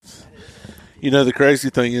You know, the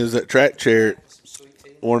crazy thing is that track chair,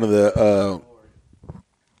 one of the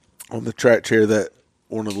on the track chair, that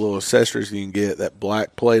one of the little accessories you can get, that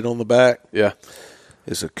black plate on the back. Yeah.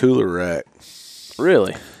 It's a cooler rack.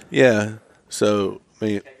 Really? Yeah. So, I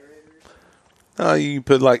mean, you can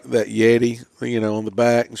put like that Yeti, on the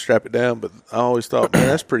back and strap it down. But I always thought, man,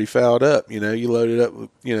 that's pretty fouled up. You load it up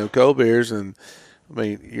with, cold beers, and I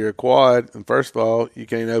mean, you're a quad, and first of all, you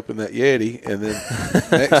can't open that Yeti, and then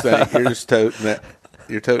next thing, you're just toting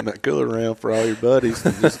that cooler around for all your buddies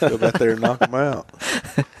and just go back there and knock them out.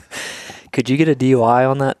 Could you get a DUI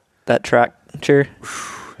on that track chair?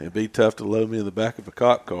 It'd be tough to load me in the back of a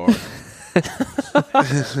cop car.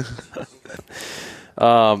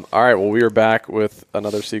 All right. Well, we are back with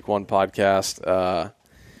another Seek One podcast.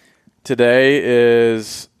 Today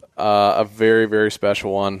is a very, very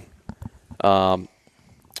special one.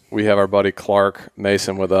 We have our buddy Clark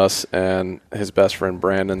Mason with us and his best friend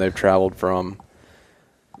Brandon. They've traveled from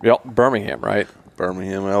Birmingham, right?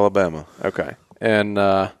 Birmingham, Alabama. Okay. And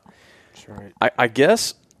That's right. I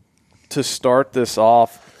guess to start this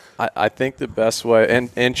off, I think the best way,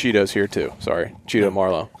 and Cheeto's here too. Sorry, Cheeto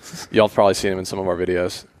Marlowe. Y'all have probably seen him in some of our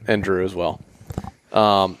videos, and Drew as well.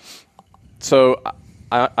 So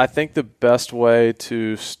I think the best way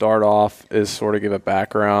to start off is sort of give a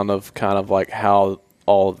background of kind of like how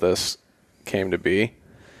all of this came to be.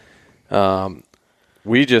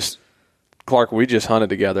 We just hunted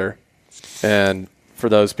together, and for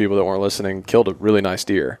those people that weren't listening, killed a really nice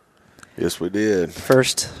deer. Yes, we did.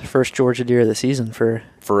 First Georgia deer of the season for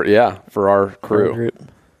our crew.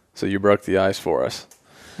 Group. So you broke the ice for us.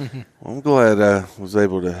 Well, I'm glad I was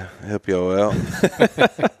able to help y'all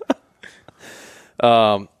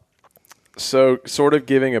out. So sort of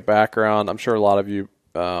giving a background, I'm sure a lot of you,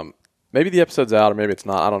 maybe the episode's out or maybe it's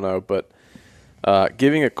not, I don't know, but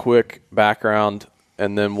giving a quick background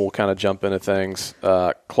and then we'll kind of jump into things.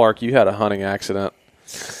 Clark, you had a hunting accident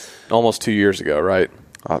almost 2 years ago, right?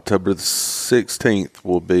 October the 16th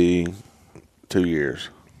will be 2 years.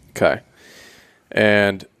 Okay.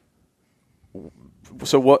 And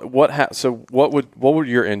so what were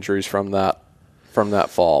your injuries from that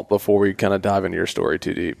fall before we kind of dive into your story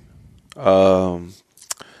too deep? I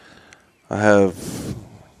have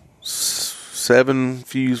 7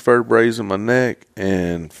 fused vertebrae in my neck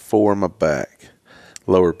and 4 in my back,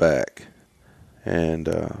 lower back. And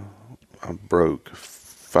I broke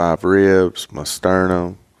 5 ribs, my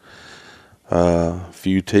sternum, a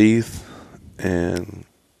few teeth, and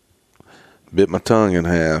bit my tongue in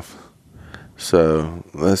half. So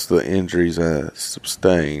that's the injuries I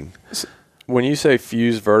sustained. When you say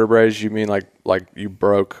fused vertebrae, you mean like you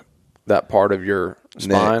broke that part of your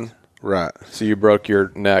spine? Neck. Right. So you broke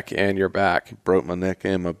your neck and your back. Broke my neck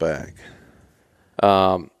and my back.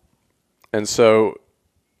 And so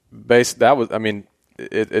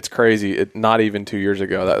it's crazy. Not even 2 years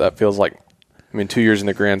ago. That feels like, 2 years in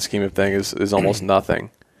the grand scheme of things is almost nothing.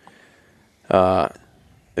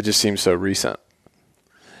 It just seems so recent.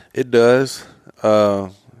 It does,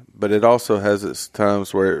 but it also has its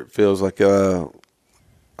times where it feels like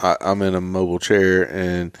I'm in a mobile chair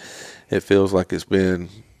and it feels like it's been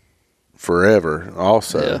forever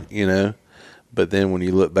also, But then when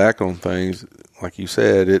you look back on things, like you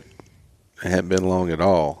said, it hadn't been long at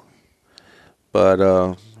all.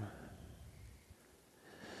 But,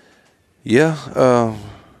 it's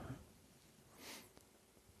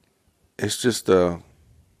just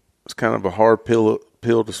it's kind of a hard pill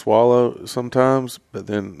to swallow sometimes. But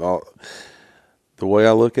then the way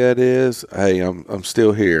I look at it is, hey, I'm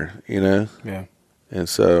still here, Yeah. And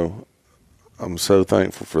so I'm so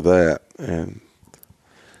thankful for that. And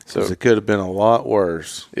so it could have been a lot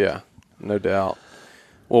worse. Yeah, no doubt.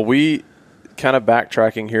 Well, we kind of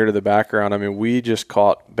backtracking here to the background. We just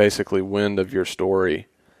caught basically wind of your story.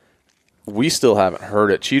 We still haven't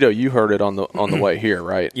heard it. Cheeto, you heard it on the way here,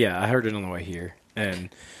 right? Yeah, I heard it on the way here.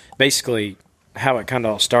 And basically how it kind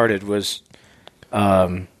of all started was,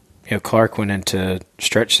 Clark went into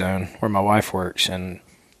Stretch Zone where my wife works, and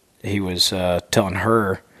he was telling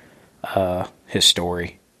her his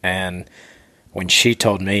story. And when she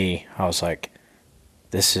told me, I was like,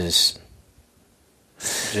 this is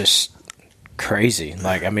just crazy.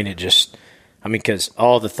 Because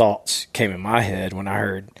all the thoughts came in my head when I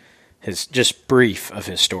heard his just brief of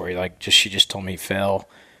his story. She just told me he fell,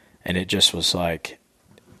 and it just was like,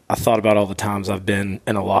 I thought about all the times I've been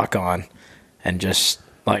in a lock-on and just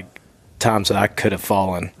like times that I could have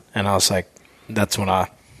fallen. And I was like, that's when I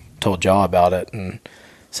told y'all about it and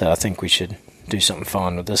said, I think we should do something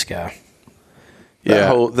fun with this guy.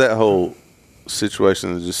 That whole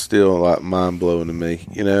situation is just still like mind blowing to me.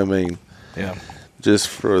 Yeah. just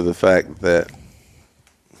for the fact that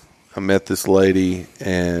I met this lady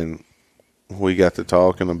and we got to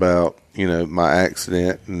talking about, my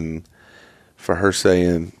accident, and for her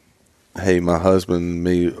saying, hey, my husband and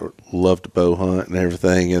me love to bow hunt and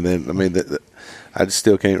everything. And then, I just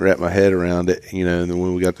still can't wrap my head around it, and then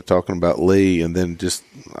when we got to talking about Lee, and then just,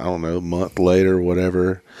 I don't know, a month later or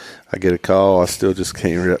whatever, I get a call. I still just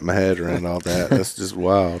can't wrap my head around all that. That's just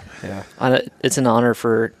wild. Yeah. It's an honor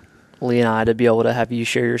for Lee and I to be able to have you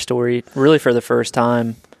share your story really for the first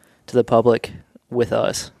time to the public with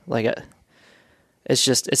us. Like,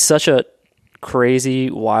 it's such a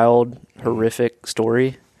crazy, wild, horrific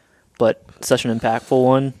story, but such an impactful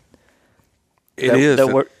one. It is.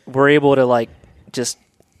 That we're able to just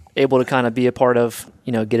able to kind of be a part of,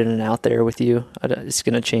 getting it out there with you. It's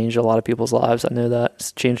going to change a lot of people's lives. I know that.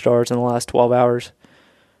 It's changed ours in the last 12 hours.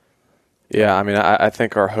 Yeah, I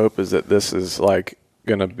think our hope is that this is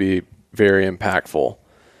going to be very impactful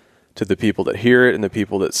to the people that hear it and the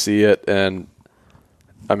people that see it. And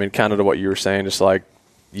kind of to what you were saying, just like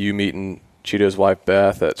you meeting Cheeto's wife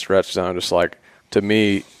Beth at Stretch Zone, just to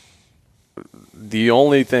me, the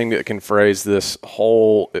only thing that can phrase this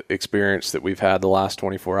whole experience that we've had the last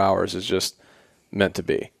 24 hours is just meant to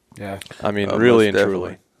be. Yeah. Really and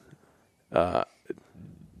truly.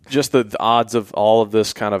 Just the odds of all of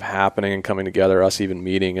this kind of happening and coming together, us even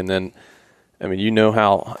meeting, and then,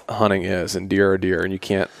 how hunting is, and deer are deer, and you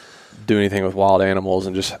can't do anything with wild animals,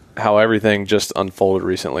 and just how everything just unfolded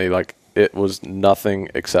recently. It was nothing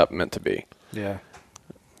except meant to be. Yeah.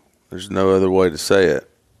 There's no other way to say it.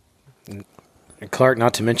 And Clark,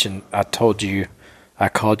 not to mention, I called you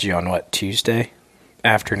on Tuesday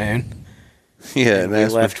afternoon? Yeah, and we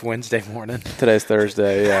left Wednesday morning. Today's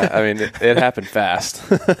Thursday, yeah. It happened fast.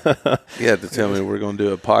 You had to tell me we're going to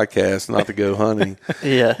do a podcast, not to go hunting.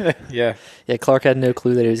 Yeah. Yeah. Yeah, Clark had no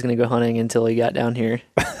clue that he was going to go hunting until he got down here.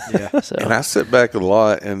 Yeah. So. And I sit back a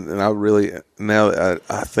lot, and I really, now that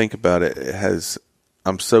I think about it,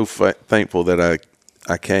 I'm so thankful that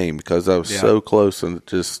I came, because I was so close, and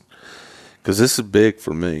just, because this is big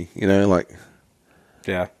for me,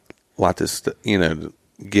 Yeah. This, to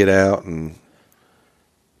get out and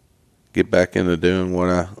get back into doing what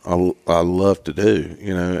I love to do,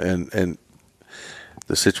 and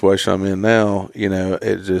the situation I'm in now, it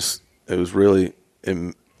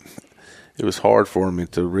was hard for me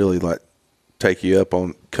to really take you up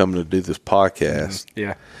on coming to do this podcast. Mm-hmm.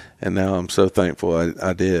 Yeah. And now I'm so thankful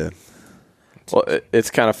I did. Well, it's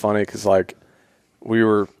kind of funny because we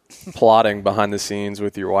were plotting behind the scenes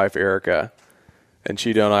with your wife, Erica, and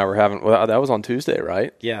Cheeto and I were having, that was on Tuesday,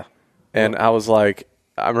 right? Yeah. And I was like,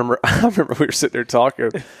 I remember we were sitting there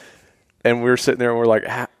talking, and we were sitting there and we're like,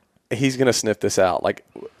 he's going to sniff this out.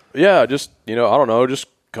 Yeah, just, I don't know, just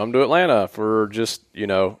come to Atlanta for just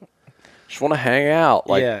want to hang out.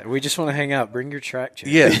 Yeah, we just want to hang out. Bring your track chair.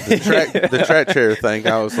 Yeah, the track chair thing.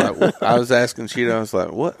 I was like, I was asking Cheeto, I was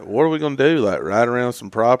like, what are we going to do? Ride around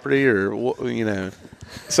some property or what,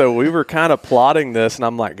 So we were kind of plotting this, and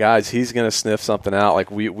I'm like, guys, he's going to sniff something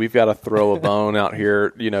out. We've got to throw a bone out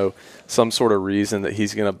here, some sort of reason that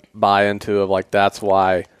he's going to buy into of that's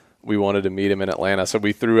why we wanted to meet him in Atlanta. So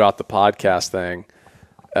we threw out the podcast thing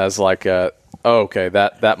as okay,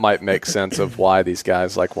 that might make sense of why these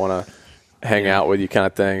guys want to hang out with you kind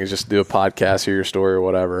of thing, is just do a podcast, hear your story or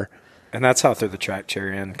whatever. And that's how I threw the track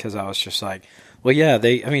chair in, because I was just like, well, yeah,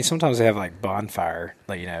 sometimes they have bonfire,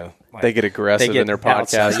 they get aggressive in their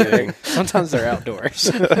podcasting. Sometimes they're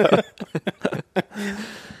outdoors.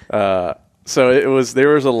 So there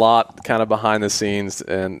was a lot kind of behind the scenes,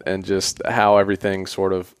 and just how everything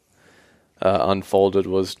sort of unfolded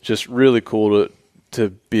was just really cool to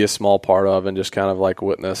be a small part of and just kind of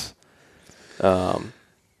witness.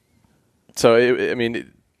 So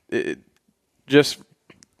it just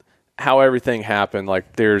how everything happened.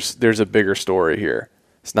 There's a bigger story here.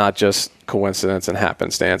 It's not just coincidence and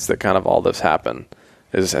happenstance that kind of all this happened.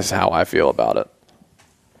 Is how I feel about it.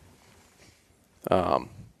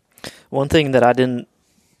 One thing that I didn't,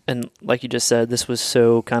 and like you just said, this was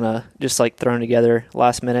so kind of just thrown together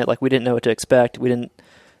last minute. We didn't know what to expect. We didn't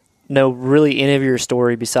know really any of your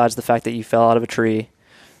story besides the fact that you fell out of a tree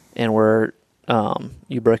and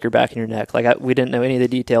you broke your back and your neck. We didn't know any of the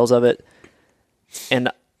details of it. And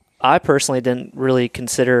I personally didn't really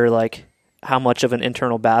consider how much of an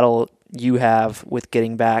internal battle you have with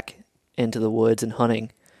getting back into the woods and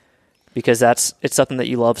hunting, because it's something that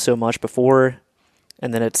you loved so much before.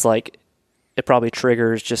 And then it's it probably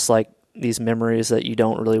triggers just these memories that you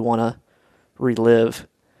don't really want to relive.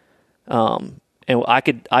 And I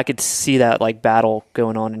could see that battle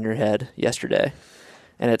going on in your head yesterday.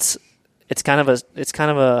 And it's kind of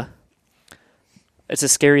a it's a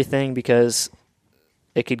scary thing because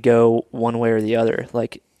it could go one way or the other.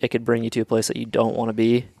 Like, it could bring you to a place that you don't want to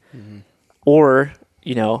be, or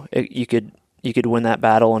you could win that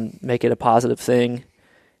battle and make it a positive thing,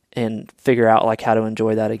 and figure out like how to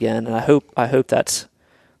enjoy that again. And I hope that's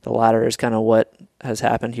the latter is kind of what has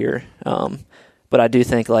happened here. But I do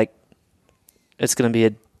think like it's going to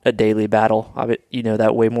be a daily battle.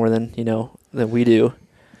 That way more than we do.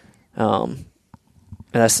 And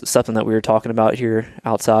that's something that we were talking about here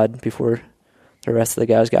outside before the rest of the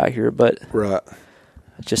guys got here. But right,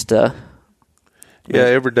 just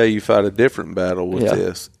every day you fight a different battle with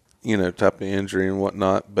this, type of injury and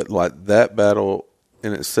whatnot. But like that battle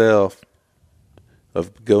in itself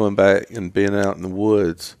of going back and being out in the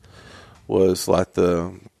woods was like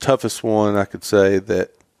the toughest one I could say.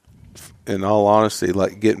 That, in all honesty,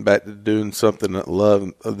 like getting back to doing something that I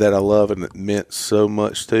love and that meant so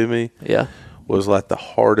much to me. Yeah. Was like the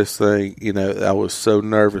hardest thing. I was so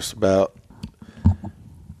nervous about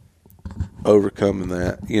overcoming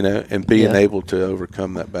that, and being able to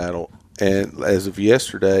overcome that battle. And as of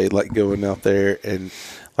yesterday, like going out there and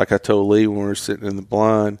like I told Lee when we were sitting in the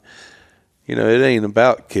blind, it ain't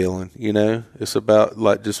about killing, it's about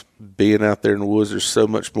like just being out there in the woods. There's so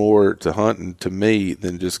much more to hunting to me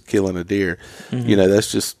than just killing a deer.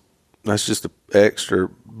 That's just an extra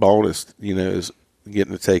bonus, is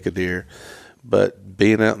getting to take a deer. But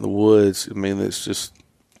being out in the woods, it's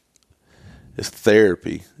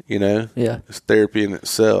therapy, Yeah. It's therapy in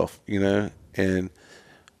itself, and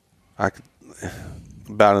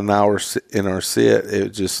about an hour in our sit, it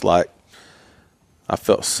was just like, I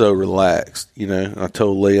felt so relaxed, and I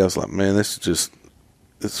told Lee, I was like, man, it's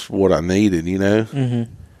what I needed, and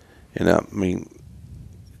I mean,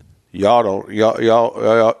 y'all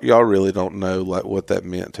really don't know like what that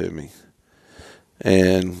meant to me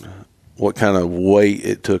and what kind of weight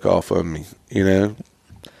it took off of me,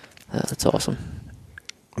 That's awesome.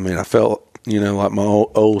 I mean, I felt, like my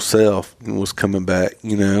old self was coming back,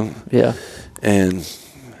 Yeah. And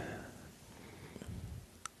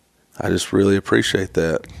I just really appreciate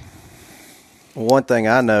that. One thing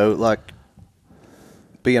I know, like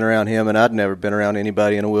being around him, and I'd never been around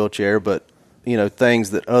anybody in a wheelchair, but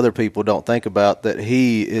things that other people don't think about that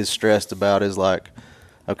he is stressed about is like,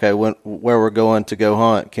 okay, where we're going to go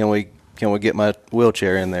hunt, can we get my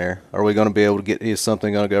wheelchair in there? Are we going to be able to get? Is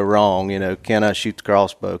something going to go wrong? Can I shoot the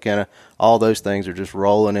crossbow? All those things are just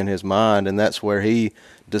rolling in his mind, and that's where he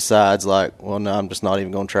decides like, well, no, I'm just not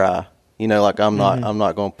even going to try. Like I'm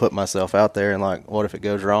not going to put myself out there, and like, what if it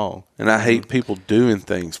goes wrong? And I hate people doing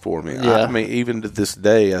things for me. Yeah. I mean, even to this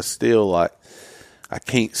day, I still like, I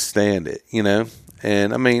can't stand it,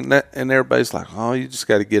 And I mean, and everybody's like, oh, you just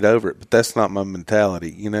got to get over it. But that's not my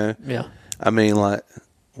mentality, Yeah. I mean, like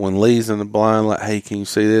when Lee's in the blind, like, hey, can you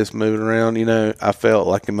see this moving around? I felt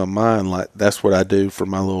like in my mind, like that's what I do for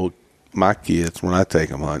my kids when I take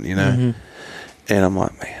them hunting, And I'm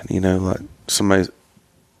like, man, like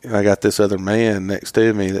I got this other man next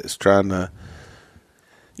to me that's trying to,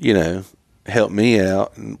 help me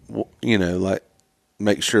out and, like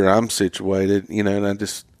make sure I'm situated, and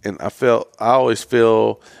I always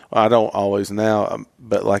feel, I don't always now,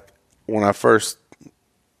 but like when I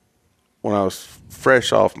was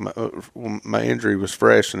fresh off, when my injury was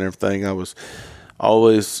fresh and everything, I was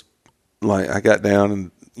always like, I got down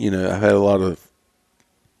and, I had a lot of,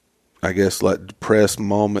 I guess, like depressed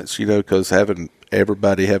moments, because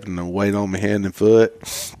everybody having to wait on me hand and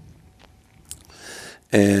foot.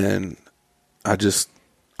 And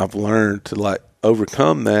I've learned to like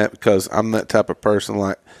overcome that, because I'm that type of person,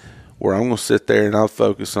 like where I'm going to sit there and I'll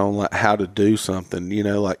focus on like how to do something,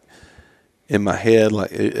 like in my head,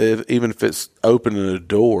 like even if it's opening a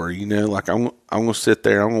door, like I'm going to sit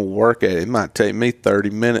there, I'm going to work at it. It might take me 30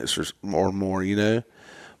 minutes or more,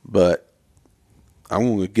 but I'm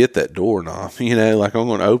going to get that doorknob, like I'm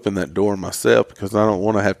going to open that door myself, because I don't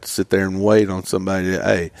want to have to sit there and wait on somebody to,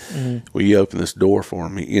 hey, will you open this door for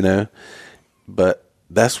me, But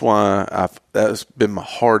that's why that's been my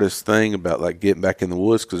hardest thing about like getting back in the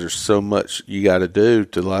woods, because there's so much you got to do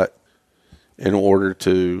to like, in order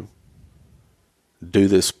to do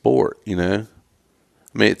this sport, I mean,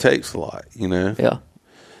 it takes a lot, Yeah.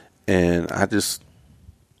 And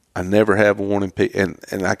I never have warning,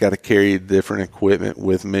 and I got to carry different equipment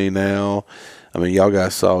with me now. I mean, y'all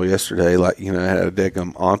guys saw yesterday, like, I had a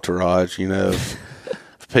daggum entourage, of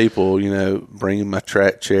people, bringing my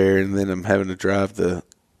track chair, and then I'm having to drive the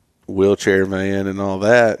wheelchair van and all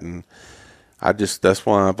that. And that's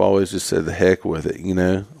why I've always just said the heck with it,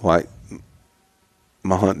 like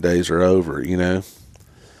my hunt days are over,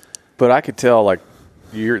 But I could tell, like,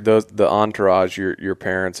 the entourage, your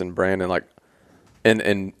parents and Brandon, like,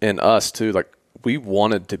 and us too, like we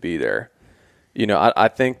wanted to be there. You know, I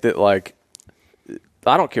think that like,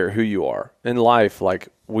 I don't care who you are in life, like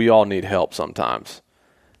we all need help sometimes.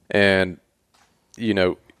 And, you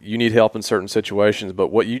know, you need help in certain situations, but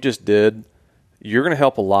what you just did, you're going to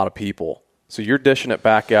help a lot of people. So you're dishing it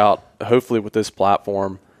back out, hopefully with this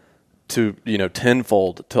platform, to, you know,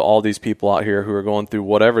 tenfold to all these people out here who are going through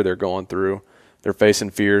whatever they're going through. They're facing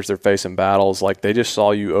fears, they're facing battles. Like they just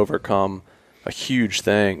saw you overcome a huge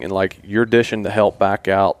thing, and like you're dishing the help back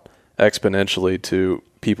out exponentially to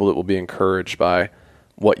people that will be encouraged by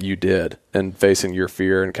what you did and facing your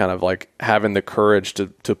fear and kind of like having the courage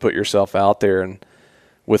to put yourself out there and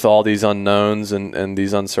with all these unknowns and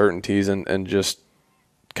these uncertainties and just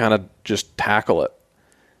kind of just tackle it.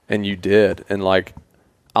 And you did. And like,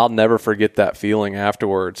 I'll never forget that feeling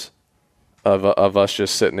afterwards of us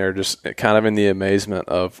just sitting there, just kind of in the amazement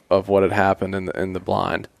of what had happened in the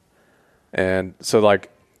blind. And so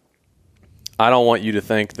like, I don't want you to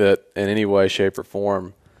think that in any way, shape or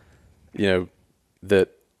form, you know, that,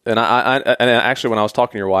 and I actually, when I was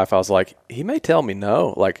talking to your wife, I was like, he may tell me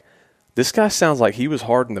no. Like, this guy sounds like he was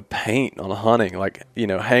hard in the paint on hunting. Like, you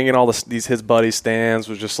know, hanging all these his buddy stands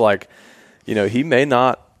was just like, you know, he may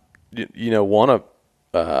not, you know, want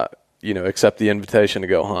to, you know, accept the invitation to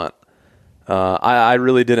go hunt. I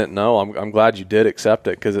really didn't know. I'm glad you did accept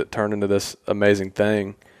it because it turned into this amazing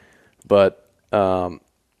thing. But,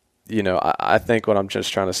 you know, I think what I'm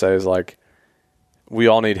just trying to say is like, we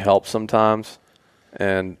all need help sometimes.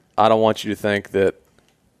 And I don't want you to think that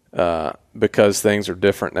because things are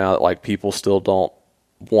different now that like people still don't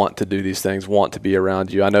want to do these things, want to be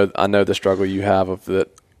around you. I know the struggle you have of that.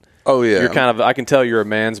 Oh yeah. You're kind of, I can tell you're a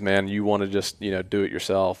man's man. You want to just, you know, do it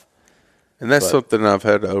yourself. And that's something I've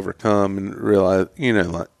had to overcome and realize, you know,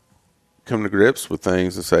 like come to grips with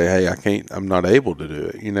things and say, hey, I'm not able to do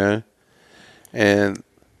it, you know? And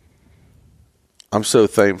I'm so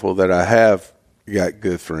thankful that I have got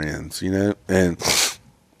good friends, you know, and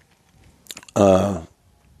a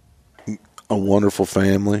wonderful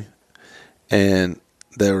family, and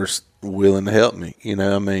they were willing to help me, you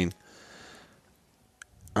know. I mean,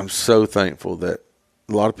 I'm so thankful that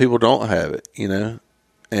a lot of people don't have it, you know,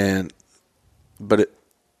 but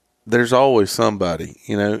there's always somebody,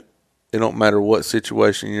 you know. It don't matter what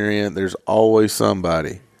situation you're in, there's always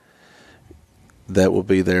somebody that will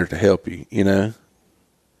be there to help you, you know.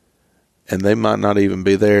 And they might not even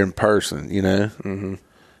be there in person, you know. Mm-hmm.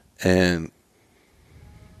 And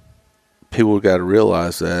people got to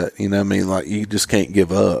realize that, you know what I mean? Like, you just can't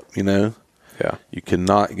give up, you know. Yeah. You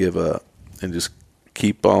cannot give up and just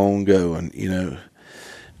keep on going, you know.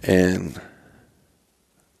 And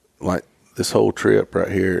like this whole trip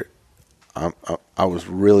right here, I was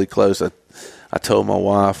really close. I told my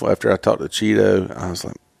wife after I talked to Cheeto, I was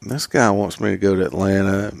like, this guy wants me to go to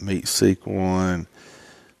Atlanta, meet Sequan,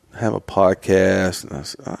 have a podcast. And I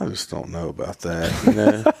said, I just don't know about that, you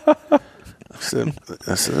know. I said,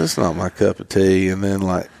 that's not my cup of tea. And then,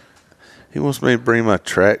 like, he wants me to bring my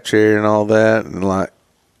track chair and all that. And, like,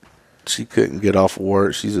 she couldn't get off of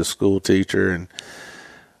work. She's a school teacher. And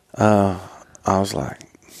I was like,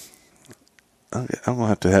 I'm going to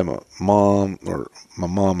have to have my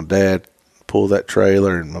mom and dad pull that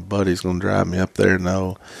trailer, and my buddy's going to drive me up there in the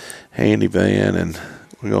old handy van, and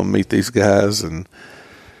we're going to meet these guys. And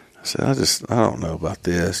I said, I don't know about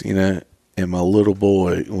this, you know. And my little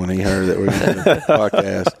boy, when he heard that we were doing a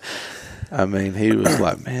podcast, I mean, he was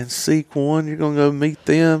like, man, Sequan, you're going to go meet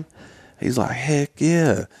them? He's like, heck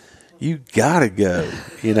yeah, you got to go,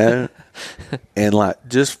 you know. And, like,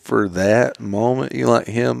 just for that moment, you know, like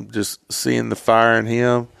him just seeing the fire in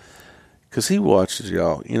him, because he watches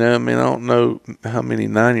y'all, you know. I mean, I don't know how many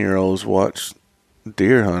 9-year-olds watch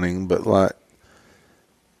deer hunting, but, like,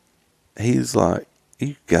 he's like,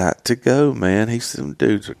 you got to go, man. He said, them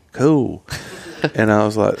dudes are cool. And I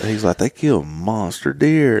was like, he's like, they kill monster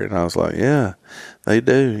deer. And I was like, yeah, they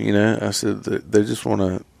do, you know. I said, they just want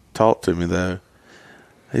to talk to me, though.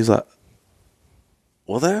 He's like,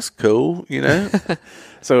 well, that's cool, you know.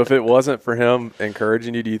 So if it wasn't for him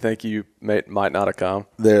encouraging you, do you think you might not have come?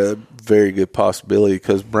 There's a very good possibility,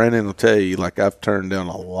 because Brandon will tell you, like, I've turned down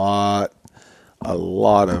a lot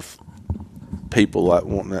of people like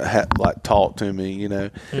wanting to like talk to me, you know.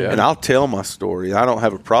 Yeah. And I'll tell my story. I don't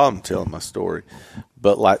have a problem telling my story.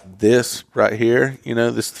 But like this right here, you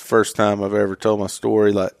know, this is the first time I've ever told my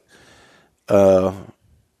story, like, you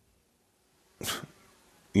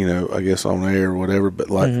know, I guess on air or whatever. But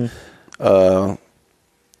like,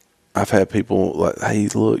 I've had people like, hey,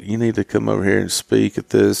 look, you need to come over here and speak at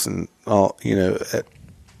this and all, you know,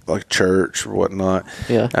 like church or whatnot.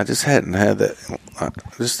 Yeah. I just hadn't had that. I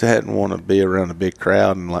just hadn't want to be around a big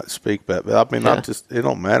crowd and like speak about it. But I mean, Yeah. it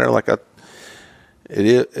don't matter. Like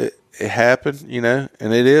it happened,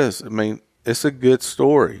 and it is. I mean, it's a good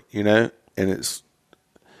story, and it's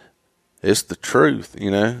the truth,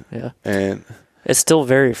 Yeah. and It's still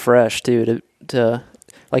very fresh too. To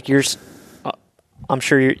like I'm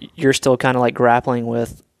sure you're still kind of like grappling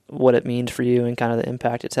with what it means for you and kind of the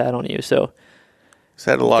impact it's had on you. So it's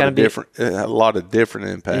had a lot of different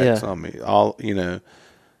impacts Yeah. on me. All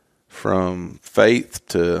from faith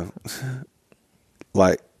to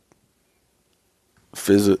like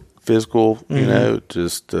physical,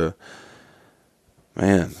 just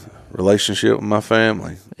man, relationship with my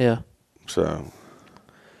family. yeah, So,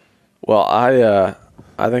 Well, I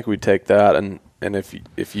think we take that, and if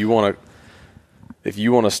you want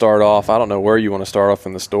to start off, I don't know where you want to start off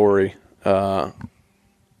in the story, but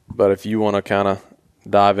if you want to kind of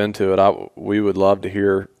dive into it, we would love to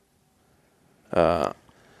hear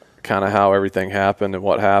kind of how everything happened and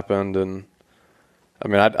what happened, and I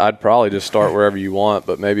mean, I'd probably just start wherever you want,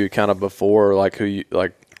 but maybe kind of before, like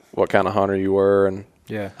what kind of hunter you were, and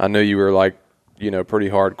Yeah. I knew you were like, pretty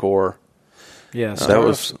hardcore. Yeah,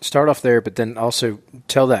 that start off there, but then also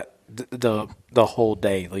tell that the whole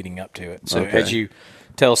day leading up to it. So Okay. as you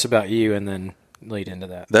tell us about you, and then lead into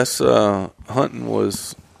that. that's hunting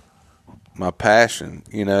was my passion.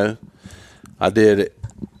 I did it.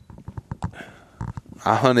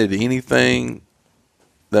 I hunted anything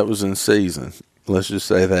that was in season. Let's just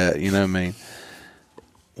say that. You know what I mean?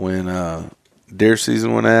 When deer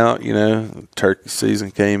season went out, turkey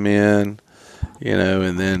season came in,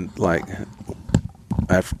 and then like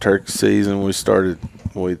after turkey season, we started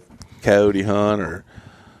with coyote hunt or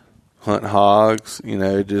hunt hogs.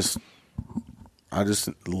 I just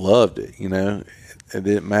loved it. It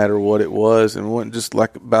didn't matter what it was, and it wasn't just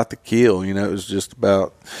like about the kill. It was just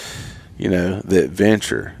about the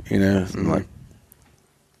adventure. And like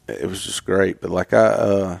it was just great. But like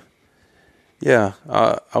I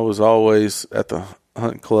was always at the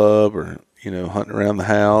hunt club or hunting around the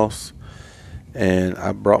house, and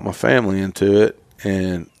I brought my family into it,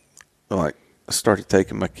 and like I started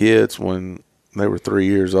taking my kids when they were 3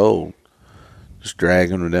 years old, just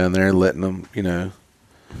dragging them down there, letting them,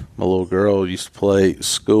 my little girl used to play at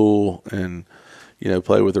school and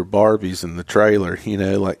play with her Barbies in the trailer.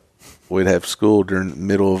 Like we'd have school during the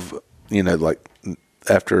middle of like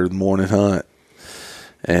after the morning hunt,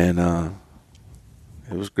 and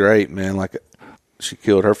it was great, man. Like she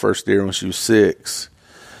killed her first deer when she was 6,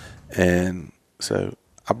 and so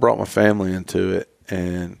I brought my family into it,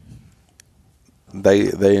 and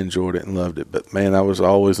they enjoyed it and loved it. But man, I was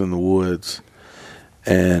always in the woods,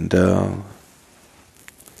 and it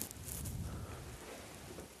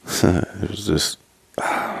was just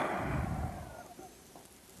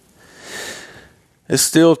it's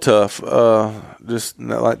still tough. Just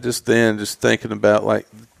thinking about like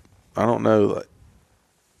I don't know, like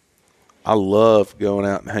I love going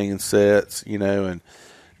out and hanging sets, and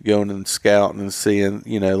going and scouting and seeing,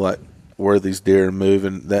 like where these deer are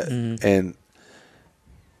moving and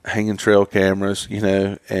hanging trail cameras,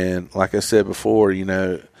 and like I said before,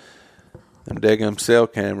 them daggum cell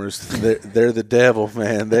cameras, they're the devil,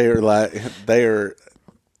 man.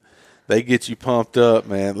 They get you pumped up,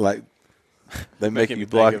 man. Like they make you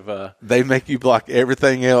block. They make you block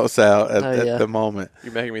everything else out at the moment.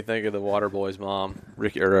 You're making me think of the Waterboy's mom,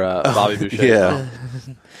 Ricky or Bobby Boucher's Yeah,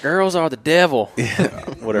 mom. Girls are the devil.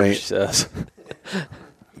 Whatever Man. she says.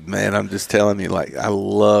 Man, I'm just telling you, like I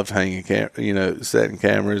loved hanging, setting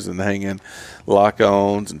cameras and hanging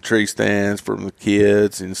lock-ons and tree stands from the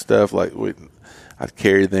kids and stuff. Like I'd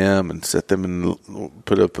carry them and set them and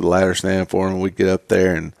put up a ladder stand for them. We'd get up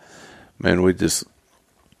there and man, we'd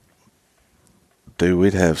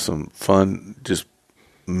have some fun, just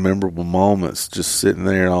memorable moments, just sitting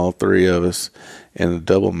there, all three of us in a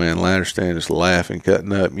double man ladder stand, just laughing,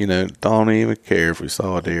 cutting up. Don't even care if we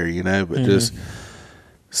saw a deer, but just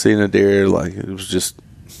seeing a deer, like it was just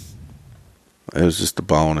a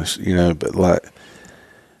bonus, But like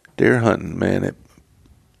deer hunting, man, it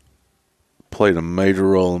played a major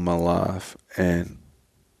role in my life, and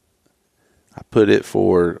I put it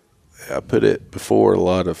before a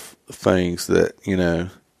lot of things that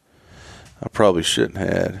I probably shouldn't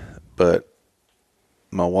have, but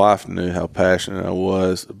my wife knew how passionate I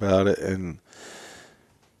was about it, and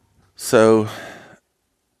so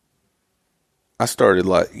I started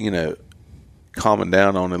like calming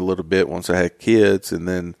down on it a little bit once I had kids, and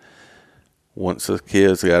then once the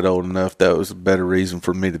kids got old enough, that was a better reason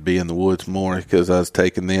for me to be in the woods more, because I was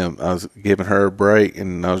giving her a break,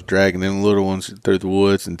 and I was dragging them little ones through the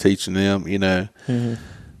woods and teaching them,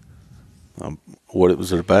 what it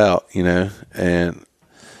was about, and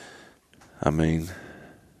I mean,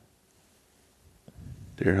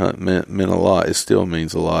 deer hunting meant a lot. It still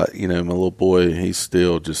means a lot. My little boy, he's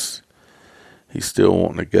still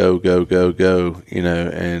wanting to go,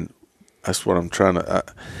 and that's what I'm trying to,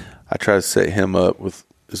 I try to set him up with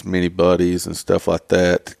as many buddies and stuff like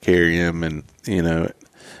that to carry him. And,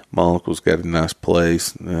 my uncle's got a nice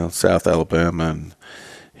place, South Alabama, and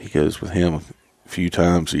he goes with him a few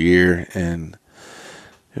times a year. And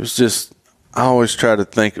it was just, I always try to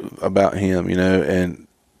think about him, and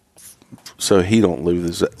so he don't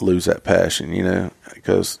lose that passion,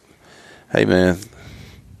 because, hey, man,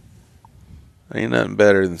 ain't nothing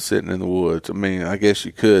better than sitting in the woods. I mean, I guess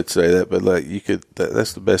you could say that, but like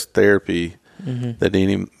that's the best therapy that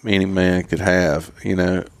any man could have,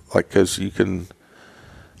 like, because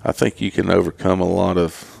I think you can overcome a lot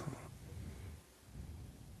of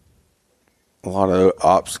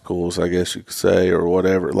obstacles, I guess you could say, or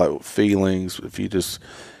whatever, like feelings, if you just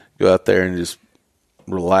go out there and just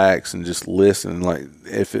relax and just listen, like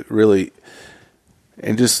if it really,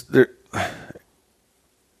 and just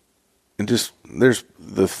there's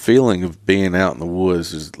the feeling of being out in the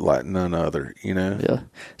woods is like none other, Yeah,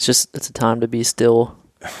 it's a time to be still.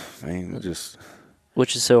 I mean,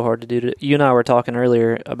 which is so hard to do. You and I were talking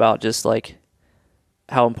earlier about just like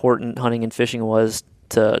how important hunting and fishing was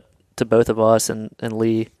to both of us and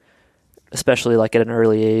Lee, especially like at an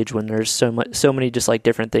early age when there's so many just like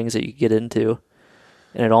different things that you get into,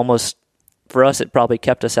 and it almost, for us, it probably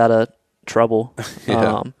kept us out of trouble.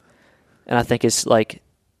 Yeah. And I think it's like,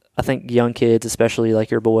 I think young kids, especially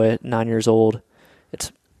like your boy at 9 years old,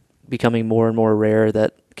 it's becoming more and more rare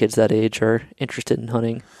that kids that age are interested in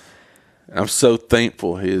hunting. I'm so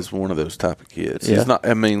thankful he is one of those type of kids. Yeah. He's not,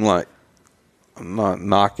 I mean, like, I'm not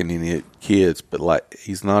knocking any kids, but like,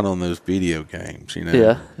 he's not on those video games,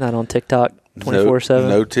 Yeah, not on TikTok 24/7.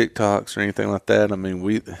 No TikToks or anything like that. I mean,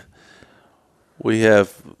 we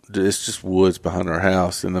have, it's just woods behind our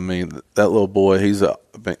house, and I mean, that little boy,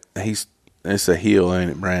 it's a hill, ain't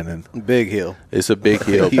it, Brandon? Big hill. It's a big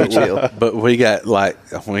hill. Huge hill. But we got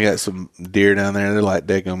some deer down there. They're like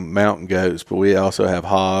daggum mountain goats, but we also have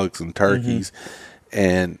hogs and turkeys.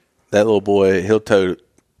 And that little boy, he'll drag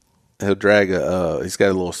he's got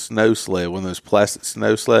a little snow sled, one of those plastic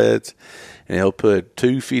snow sleds, and he'll put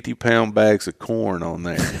 2 50-pound bags of corn on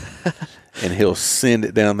there. And he'll send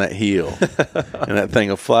it down that hill. And that thing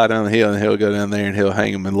will fly down the hill, and he'll go down there and he'll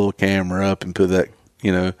hang him a little camera up and put that,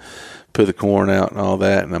 put the corn out and all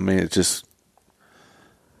that. And I mean, it's just,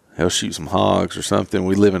 he'll shoot some hogs or something.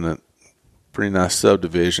 We live in a pretty nice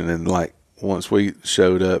subdivision, and like once we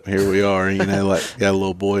showed up, here we are, like got a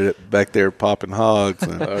little boy back there popping hogs.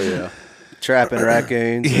 And, Oh yeah, Trapping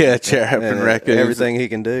raccoons. Yeah, trapping raccoons. Everything he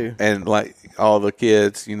can do. And like all the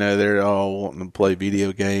kids, they're all wanting to play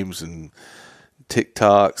video games and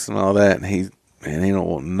TikToks and all that. And he don't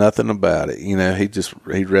want nothing about it.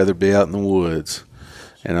 He'd rather be out in the woods.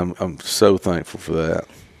 And I'm so thankful for that.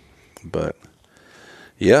 But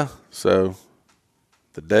yeah, so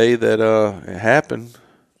the day that it happened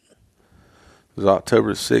was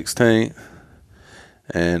October 16th,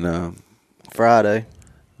 and Friday.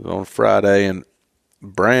 it was on Friday. And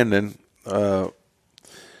Brandon,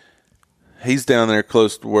 he's down there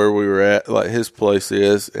close to where we were at, like his place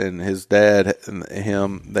is, and his dad and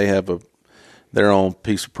him, they have their own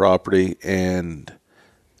piece of property, and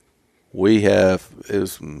we have,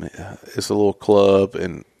 it's a little club,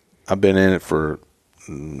 and I've been in it for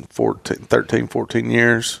 13, 14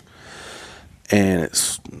 years, and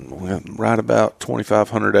it's right about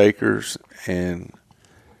 2,500 acres,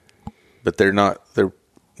 but they're not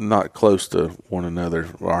close to one another.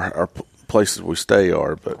 Our places we stay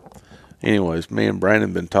are, but anyways, me and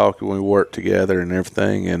Brandon been talking, we work together and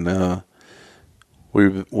everything, and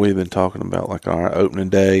we've been talking about like our opening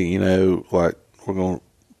day, like we're going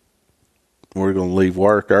to leave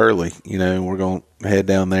work early, we're going to head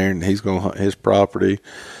down there, and he's going to hunt his property.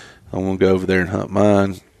 I'm going to go over there and hunt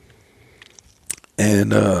mine.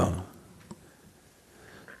 And man,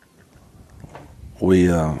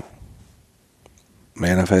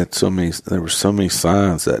 there were so many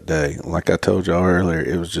signs that day. Like I told y'all earlier,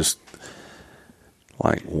 it was just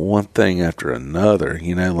like one thing after another,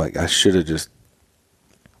 like I should have just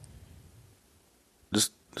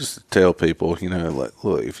to tell people, like,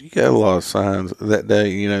 look, if you got a lot of signs that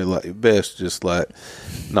day, like, best just like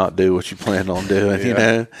not do what you planned on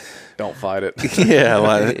doing, don't fight it. Yeah,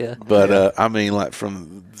 like, Yeah. but I mean, like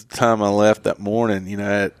from the time I left that morning, I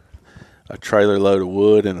had a trailer load of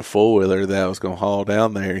wood and a 4-wheeler that I was going to haul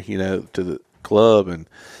down there, to the club, and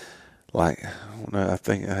like, I don't know, I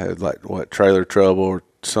think I had trailer trouble or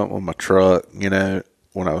something with my truck,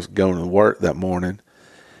 when I was going to work that morning,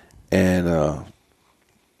 and I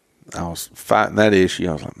was fighting that issue.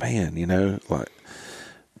 I was like, man, I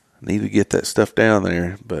need to get that stuff down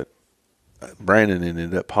there, but Brandon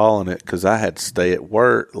ended up hauling it because I had to stay at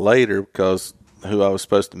work later because who I was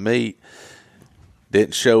supposed to meet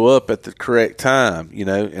didn't show up at the correct time,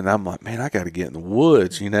 and I'm like, man, I got to get in the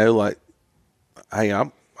woods, hey,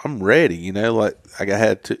 I'm ready, I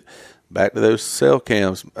had to back to those cell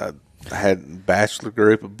cams. I had a bachelor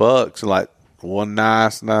group of bucks, like one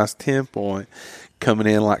nice 10-point coming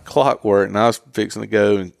in like clockwork, and I was fixing to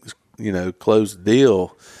go and close the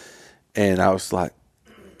deal, and I was like,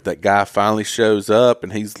 that guy finally shows up,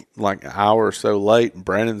 and he's like an hour or so late, and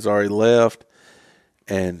Brandon's already left.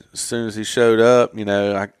 And as soon as he showed up,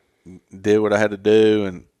 I did what I had to do,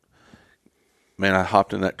 and man, I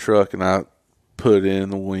hopped in that truck and I put it in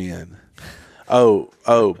the wind.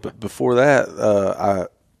 But before that,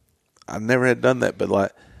 I never had done that,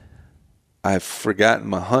 but I had forgotten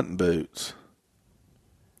my hunting boots,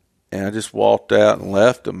 and I just walked out and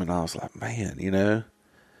left them, and I was like, man,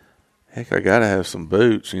 heck, I gotta have some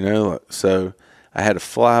boots, so I had to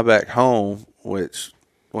fly back home, which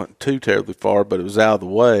wasn't too terribly far, but it was out of the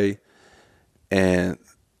way, and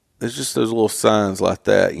there's just those little signs like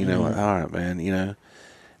that, like, all right, man,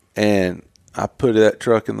 and I put that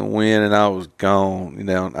truck in the wind, and I was gone,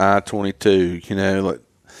 on I-22,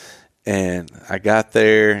 and I got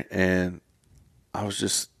there, and I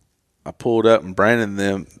pulled up, and Brandon and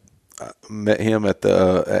them, I met him at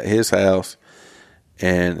his house,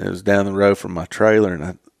 and it was down the road from my trailer,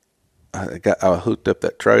 and I hooked up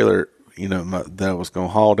that trailer, that I was going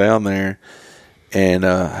to haul down there, and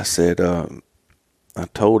I said, I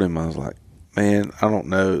told him, I was like, man, I don't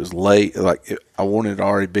know, it was late, I wanted to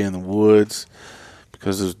already be in the woods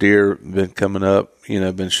because those deer been coming up,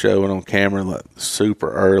 been showing on camera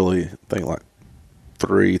super early, I think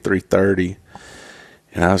 3:30,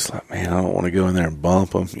 and I was like, man, I don't want to go in there and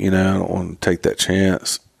bump them, I don't want to take that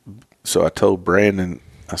chance. So I told Brandon,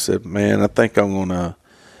 I said, man, I think I'm going to,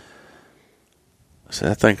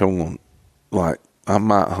 I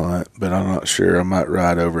might hunt, but I'm not sure. I might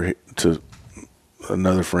ride over to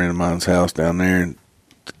another friend of mine's house down there and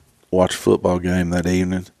watch a football game that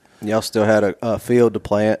evening. Y'all still had a field to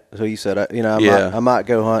plant, so you said, I might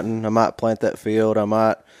go hunting. I might plant that field. I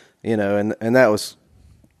might, and that was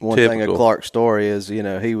one thing of Clark's story is,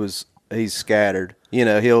 he's scattered.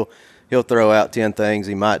 He'll throw out 10 things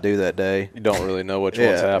he might do that day. You don't really know which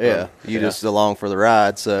one's happening. Yeah, you just along for the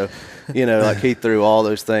ride. So, he threw all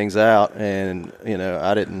those things out, and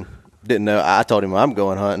I didn't know. I told him I'm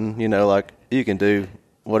going hunting. You can do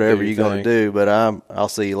whatever you're going to do, but I'll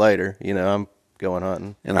see you later. I'm going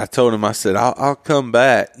hunting. And I told him, I said, I'll come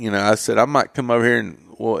back. I said I might come over here and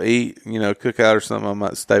we'll eat. Cook out or something. I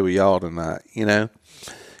might stay with y'all tonight.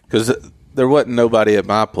 Because there wasn't nobody at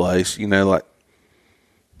my place.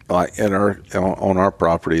 Like on our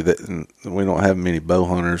property, that we don't have many bow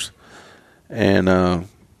hunters, and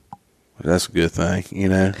that's a good thing,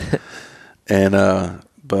 and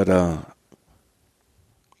but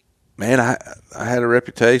man, I had a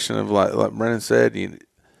reputation of like Brennan said, you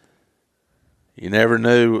never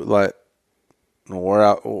knew what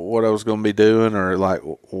I was going to be doing, or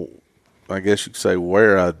I guess you could say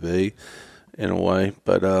where I'd be in a way,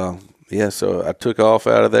 but so I took off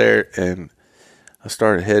out of there and I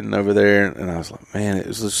started heading over there, and I was like, man, it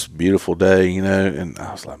was just a beautiful day, and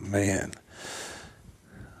I was like, man,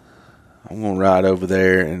 I'm going to ride over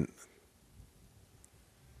there, and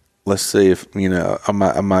let's see if,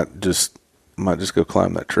 I might just go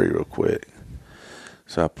climb that tree real quick.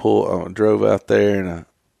 So I drove out there, and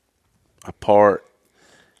I parked,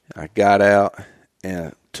 and I got out, and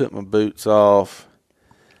I took my boots off,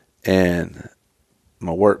 and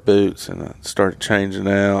my work boots, and I started changing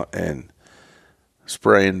out, and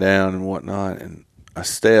spraying down and whatnot, and I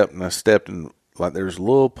stepped in there was a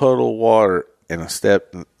little puddle of water, and I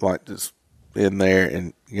stepped just in there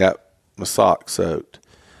and got my socks soaked.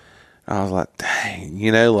 I was like, dang,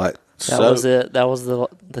 that was it. That was the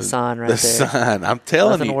sign right there. The sign. I'm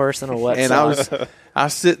telling you. Nothing worse than a wet and sock. I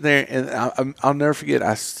was sitting there, and I'll never forget.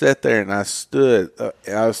 I sat there and I stood.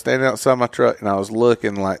 I was standing outside my truck, and I was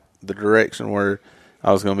looking the direction where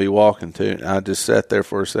I was going to be walking to, and I just sat there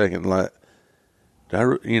for a second, do I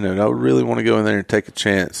really want to go in there and take a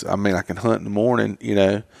chance? I mean, I can hunt in the morning,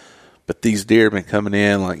 But these deer have been coming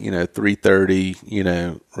in like,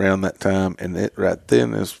 3:30, around that time. And it right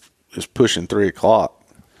then is pushing 3 o'clock.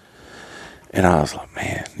 And I was like,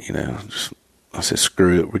 man, I said,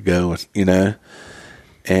 screw it, we're going,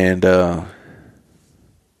 And,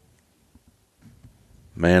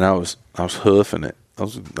 man, I was hoofing it. I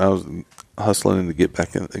was hustling to get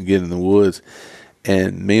back and get in the woods.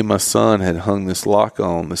 And me and my son had hung this lock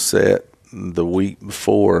on the set the week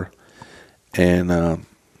before. And,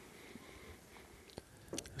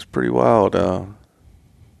 it's pretty wild.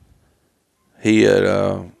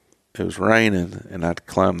 It was raining, and I'd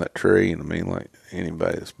climb that tree. And I mean, like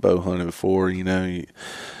anybody that's bow hunted before,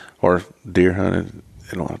 or deer hunted,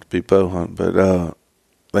 it don't have to be bow hunting, but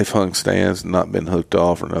they've hung stands and not been hooked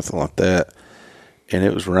off or nothing like that. And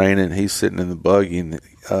it was raining. He's sitting in the buggy, and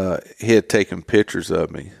he had taken pictures of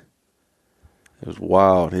me. It was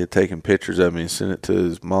wild. He had taken pictures of me and sent it to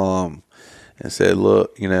his mom and said,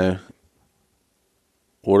 look,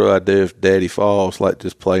 what do I do if Daddy falls? Like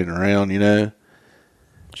just playing around,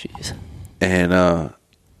 Jeez. And, I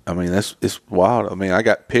mean, it's wild. I mean, I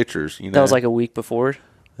got pictures, That was like a week before?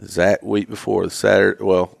 Exact week before the Saturday.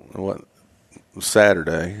 Well,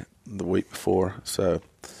 Saturday, the week before. So,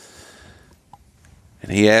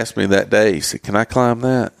 and he asked me that day, he said, can I climb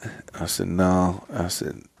that? I said, no.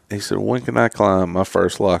 He said, when can I climb my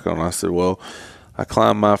first lock on? I said, well, I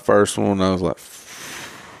climbed my first one when I was like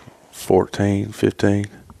 14, 15.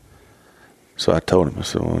 So I told him, I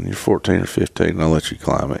said, well, when you're 14 or 15, I'll let you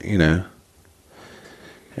climb it,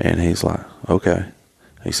 And he's like, okay.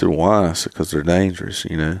 He said, why? I said, because they're dangerous,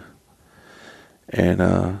 And,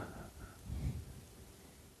 man,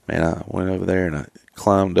 I went over there and I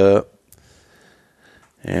climbed up.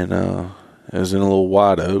 And it was in a little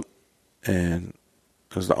white oak. And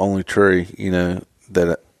it was the only tree,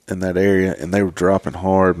 that in that area. And they were dropping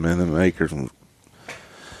hard, man. Them acres,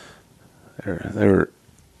 they were,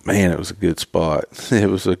 man, it was a good spot. It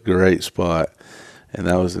was a great spot. And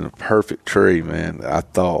that was in a perfect tree, man, I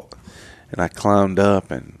thought. And I climbed up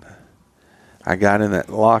and I got in that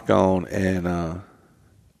lock on, and I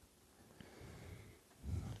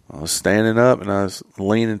was standing up and I was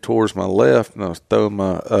leaning towards my left, and I was throwing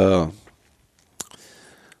my, that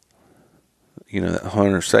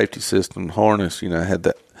hunter safety system harness. I had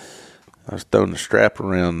that, I was throwing the strap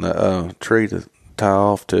around the tree to tie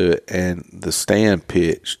off to it, and the stand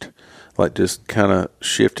pitched, like just kind of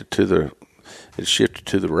shifted to the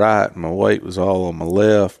right, and my weight was all on my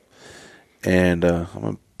left. And I'm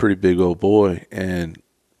a pretty big old boy, and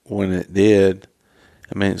when it did,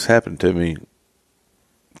 I mean, it's happened to me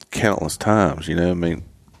countless times, I mean,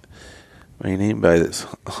 anybody that's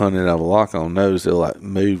hunted out of a lock on knows they'll like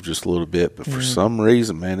move just a little bit, but for some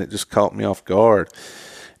reason, man, it just caught me off guard.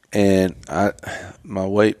 And my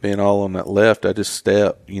weight being all on that left, I just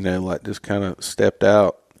stepped, like just kind of stepped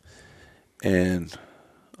out, and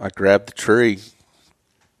I grabbed the tree.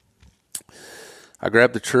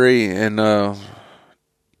 And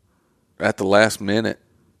at the last minute,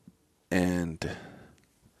 and it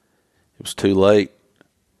was too late.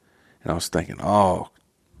 And I was thinking, oh,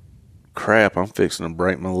 crap, I'm fixing to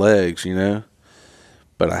break my legs,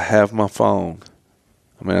 But I have my phone.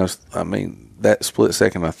 I mean, that split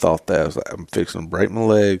second I thought that. I was like, I'm fixing to break my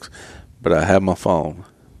legs, but I have my phone.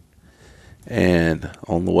 And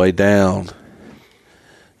on the way down,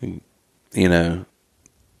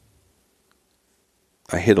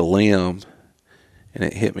 I hit a limb, and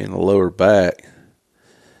it hit me in the lower back,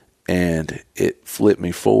 and it flipped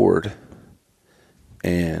me forward.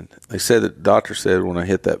 And the doctor said when I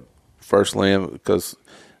hit that first limb, because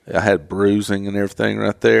I had bruising and everything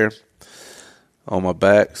right there on my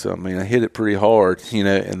back. So, I mean, I hit it pretty hard,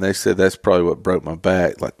 and they said that's probably what broke my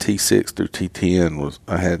back. Like T6 through T10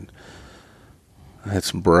 I had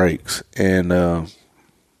some breaks, and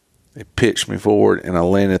it pitched me forward, and I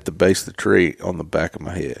landed at the base of the tree on the back of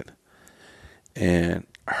my head. And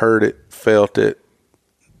I heard it, felt it,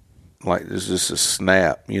 like it was just a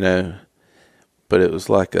snap, But it was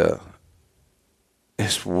like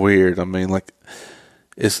it's weird. I mean, like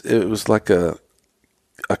it was like if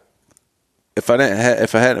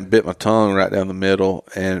I hadn't bit my tongue right down the middle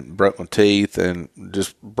and broke my teeth and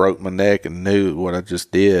just broke my neck and knew what I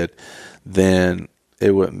just did, then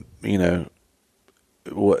it wouldn't, it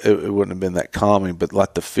wouldn't have been that calming. But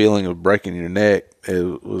like the feeling of breaking your neck,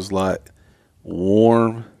 it was like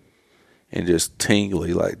warm and just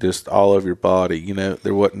tingly, like just all over your body.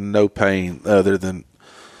 There wasn't no pain other than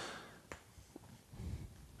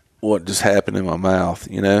what just happened in my mouth.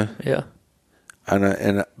 Yeah.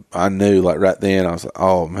 And I knew, like right then, I was like,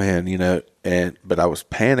 oh man, but I was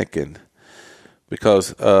panicking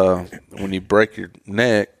because when you break your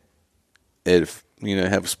neck, if you know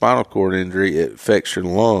have a spinal cord injury, it affects your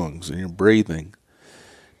lungs and your breathing,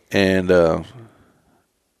 and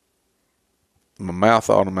my mouth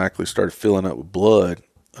automatically started filling up with blood.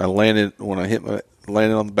 I landed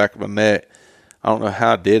landed on the back of my neck. I don't know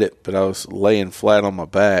how I did it, but I was laying flat on my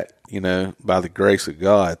back, you know, by the grace of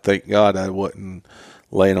God. Thank God I wasn't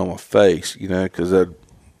laying on my face, you know, because that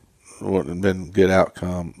wouldn't have been a good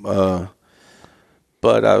outcome.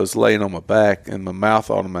 But I was laying on my back, and my mouth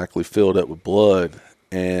automatically filled up with blood,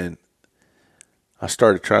 and I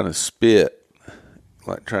started trying to spit,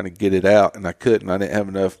 like trying to get it out, and I couldn't. I didn't have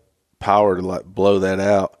enough power to like blow that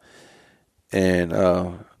out, and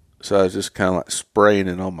so I was just kind of like spraying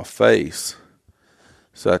it on my face.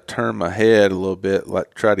 So I turned my head a little bit,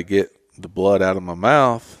 like try to get the blood out of my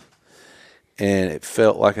mouth, and it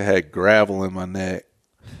felt like I had gravel in my neck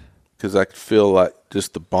because I could feel like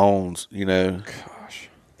just the bones, you know. Gosh.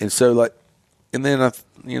 And so like, and then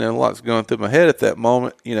you know, lots going through my head at that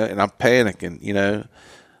moment, you know, and I'm panicking, you know,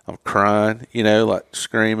 I'm crying, you know, like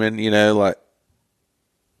screaming, you know, like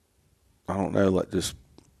I don't know, like just.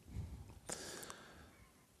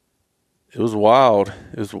 It was wild.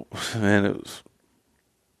 It was, man, it was.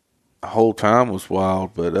 The whole time was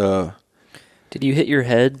wild, but did you hit your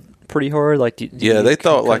head pretty hard? Like, did yeah, you they get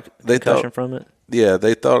thought like they concussion thought from it. Yeah,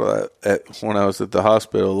 they thought when I was at the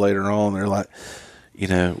hospital later on, they're like, you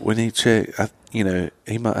know, we need to check. You know,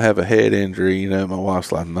 he might have a head injury. You know, my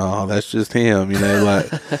wife's like, no, that's just him. You know,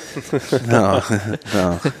 like, no.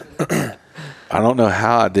 I don't know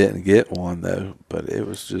how I didn't get one though, but it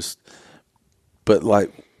was just. But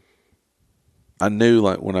like, I knew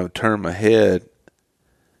like when I would turn my head.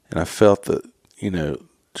 And I felt the, you know,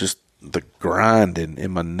 just the grinding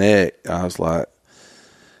in my neck. I was like,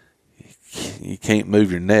 you can't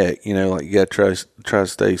move your neck, you know, like you got to try to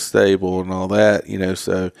stay stable and all that, you know.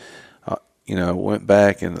 So, you know, I went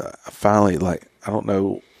back and I finally, like, I don't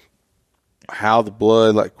know how the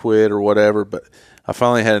blood like quit or whatever, but I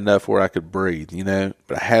finally had enough where I could breathe, you know.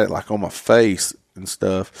 But I had it like on my face and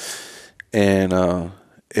stuff, and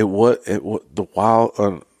it was the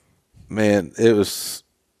wild, man. It was.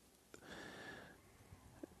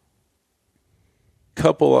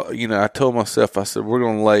 Couple, you know, I told myself, I said, we're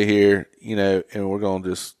going to lay here, you know, and we're going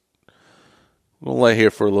to lay here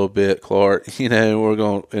for a little bit, Clark, you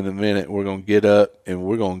know, in a minute, we're going to get up and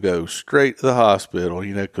we're going to go straight to the hospital,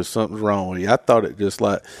 you know, because something's wrong with you. I thought it just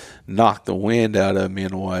like knocked the wind out of me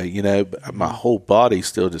in a way, you know, but my whole body's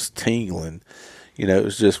still just tingling, you know, it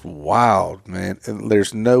was just wild, man. And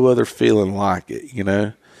there's no other feeling like it, you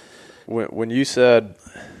know. When you said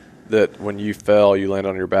that when you fell, you landed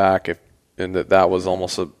on your back, and that was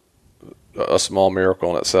almost a small miracle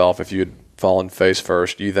in itself. If you had fallen face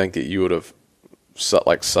first, do you think that you would have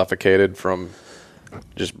suffocated from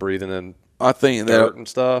just breathing in I think dirt that and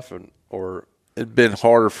stuff, or it'd been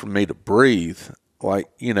harder for me to breathe, like,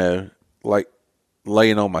 you know, like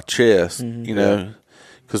laying on my chest, you know,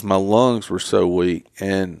 because my lungs were so weak.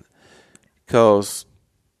 And so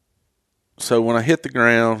when I hit the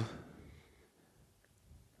ground,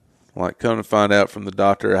 like, come to find out from the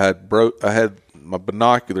doctor, I had my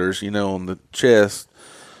binoculars, you know, on the chest,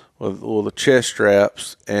 with the chest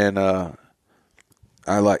straps, and I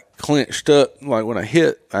like clenched up. Like when I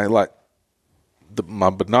hit, my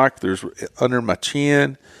binoculars were under my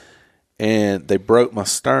chin, and they broke my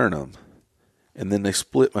sternum, and then they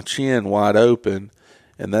split my chin wide open,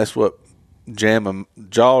 and that's what jammed my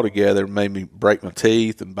jaw together, made me break my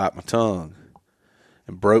teeth and bite my tongue.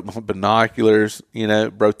 And broke my binoculars, you know,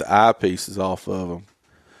 broke the eyepieces off of them.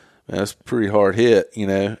 Man, that's a pretty hard hit, you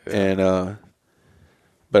know. Yeah. And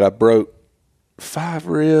but I broke 5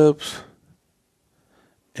 ribs,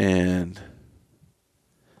 and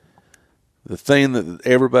the thing that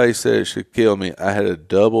everybody said should kill me, I had a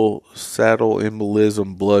double saddle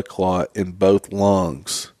embolism blood clot in both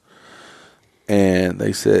lungs, and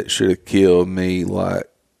they said it should have killed me. Like,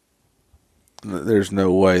 there's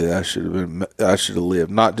no way that I should have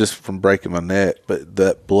lived, not just from breaking my neck, but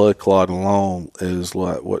that blood clot alone is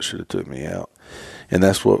like what should have took me out. And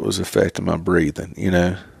that's what was affecting my breathing, you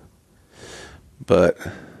know. But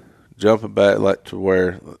jumping back, like, to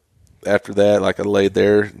where after that, like, I laid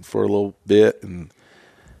there for a little bit, and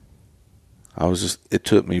I was I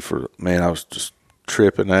was just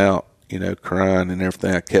tripping out, you know, crying and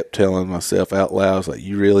everything. I kept telling myself out loud, I was like,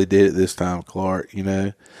 you really did it this time, Clark, you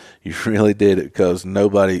know. You really did it, because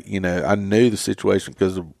nobody, you know, I knew the situation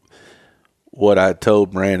because of what I had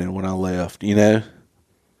told Brandon when I left, you know.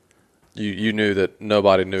 You knew that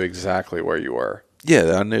nobody knew exactly where you were.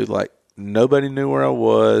 Yeah, I knew, like, nobody knew where I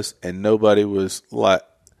was, and nobody was, like,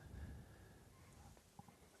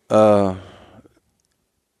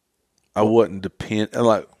 I wasn't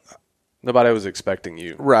like Nobody was expecting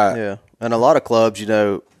you. right. Yeah, and a lot of clubs,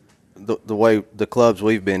 the way the clubs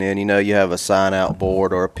we've been in, you have a sign out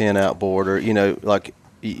board or a pin out board, or like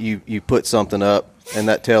you put something up and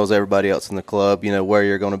that tells everybody else in the club, where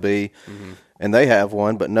you're going to be, and they have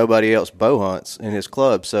one, but nobody else bow hunts in his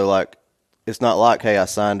club, so like it's not like, hey, I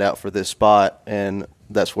signed out for this spot and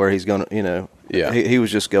that's where he's going to, Yeah. He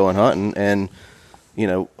was just going hunting, and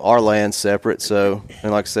our land's separate, so,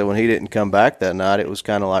 and like I said, when he didn't come back that night, it was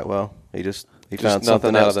kind of like, well, he found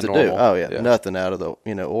something else to do. Oh yeah, nothing out of the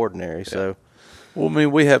ordinary. Yeah. So, well, I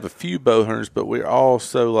mean, we have a few bow hunters, but we're all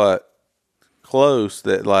so like close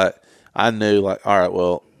that like I knew like, all right,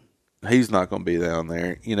 well, he's not going to be down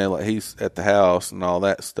there. Like he's at the house and all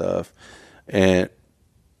that stuff, and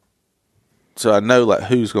so I know like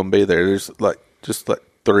who's going to be there. There's like just like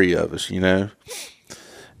 3 of us, and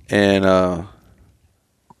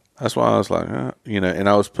that's why I was like, and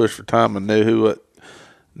I was pushed for time. I knew what.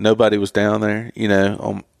 Nobody was down there,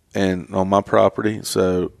 on my property,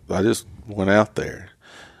 so I just went out there.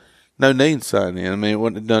 No need sign in. I mean, it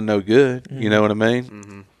wouldn't have done no good. You know what I mean?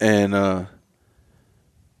 Mm-hmm. And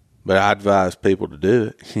but I advise people to do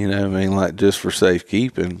it. I mean, like just for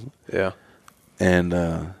safekeeping. Yeah.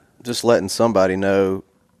 And just letting somebody know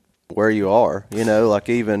where you are. Like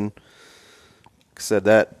even like I said,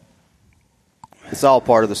 that it's all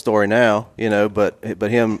part of the story now. But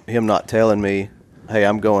him not telling me, hey,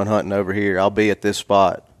 I'm going hunting over here. I'll be at this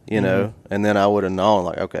spot, and then I would have known,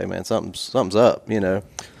 like, okay, man, something's up, Well,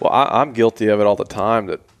 I'm guilty of it all the time.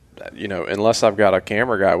 That unless I've got a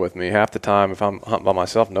camera guy with me, half the time if I'm hunting by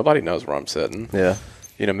myself, nobody knows where I'm sitting. Yeah.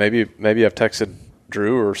 Maybe I've texted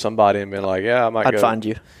Drew or somebody and been like, yeah, I'd find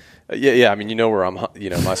you. Yeah. I mean, where I'm,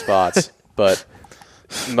 my spots, but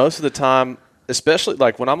most of the time, especially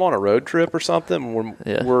like when I'm on a road trip or something,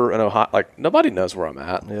 we're in Ohio, like nobody knows where I'm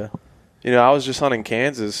at. Yeah. I was just hunting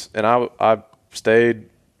Kansas, and I stayed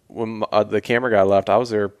when the camera guy left. I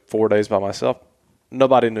was there 4 days by myself.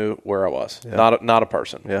 Nobody knew where I was. Yeah. Not a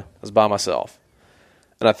person. Yeah. I was by myself.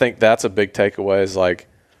 And I think that's a big takeaway is like,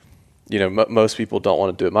 most people don't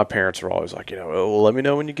want to do it. My parents are always like, well, let me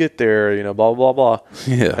know when you get there, blah, blah, blah.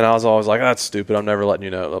 Yeah. And I was always like, that's stupid. I'm never letting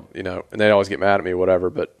you know, and they'd always get mad at me or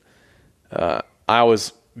whatever. But I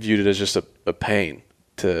always viewed it as just a pain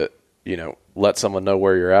to, let someone know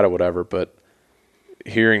where you're at or whatever. But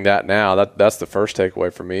hearing that now, that's the first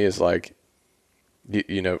takeaway for me is like,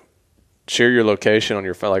 share your location on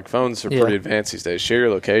your phone. Like phones are pretty advanced these days. Share your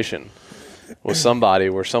location with somebody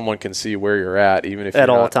where someone can see where you're at, even if at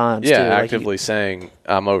you're all not, times. Yeah, too. actively saying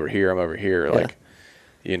I'm over here. Yeah.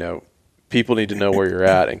 Like, people need to know where you're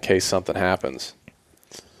at in case something happens.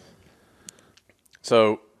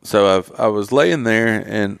 So I was laying there,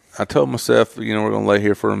 and I told myself, we're going to lay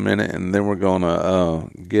here for a minute, and then we're going to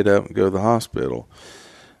get up and go to the hospital.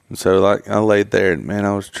 And so, like, I laid there, and, man,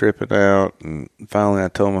 I was tripping out. And finally I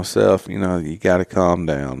told myself, you got to calm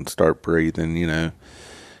down and start breathing,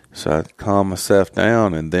 So I calmed myself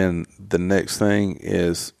down, and then the next thing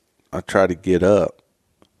is I tried to get up,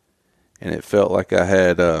 and it felt like I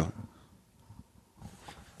had a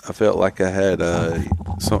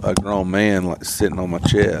grown man like sitting on my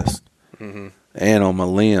chest and on my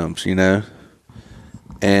limbs,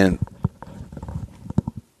 and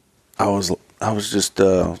I was just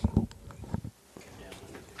that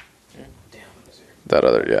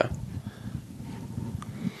other, yeah.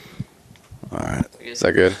 all right. Is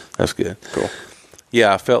that good? That's good. Cool.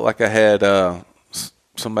 Yeah, I felt like I had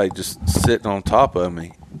somebody just sitting on top of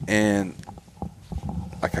me, and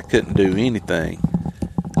like I couldn't do anything.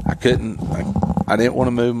 I didn't want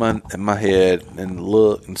to move my head and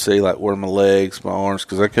look and see like where my legs, my arms,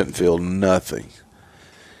 because I couldn't feel nothing.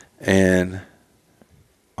 And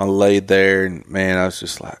I laid there, and man, I was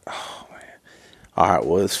just like, oh man, all right,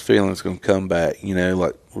 well, this feeling's gonna come back.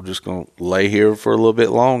 Like we're just gonna lay here for a little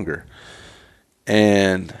bit longer.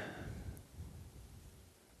 And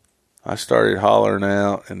I started hollering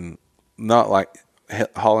out, and not like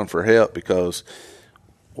hollering for help, because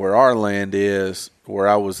where our land is, where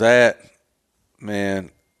I was at,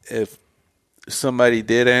 man, if somebody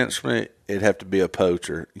did answer me, it'd have to be a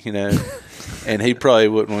poacher, and he probably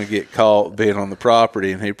wouldn't want to get caught being on the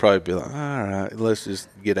property, and he'd probably be like, all right, let's just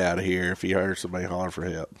get out of here if he heard somebody holler for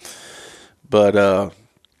help. But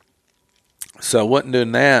so I wasn't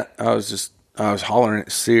doing that. I was hollering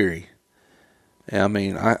at Siri. And I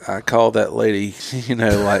mean, I called that lady,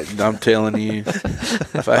 like I'm telling you,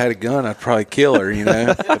 if I had a gun, I'd probably kill her,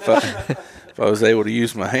 if I was able to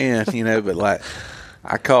use my hand, but like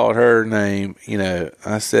I called her name,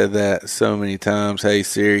 I said that so many times. Hey,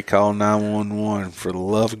 Siri, call 911. For the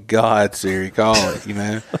love of God, Siri, call it,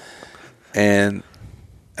 And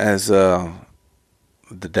as the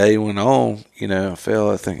day went on, I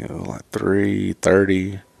fell, I think it was like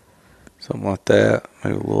 3:30, something like that,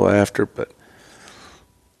 maybe a little after. But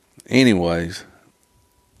anyways,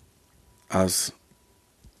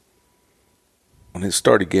 when it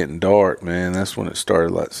started getting dark, man, that's when it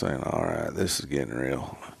started like saying, all right, this is getting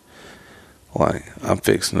real. Like,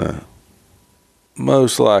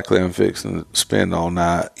 most likely I'm fixing to spend all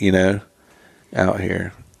night, out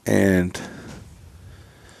here. And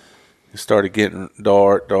it started getting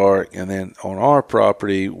dark, and then on our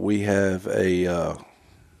property we have a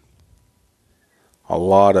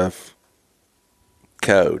lot of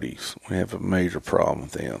coyotes. We have a major problem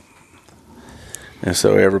with them. And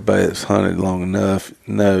so everybody that's hunted long enough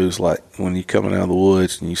knows, like, when you're coming out of the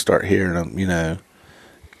woods and you start hearing them,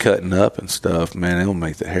 cutting up and stuff, man, it'll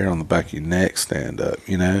make the hair on the back of your neck stand up,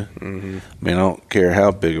 Mm-hmm. I mean, I don't care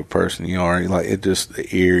how big a person you are, like, it just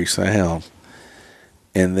the eerie sound.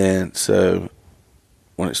 And then, so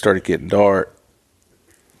when it started getting dark,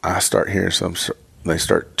 I start hearing they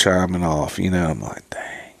start chiming off, I'm like,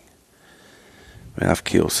 dang, man, I've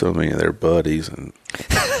killed so many of their buddies, and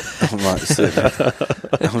I'm like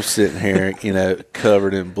sitting here,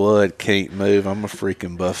 covered in blood, can't move. I'm a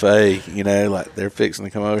freaking buffet, like they're fixing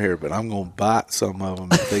to come over here, but I'm going to bite some of them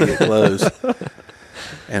if they get close.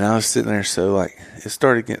 And I was sitting there, so like it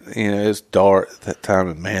started getting, it's dark at that time,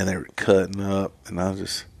 and man, they were cutting up, and I was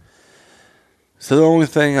just, so the only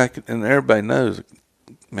thing I could, and everybody knows,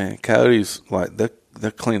 man, coyotes, like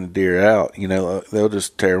they'll clean a deer out, they'll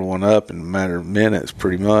just tear one up in a matter of minutes,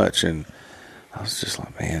 pretty much. And I was just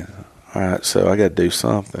like, man, all right, so I got to do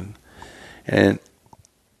something. And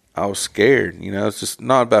I was scared, it's just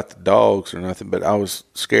not about the dogs or nothing, but I was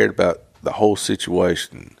scared about the whole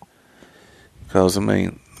situation. Because, I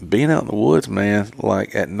mean, being out in the woods, man,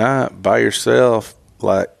 like at night by yourself,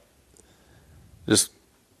 like just,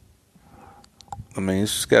 I mean,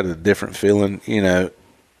 it's just got a different feeling,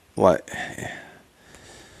 like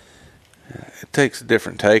it takes a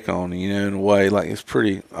different take on you, in a way. Like, it's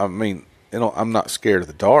pretty, I mean, I'm not scared of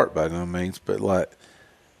the dark by no means, but like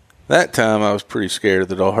that time I was pretty scared of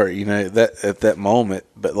the dark, that at that moment.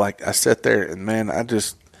 But like I sat there and man,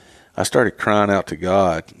 I started crying out to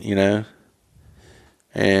God,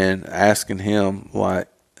 and asking him, like,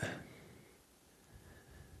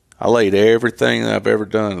 I laid everything that I've ever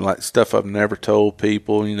done, like stuff I've never told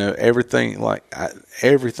people, everything, like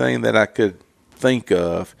everything that I could think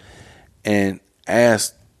of, and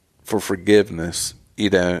asked for forgiveness,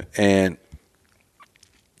 and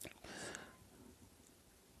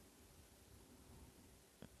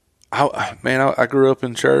I grew up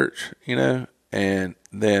in church, and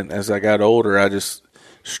then as I got older, I just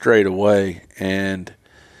strayed away, and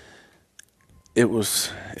it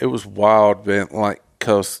was wild, man, like,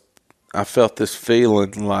 'cause I felt this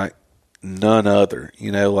feeling like none other,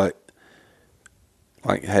 like,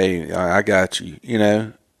 hey, I got you,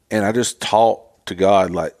 and I just talked to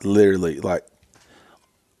God, like, literally, like,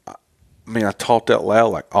 I mean, I talked out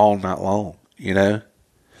loud, like, all night long,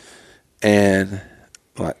 and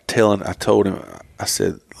like I told him, I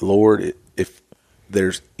said, Lord, if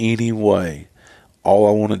there's any way, all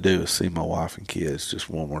I want to do is see my wife and kids just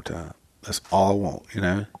one more time. That's all I want,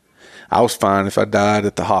 I was fine if I died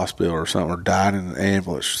at the hospital or something, or died in an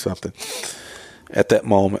ambulance or something. At that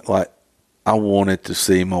moment, like, I wanted to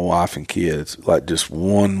see my wife and kids, like, just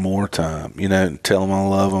one more time, and tell them I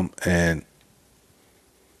love them, and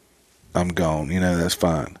I'm gone, that's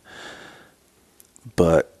fine.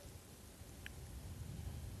 But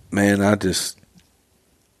man,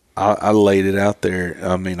 I laid it out there.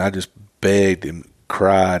 I mean, I just begged him,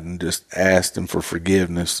 cried, and just asked him for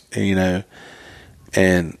forgiveness, and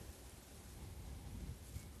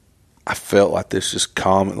I felt like this just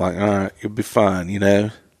comment, like, all right, you'll be fine,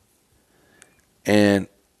 and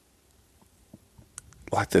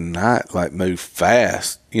like the night, like, moved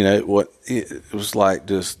fast, it was like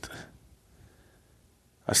just,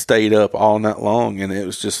 I stayed up all night long, and it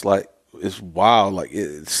was just like, it's wild. Like,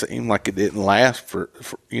 it seemed like it didn't last for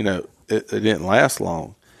it didn't last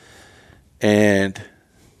long. And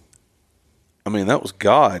I mean, that was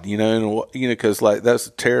God, because like that's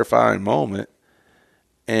a terrifying moment,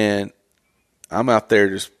 and I'm out there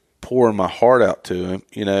just pouring my heart out to him,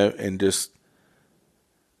 and just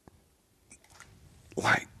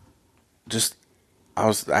like, I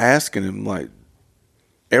was asking him, like,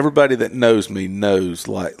 everybody that knows me knows,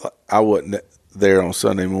 like I wasn't there on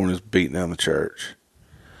Sunday mornings beating down the church,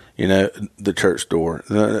 the church door.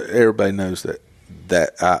 Everybody knows that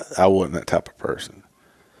I wasn't that type of person.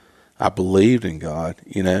 I believed in God,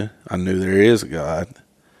 I knew there is a God,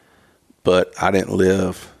 but I didn't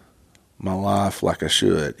live my life like I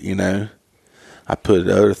should, you know. I put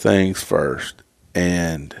other things first,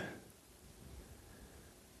 and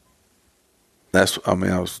I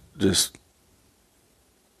was just,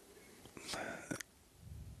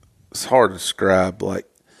 it's hard to describe, but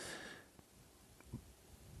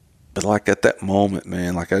like at that moment,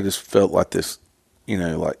 man, like I just felt like this, you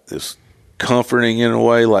know, like this comforting in a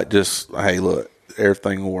way, like just, hey, look,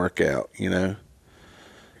 everything will work out, you know.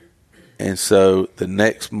 And so the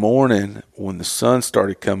next morning when the sun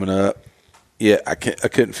started coming up, yeah, I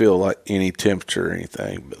couldn't feel like any temperature or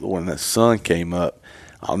anything, but when the sun came up,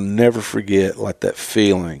 I'll never forget like that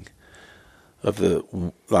feeling of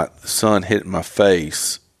the sun hitting my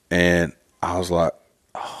face, and I was like,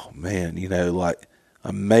 oh man, you know, like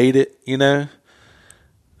I made it, you know.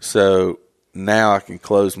 So now I can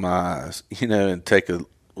close my eyes, you know, and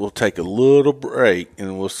we'll take a little break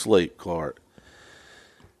and we'll sleep, Clark.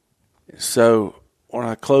 So when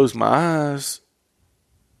I closed my eyes,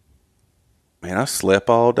 man, I slept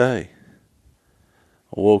all day.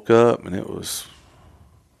 I woke up and it was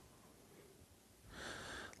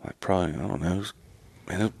like probably, I don't know, it was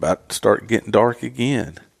about to start getting dark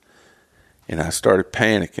again. And I started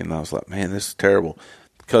panicking. I was like, man, this is terrible.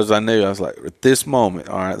 Because I knew, I was like, at this moment,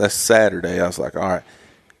 all right, that's Saturday. I was like, all right.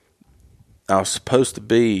 I was supposed to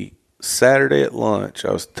be Saturday at lunch.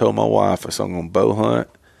 I was told my wife, I said, I'm going to bow hunt.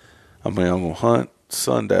 I'm going to hunt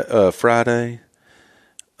Friday.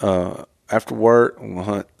 After work, I'm going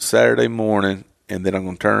to hunt Saturday morning. And then I'm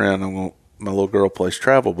going to turn around. My little girl plays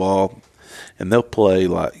travel ball. And they'll play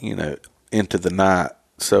like, you know, into the night.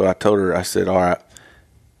 So I told her, I said, all right,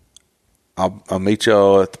 I'll meet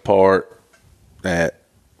y'all at the park at,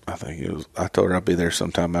 I told her I'll be there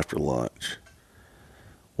sometime after lunch.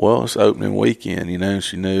 Well, it's opening weekend, you know, and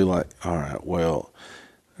she knew, like, all right, well,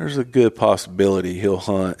 there's a good possibility he'll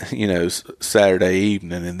hunt, you know, Saturday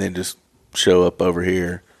evening and then just show up over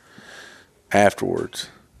here afterwards.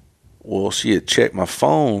 Well, she had checked my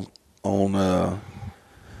phone on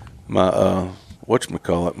my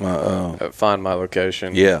whatchamacallit, my find my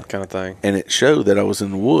location, yeah, kind of thing, and it showed that I was in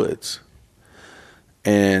the woods.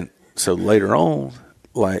 And so later on,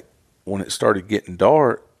 like when it started getting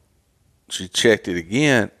dark, she checked it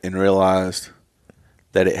again and realized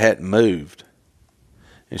that it hadn't moved.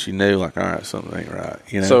 And she knew, like, all right, something ain't right,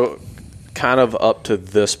 you know. So kind of up to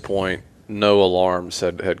this point, no alarms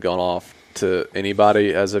had gone off to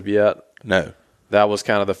anybody as of yet? No. That was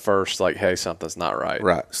kind of the first, like, hey, something's not right.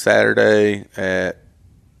 Right. Saturday at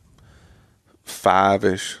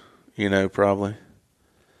 5-ish, you know, probably.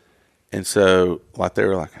 And so, like, they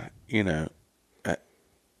were like, you know,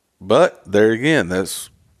 but there again, that's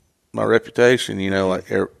my reputation, you know, like,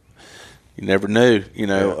 you never knew, you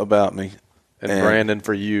know, about me. And Brandon,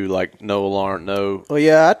 for you, like, no alarm, no. Well,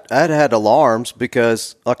 yeah, I'd had alarms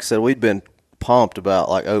because, like I said, we'd been pumped about,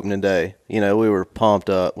 like, opening day. You know, we were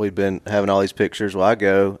pumped up. We'd been having all these pictures. Well, I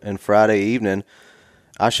go, and Friday evening,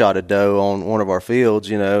 I shot a doe on one of our fields,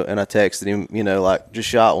 you know, and I texted him, you know, like, just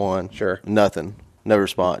shot one. Sure. Nothing. No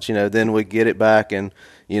response. You know, then we get it back, and,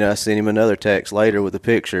 you know, I sent him another text later with a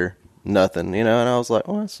picture. Nothing, you know, and I was like,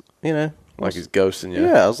 well, you know. Like he's ghosting you.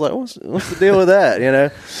 Yeah, I was like, what's the deal with that, you know?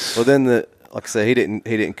 Well, then, like I said, he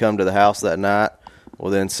didn't come to the house that night.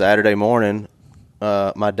 Well, then Saturday morning,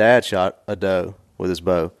 my dad shot a doe with his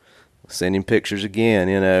bow. Send him pictures again,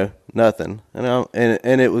 you know, nothing. You know,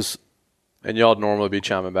 and it was. And y'all'd normally be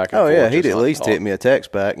chiming back and forth. Oh, yeah, he'd at least hit me a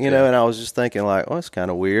text back, you know, and I was just thinking, like, well, it's kind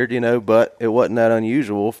of weird, you know, but it wasn't that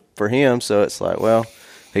unusual for him, so it's like, well,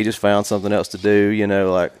 he just found something else to do, you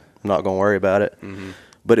know, like, I'm not going to worry about it. Mm-hmm.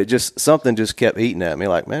 But something just kept eating at me,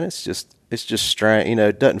 like, man, it's just strange, you know,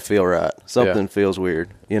 it doesn't feel right. Something feels weird,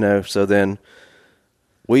 you know, so then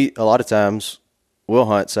a lot of times, we'll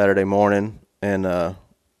hunt Saturday morning and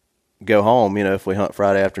go home, you know, if we hunt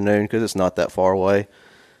Friday afternoon, because it's not that far away.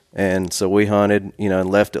 And so we hunted, you know, and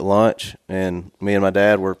left at lunch, and me and my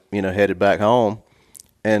dad were, you know, headed back home.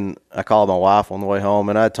 And I called my wife on the way home,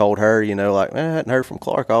 and I told her, you know, like, man, I hadn't heard from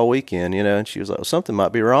Clark all weekend, you know, and she was like, well, something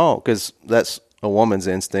might be wrong, because that's a woman's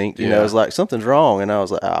instinct, you know, it's like, something's wrong. And I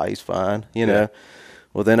was like, he's fine, you know.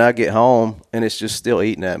 Well, then I get home, and it's just still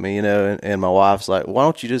eating at me, you know, and my wife's like, why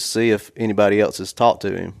don't you just see if anybody else has talked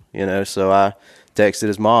to him, you know. So I texted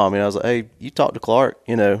his mom, and I was like, hey, you talked to Clark,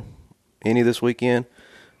 you know, any this weekend?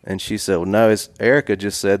 And she said, well, no, Erica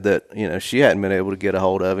just said that, you know, she hadn't been able to get a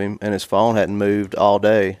hold of him, and his phone hadn't moved all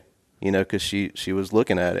day, you know, because she was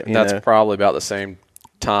looking at it. That's probably about the same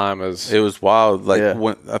time as. It was wild. Like,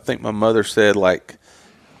 when I think my mother said, like,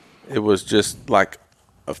 it was just like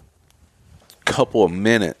a couple of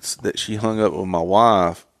minutes that she hung up with my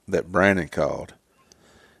wife that Brandon called.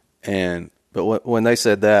 And But when they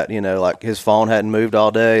said that, like his phone hadn't moved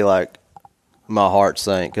all day, like my heart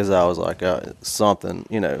sank because I was like,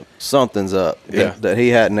 something's up. Yeah. That he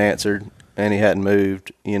hadn't answered and he hadn't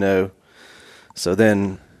moved, So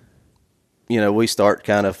then, we start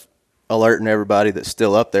kind of alerting everybody that's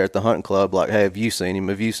still up there at the hunting club, like, hey, have you seen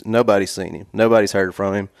him? Nobody's seen him. Nobody's heard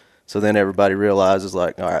from him. So then everybody realizes,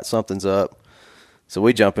 like, all right, something's up. So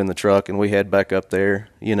we jump in the truck and we head back up there,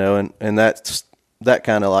 and that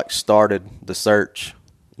kind of like started the search,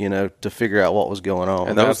 to figure out what was going on.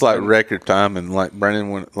 And that was like record time. And like Brandon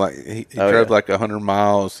went, like he drove like 100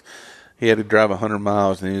 miles. He had to drive 100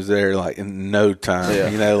 miles, and he was there like in no time.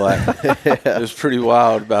 Yeah. It was pretty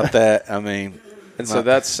wild about that. I mean, And so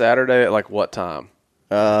that's Saturday at like what time?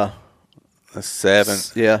 7.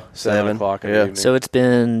 Yeah, 7 o'clock in the evening. So it's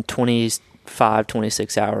been 25,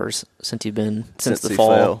 26 hours since you've been since the he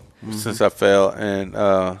fall. fell. Since I fell, and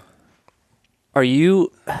Are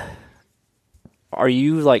you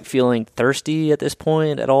like feeling thirsty at this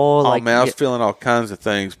point at all? oh man, I was feeling all kinds of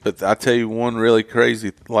things. But I tell you, one really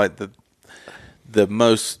crazy, like the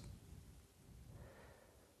most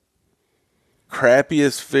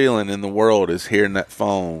crappiest feeling in the world is hearing that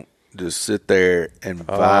phone just sit there and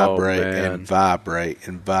vibrate and vibrate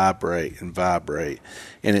and vibrate and vibrate,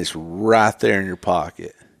 and it's right there in your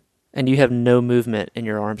pocket. And you have no movement in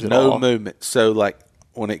your arms at all. No movement. So like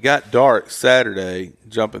when it got dark Saturday,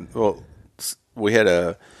 we had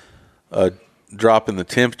a drop in the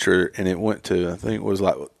temperature, and it went to, I think it was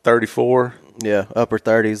like 34. Yeah, upper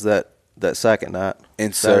 30s that second night.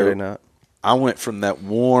 And Saturday so night. I went from that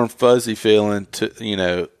warm, fuzzy feeling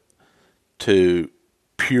to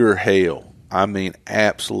pure hell. I mean,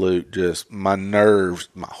 absolute, just my nerves,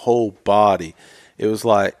 my whole body. It was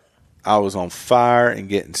like I was on fire and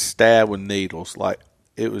getting stabbed with needles. Like,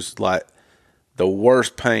 it was like the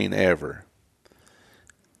worst pain ever.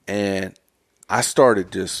 And I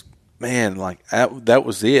started just, man, like that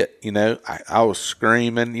was it. I was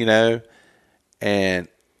screaming, and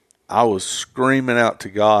I was screaming out to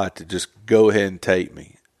God to just go ahead and take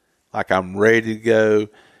me. Like, I'm ready to go.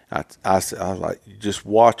 I was like, just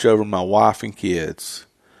watch over my wife and kids.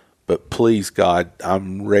 But please, God,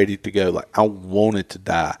 I'm ready to go. Like, I wanted to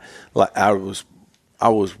die. Like, I was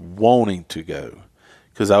wanting to go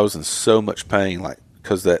because I was in so much pain. Like,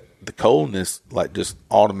 because the coldness, like, just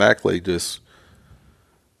automatically just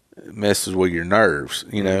messes with your nerves,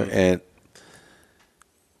 and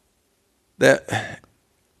that,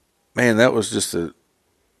 man, that was just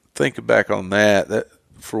thinking back on that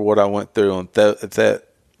for what I went through at that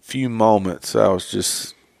few moments, it was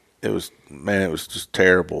just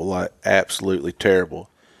terrible, like absolutely terrible.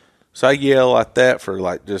 So I yelled like that for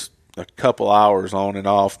like just a couple hours on and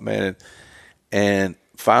off, man. And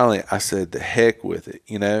finally I said, the heck with it,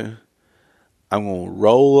 I'm going to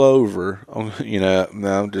roll over, I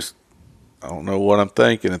don't know what I'm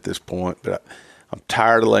thinking at this point, but I'm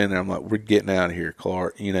tired of laying there. I'm like, we're getting out of here,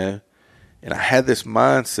 Clark, And I had this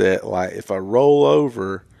mindset, like, if I roll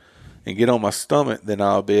over and get on my stomach, then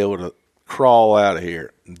I'll be able to crawl out of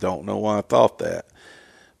here. Don't know why I thought that,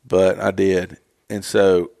 but I did. And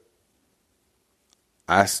so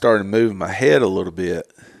I started moving my head a little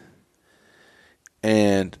bit,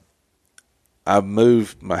 and I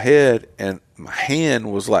moved my head, and my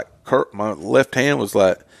hand was like, my left hand was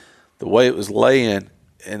like the way it was laying,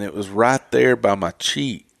 and it was right there by my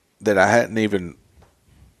cheek that I hadn't even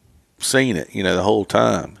seen it, the whole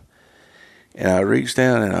time. And I reached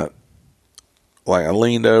down and I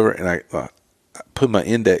leaned over and I put my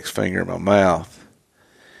index finger in my mouth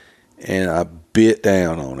and I bit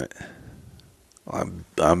down on it. I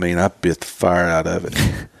bit the fire out of it.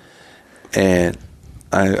 And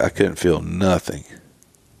I couldn't feel nothing.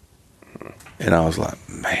 And I was like,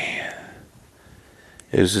 man.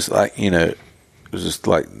 It was just like, it was just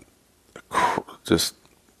like, just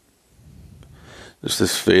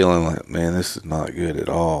this feeling like, man, this is not good at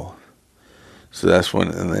all. So that's when,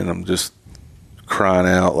 and then I'm just crying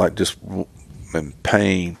out, like, just in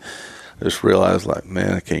pain. I just realized, like,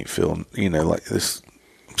 man, I can't feel, like this.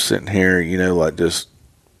 I'm sitting here, like, just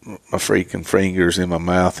my freaking fingers in my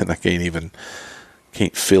mouth, and I can't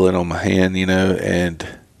feel it on my hand, and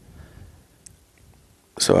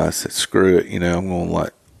so I said, screw it, I'm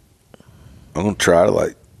going to try to,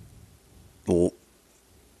 like,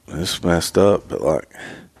 it's messed up, but like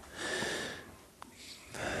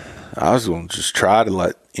I was going to just try to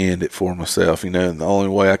like end it for myself, and the only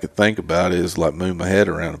way I could think about it is like move my head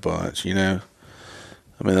around a bunch,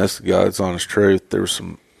 that's the God's honest truth. There were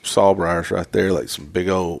some sawbriars right there, like some big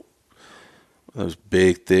old, those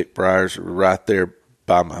big thick briars that were right there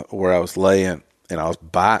by where I was laying, and I was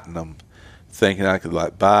biting them. thinking I could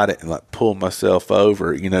like bite it and like pull myself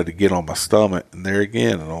over, to get on my stomach. And there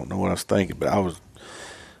again, I don't know what I was thinking, but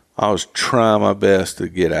I was trying my best to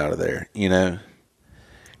get out of there, And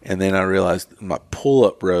then I realized my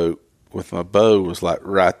pull-up rope with my bow was like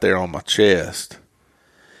right there on my chest.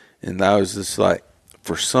 And I was just like,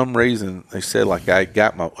 for some reason, they said like I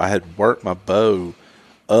had worked my bow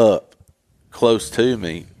up close to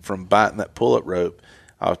me from biting that pull-up rope.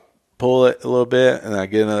 I would pull it a little bit, and I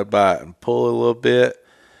get another bite and pull it a little bit.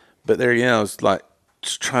 But there, I was like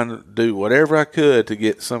just trying to do whatever I could to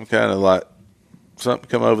get some kind of like something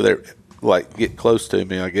come over there, like get close to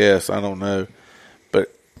me, I guess. I don't know.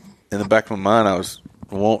 But in the back of my mind, I was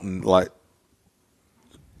wanting like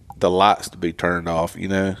the lights to be turned off,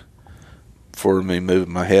 for me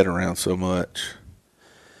moving my head around so much.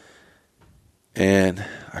 And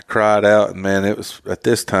I cried out, and man, it was at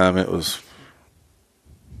this time I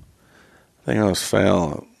think I was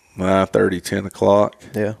found at 9:30, 10 o'clock.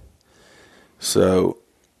 Yeah. So,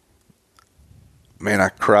 man, I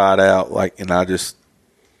cried out and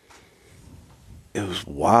it was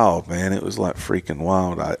wild, man. It was like freaking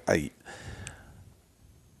wild. I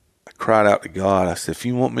cried out to God. I said, if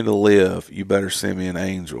you want me to live, you better send me an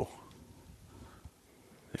angel.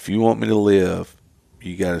 If you want me to live,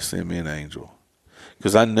 you got to send me an angel.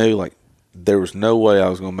 Because I knew, like, there was no way I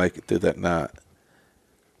was going to make it through that night.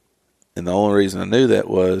 And the only reason I knew that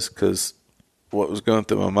was because what was going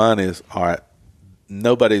through my mind is, all right,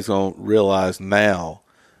 nobody's going to realize now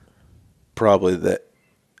probably that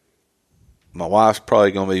my wife's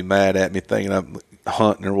probably going to be mad at me thinking I'm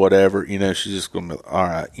hunting or whatever. She's just going to be, all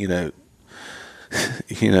right,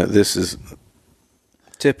 this is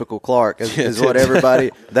typical Clark is what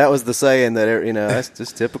everybody, that was the saying that, that's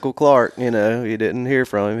just typical Clark. You didn't hear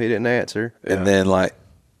from him. He didn't answer. And then like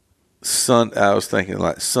I was thinking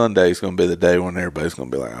like Sunday's going to be the day when everybody's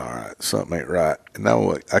going to be like, all right, something ain't right. And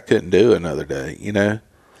I couldn't do another day,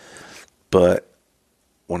 but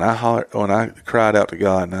when I cried out to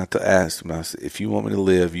God and I asked him, I said, if you want me to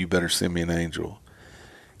live, you better send me an angel.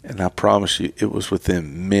 And I promise you, it was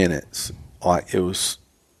within minutes. Like it was,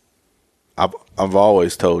 I've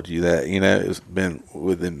always told you that, it's been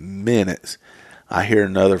within minutes. I hear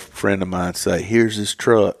another friend of mine say, here's this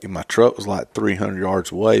truck. And my truck was like 300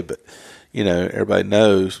 yards away, but, everybody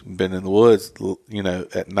knows, been in the woods,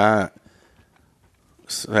 at night,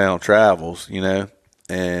 sound travels,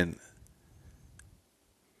 and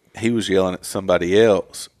he was yelling at somebody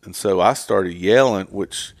else. And so I started yelling,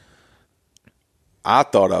 which I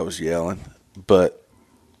thought I was yelling, but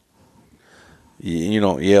you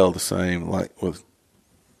don't yell the same, like with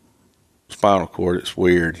spinal cord. It's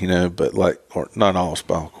weird, but or not all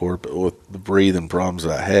spinal cord, but with the breathing problems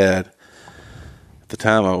that I had at the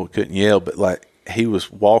time, I couldn't yell. But like he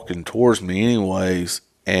was walking towards me anyways,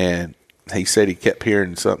 and he said he kept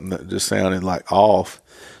hearing something that just sounded like off.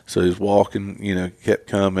 So he was walking, kept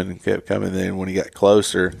coming. Then when he got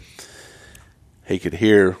closer, he could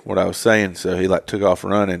hear what I was saying. So he like took off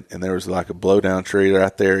running, and there was like a blowdown tree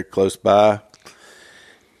right there close by.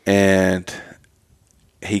 And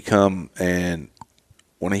he come, and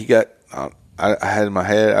when he got, I had my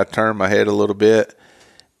head, I turned my head a little bit,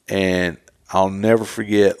 and I'll never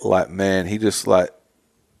forget, like, man, he just like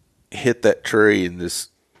hit that tree and just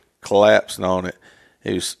collapsed on it.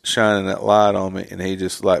 He was shining that light on me, and he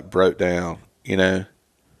just like broke down, didn't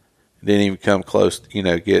even come close,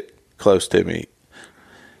 get close to me.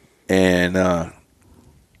 And, I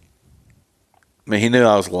mean, he knew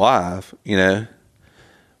I was alive,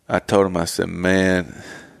 I told him, I said, man,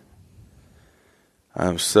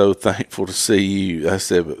 I'm so thankful to see you. I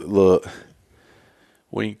said, but look,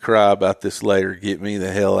 we can cry about this later. Get me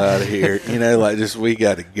the hell out of here. We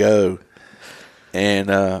got to go. And,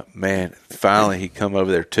 man, finally he come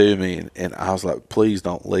over there to me, and I was like, please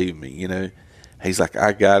don't leave me, He's like,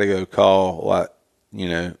 I got to go call, like,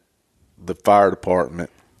 the fire department.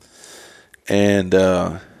 And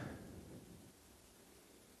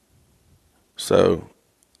so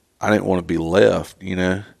I didn't want to be left,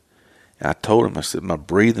 And I told him, I said, my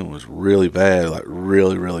breathing was really bad, like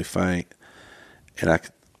really, really faint. And I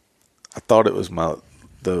thought it was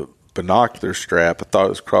the binocular strap. I thought it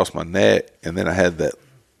was across my neck. And then I had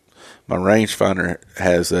my rangefinder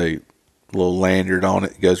has a little lanyard on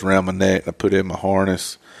it. It goes around my neck. I put it in my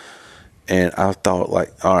harness. And I thought,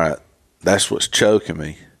 like, all right, that's what's choking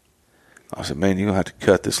me. I said, man, you're going to have to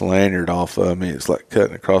cut this lanyard off of me. It's like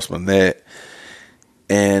cutting across my neck.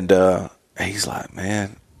 And he's like,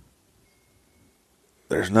 man,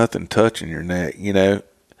 there's nothing touching your neck,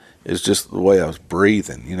 It's just the way I was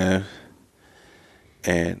breathing,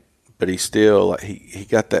 But he still, like, he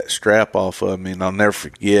got that strap off of me, and I'll never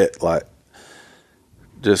forget, like,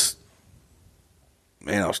 just,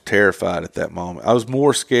 man, I was terrified at that moment. I was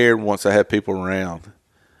more scared once I had people around.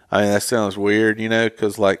 I mean, that sounds weird, you know,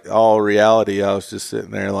 because like all reality, I was just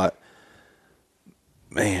sitting there like,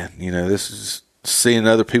 man, you know, this is seeing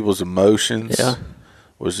other people's emotions. Yeah.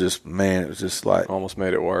 Was just, man, it was just like, Almost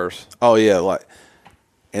made it worse. oh yeah, like,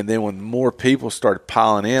 and then when more people started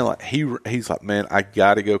piling in, like he's like, man, I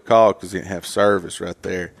got to go call because he didn't have service right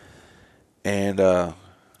there, and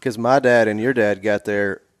Because my dad and your dad got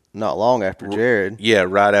there not long after Jared. yeah,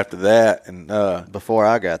 right after that, and Before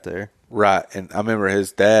I got there. right, and I remember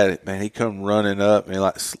his dad, man, he come running up and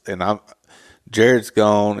like, and Jared's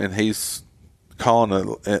gone, and he's calling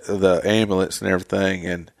the ambulance and everything,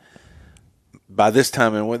 and by this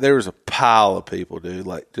time, and when there was a pile of people, dude,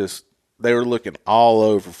 like just they were looking all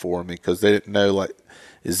over for me because they didn't know like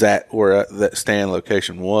is that where that stand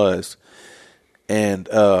location was, and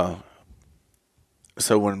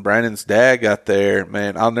so when Brandon's dad got there,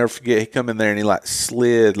 man, I'll never forget. He come in there and he like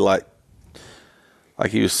slid like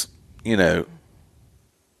he was, you know,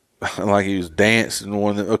 like he was dancing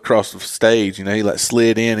across the stage. You know, he like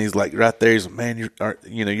slid in. He's like right there. He's like, man,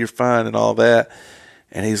 you're fine and all that.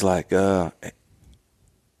 And he's like,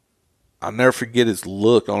 I'll never forget his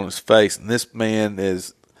look on his face. And this man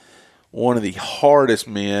is one of the hardest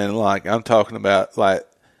men. Like I'm talking about, like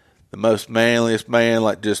the most manliest man.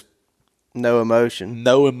 Like just No emotion.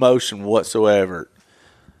 no emotion whatsoever.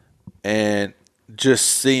 And just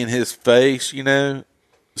seeing his face, you know,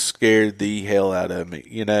 scared the hell out of me,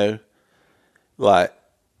 you know. Like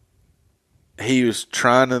he was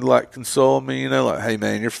trying to like console me, you know, like, hey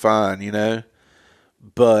man, you're fine, you know.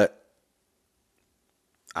 But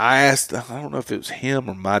I asked, I don't know if it was him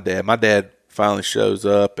or my dad. My dad finally shows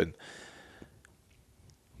up, and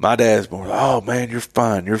my dad's more like, oh man, you're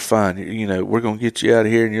fine, you know, we're gonna get you out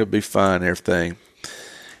of here and you'll be fine and everything.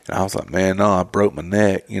 And I was like, man, no, I broke my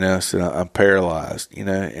neck, you know. I said, I'm paralyzed, you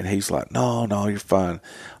know. And he's like, no, you're fine.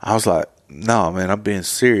 I was like, no, man, I'm being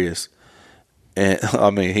serious. And I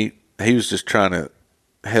mean, he was just trying to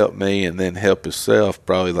help me and then help himself,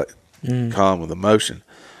 probably like calm with emotion.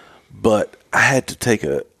 But I had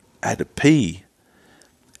to pee,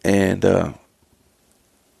 and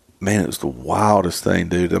man, it was the wildest thing,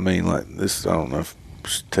 dude. I mean, like this, I don't know if I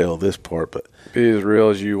should tell this part, but Be as real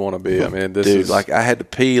as you want to be. I mean, this dude, is like I had to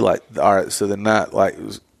pee, like, all right, so the night, like, it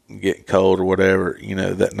was getting cold or whatever, you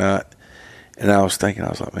know, that night. And I was thinking, I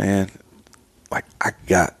was like, man, like, I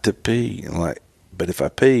got to pee. And like, but if I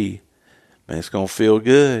pee, man, it's going to feel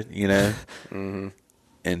good, you know,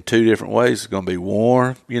 in two different ways. It's going to be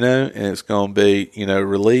warm, you know, and it's going to be, you know,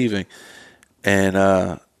 relieving. And,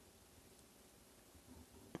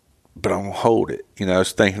 but I'm going to hold it. You know, I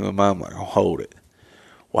was thinking in my mind, like, I'll hold it.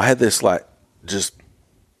 Well, I had this, like, just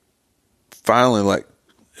finally, like,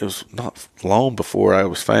 it was not long before I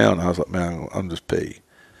was found. I was like, man, I'm just pee.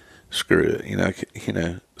 Screw it, you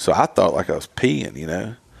know. So I thought like I was peeing, you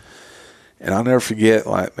know. And I'll never forget,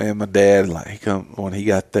 like, man, my dad, like, he come when he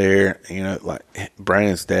got there, you know, like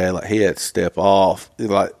Brandon's dad, like, he had to step off,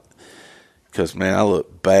 like, because man, I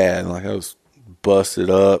looked bad, like I was busted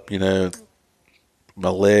up, you know, my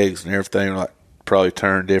legs and everything were like probably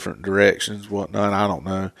turned different directions, whatnot. I don't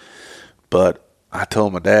know, but I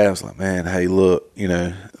told my dad, I was like, man, hey, look, you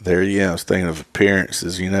know, there, yeah, I was thinking of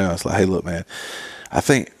appearances, you know. I was like, hey, look, man, I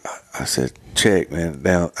said, check, man,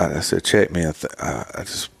 down. I said, check me. I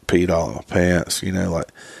just peed all in my pants, you know,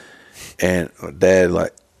 like, and my dad,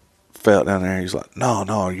 like, felt down there. He's like,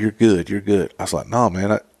 no, you're good. I was like, no,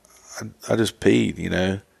 man, I just peed, you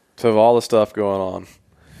know. so of all the stuff going on,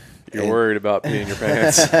 you're worried about peeing your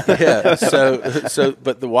pants. Yeah. So,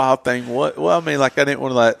 but the wild thing, well, I mean, like, I didn't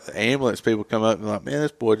want to let the ambulance people come up and be like, man,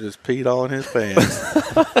 this boy just peed all in his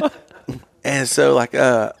pants. And so, like,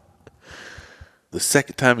 the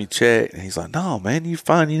second time he checked, and he's like, no, man, you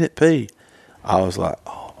fine, you didn't pee. I was like,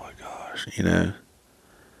 oh my gosh, you know,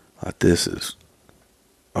 like this is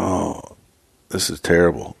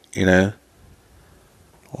terrible, you know,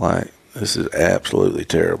 like this is absolutely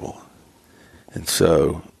terrible. And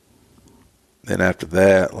so then after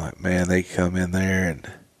that, like, man, they come in there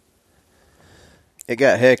and It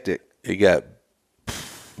got hectic it got,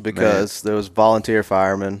 because there was volunteer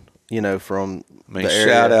firemen, you know, from I mean, the area.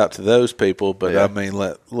 shout out to those people, but Yeah. I mean,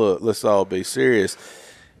 let's all be serious.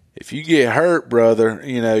 If you get hurt, brother,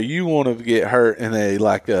 you know, you want to get hurt in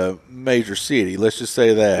a major city. Let's just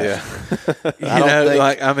say that. Yeah. You I don't know, think-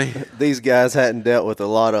 like, I mean, These guys hadn't dealt with a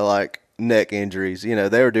lot of like neck injuries. You know,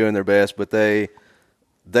 they were doing their best, but they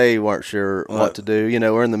they weren't sure what to do. You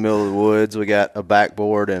know, we're in the middle of the woods. We got a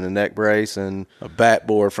backboard and a neck brace and a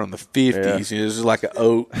backboard from the 50s. You know, this is like an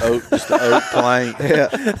just an oak plank.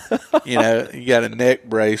 yeah, You know, you got a neck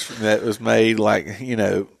brace that was made like, you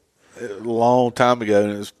know, a long time ago,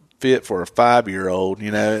 and it was fit for a 5-year-old,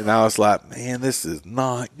 you know, and I was like, man, this is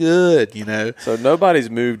not good, you know. So nobody's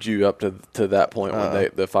moved you up to that point when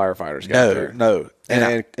the firefighters got there. No.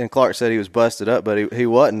 And Clark said he was busted up, but he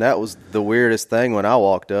wasn't. That was the weirdest thing when I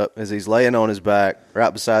walked up, is he's laying on his back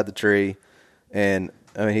right beside the tree, and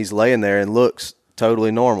I mean he's laying there and looks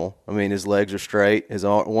totally normal. I mean his legs are straight, his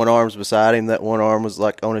one arm's beside him, that one arm was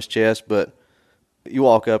like on his chest, but you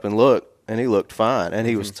walk up and look, and he looked fine, and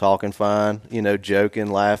he was talking fine, you know, joking,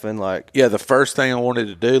 laughing, like Yeah, the first thing I wanted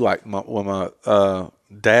to do, like when my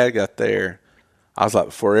dad got there, I was like,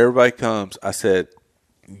 before everybody comes, I said,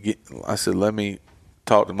 let me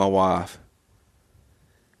talk to my wife,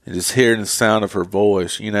 and just hearing the sound of her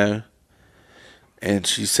voice, you know. And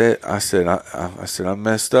she said, I said, I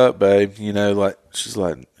messed up, babe, you know. Like she's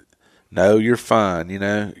like, no, you're fine, you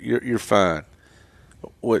know, you're fine.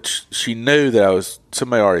 Which she knew that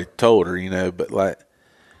somebody already told her, you know, but like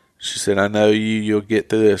she said, I know you'll get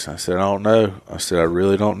through this. I said, I don't know. I said, I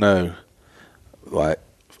really don't know, like,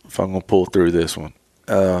 if I'm going to pull through this one.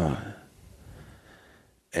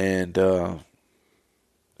 And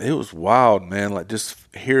it was wild, man. Like just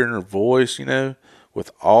hearing her voice, you know, with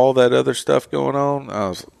all that other stuff going on,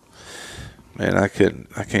 I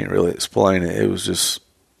can't really explain it. It was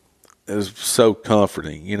so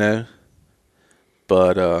comforting, you know.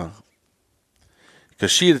 But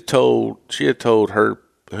because she had told her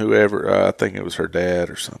whoever, I think it was her dad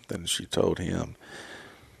or something, she told him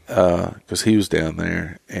because he was down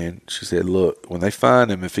there, and she said, look, when they find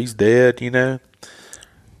him, if he's dead, you know,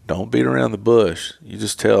 don't beat around the bush. You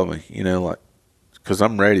just tell me, you know, like, because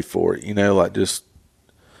I'm ready for it, you know, like just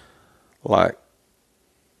like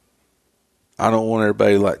I don't want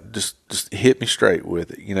everybody like just hit me straight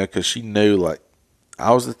with it, you know, because she knew like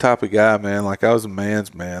I was the type of guy, man, like I was a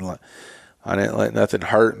man's man. Like I didn't let nothing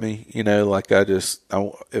hurt me, you know, like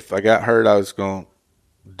if I got hurt, I was going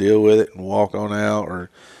to deal with it and walk on out or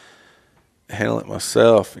handle it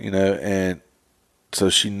myself, you know. And so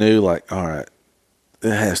she knew like, all right,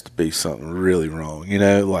 there has to be something really wrong, you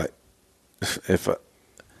know, like if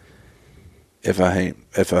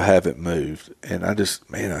I haven't moved. And I just,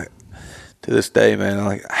 man, to this day, man,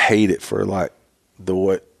 I hate it for like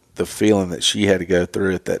the feeling that she had to go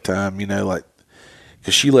through at that time, you know, like,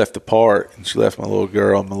 because she left the park and she left my little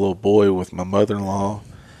girl and my little boy with my mother-in-law,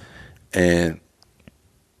 and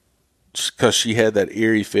because she had that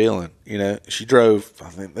eerie feeling, you know. She drove, I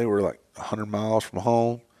think they were like 100 miles from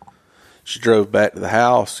home. She drove back to the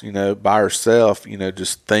house, you know, by herself, you know,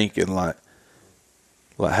 just thinking like,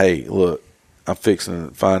 hey, look, I'm fixing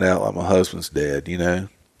to find out like my husband's dead, you know.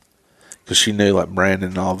 Because she knew like Brandon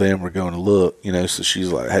and all them were going to look, you know, so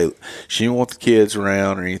she's like, hey, she didn't want the kids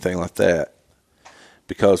around or anything like that.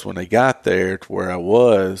 Because when they got there to where I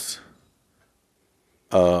was,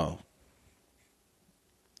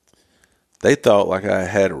 they thought like I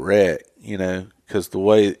had a wreck, you know, because the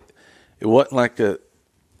way it wasn't like the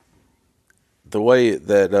way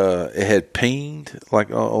that it had pinged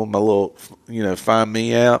like on my little, you know, find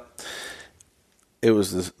me out. It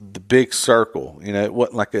was the big circle, you know. It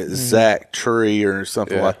wasn't like a exact tree or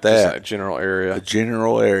something like that. Just that general area. A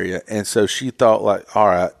general area. And so she thought like, all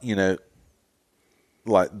right, you know,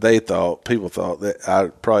 like people thought that I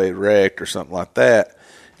probably wrecked or something like that.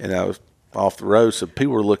 And I was off the road. So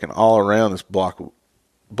people were looking all around this block of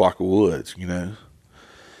woods, you know.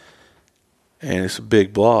 And it's a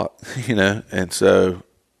big block, you know. And so,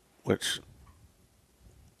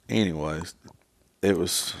 anyways, it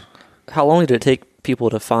was. How long did it take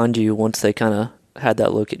people to find you once they kind of had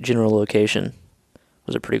that general location?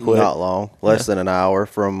 Was it pretty quick? Not long, less than an hour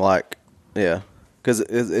from like, yeah, because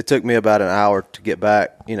it took me about an hour to get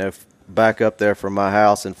back, you know, back up there from my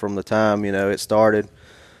house, and from the time, you know, it started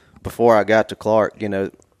before I got to Clark, you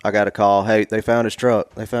know, I got a call, hey, they found his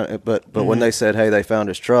truck. They found it, but when they said, hey, they found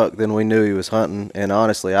his truck, then we knew he was hunting, and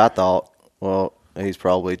honestly, I thought, well, he's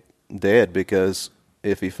probably dead, because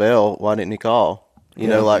if he fell, why didn't he call? You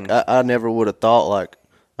know, like, I never would have thought, like,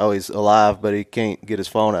 oh, he's alive, but he can't get his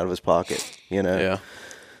phone out of his pocket, you know? Yeah.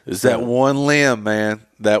 It's that one limb, man.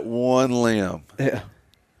 That one limb. Yeah.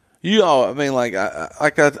 You all, I mean, like I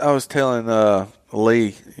was telling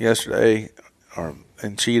Lee yesterday,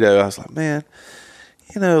 and Cheeto, I was like, man,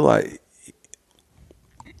 you know, like,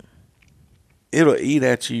 it'll eat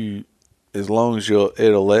at you as long as you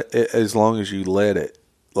let it.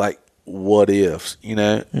 Like, what ifs, you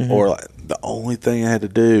know, or like the only thing I had to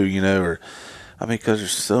do, you know, or I mean, because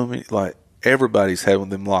there's so many, like, everybody's having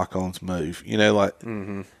them lock-ons move. You know, like,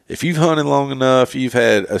 if you've hunted long enough, you've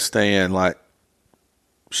had a stand, like,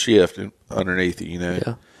 shift underneath you, you know.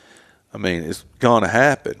 Yeah. I mean, it's going to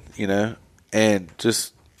happen, you know. And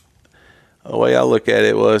just the way I look at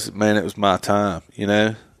it was, man, it was my time, you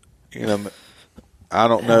know. You know, I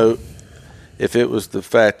don't know if it was the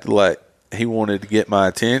fact that, like, he wanted to get my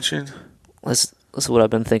attention. That's what I've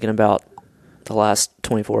been thinking about the last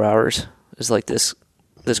 24 hours. Is like this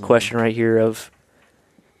question right here of,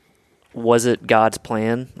 was it God's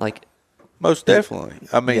plan? Like, Most definitely.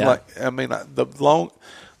 I mean, Yeah.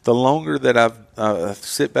 the longer that I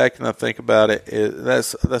sit back and I think about it,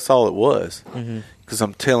 that's all it was. Because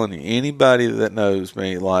I'm telling you, anybody that knows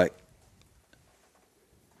me, like,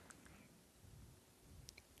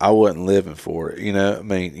 I wasn't living for it. You know, I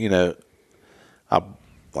mean, you know,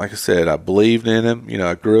 like I said, I believed in him. You know,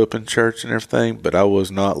 I grew up in church and everything, but I was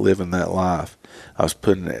not living that life. I was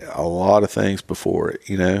putting a lot of things before it,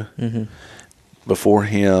 you know, before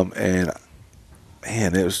him. And,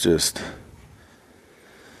 man, it was just.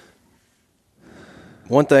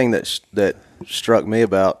 One thing that struck me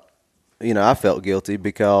about, you know, I felt guilty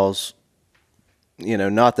because, you know,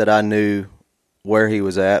 not that I knew where he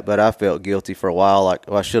was at, but I felt guilty for a while. Like,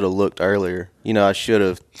 well, I should have looked earlier. You know, I should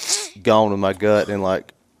have gone with my gut and,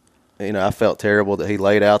 like, you know, I felt terrible that he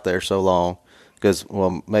laid out there so long because,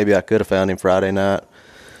 well, maybe I could have found him Friday night,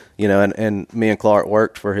 you know, and me and Clark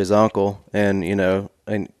worked for his uncle, and, you know,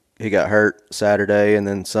 and he got hurt Saturday and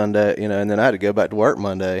then Sunday, you know, and then I had to go back to work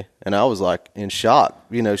Monday, and I was like in shock,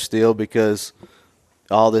 you know, still, because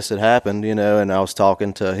all this had happened, you know, and I was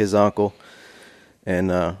talking to his uncle, and,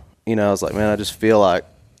 you know, I was like, man, I just feel like,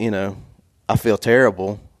 you know, I feel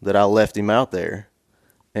terrible that I left him out there.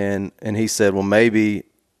 And he said, well, maybe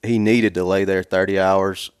he needed to lay there 30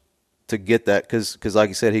 hours to get that, because like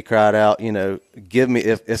you said, he cried out, you know, give me,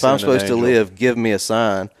 if I'm supposed to live, give me a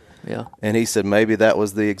sign. Yeah. And he said maybe that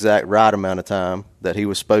was the exact right amount of time that he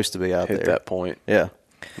was supposed to be out there. Hit that point. Yeah.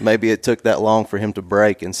 Maybe it took that long for him to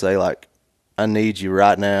break and say, like, I need you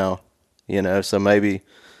right now, you know, so maybe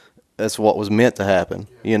that's what was meant to happen.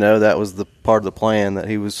 You know, that was the part of the plan, that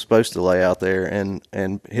he was supposed to lay out there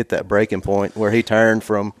and hit that breaking point where he turned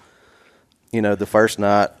from, you know, the first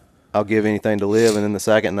night, I'll give anything to live, and then the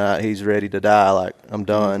second night, he's ready to die, like, I'm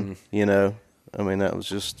done, you know. I mean,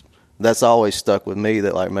 that's always stuck with me,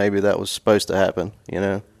 that, like, maybe that was supposed to happen, you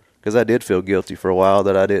know, because I did feel guilty for a while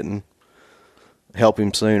that I didn't help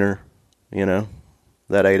him sooner, you know.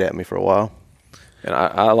 That ate at me for a while. And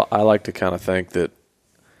I like to kind of think that,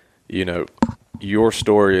 you know, your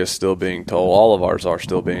story is still being told. All of ours are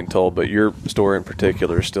still being told, but your story in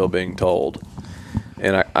particular is still being told.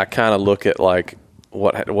 And I kind of look at, like,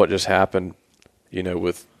 what just happened, you know,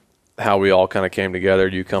 with how we all kind of came together,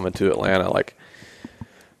 you coming to Atlanta, like,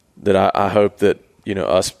 that I hope that, you know,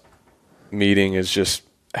 us meeting has just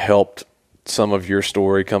helped some of your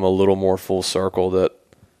story come a little more full circle, that,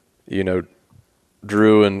 you know,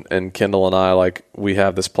 Drew and Kendall and I, like, we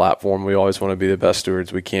have this platform. We always want to be the best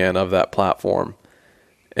stewards we can of that platform,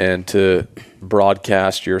 and to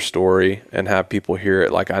broadcast your story and have people hear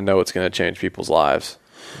it. Like, I know it's going to change people's lives.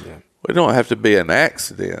 Yeah. It don't have to be an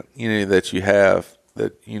accident, you know, that you have,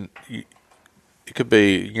 that you it could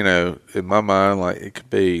be, you know, in my mind, like, it could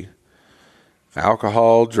be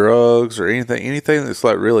alcohol, drugs, or anything that's,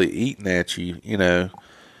 like, really eating at you, you know,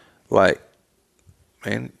 like,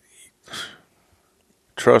 man,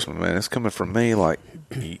 trust me, man, it's coming from me. Like,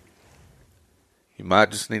 you might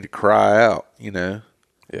just need to cry out, you know,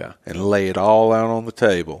 Yeah, and lay it all out on the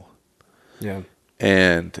table. Yeah.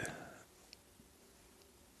 And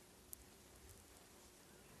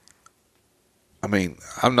I mean,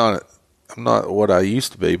 I'm not what I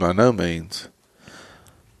used to be by no means,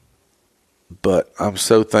 but I'm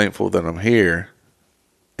so thankful that I'm here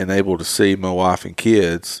and able to see my wife and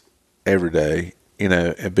kids every day, you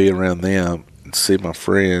know, and be around them and see my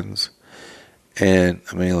friends. And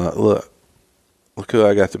I mean, like, look who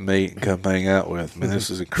I got to meet and come hang out with. I mean,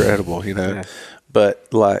 this is incredible, you know. Yeah.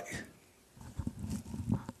 But, like,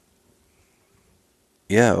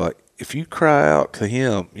 yeah, like, if you cry out to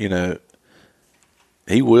him, you know,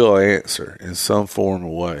 he will answer in some form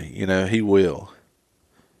or way. You know, he will.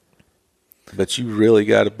 But you really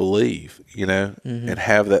got to believe, you know, and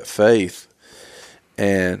have that faith.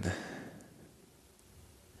 And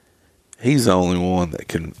he's the only one that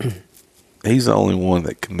can. He's the only one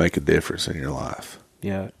that can make a difference in your life.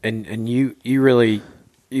 Yeah, and you really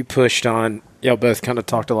pushed on. Y'all both kind of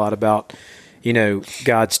talked a lot about, you know,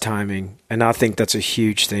 God's timing, and I think that's a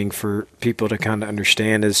huge thing for people to kind of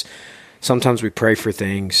understand, is sometimes we pray for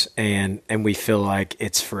things and we feel like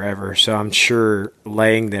it's forever. So I'm sure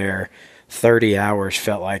laying there 30 hours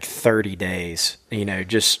felt like 30 days,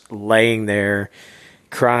 just laying there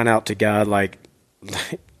crying out to God, like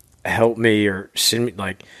help me or send me,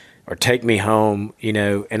 like, or take me home,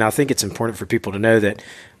 and I think it's important for people to know that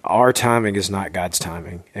our timing is not God's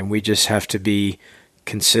timing, and we just have to be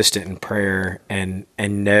consistent in prayer and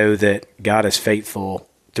know that God is faithful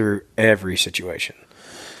through every situation.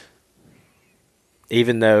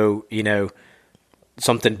 Even though,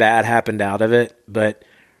 something bad happened out of it, but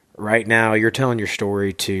right now you're telling your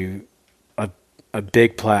story to a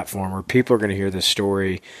big platform where people are going to hear this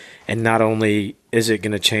story, and not only is it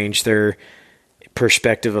going to change their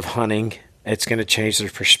perspective of hunting, it's going to change their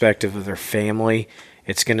perspective of their family.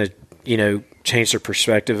 It's going to, change their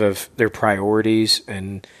perspective of their priorities.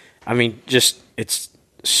 And I mean, just, it's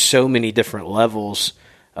so many different levels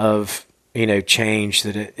of, change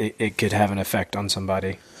that it could have an effect on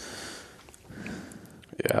somebody.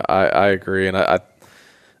 Yeah, I agree. And I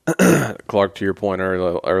Clark, to your point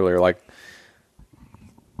earlier, like,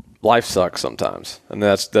 life sucks sometimes, and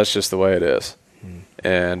that's just the way it is.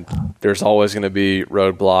 And there's always going to be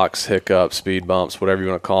roadblocks, hiccups, speed bumps, whatever you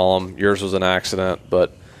want to call them. Yours was an accident,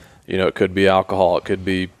 but it could be alcohol, it could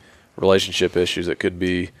be relationship issues, it could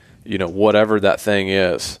be whatever that thing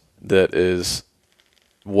is that is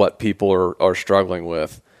what people are struggling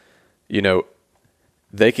with.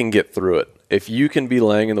 They can get through it. If you can be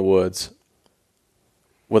laying in the woods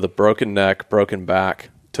with a broken neck, broken back,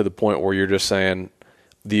 to the point where you're just saying,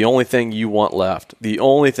 the only thing you want left, the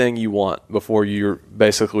only thing you want before you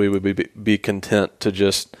basically would be content to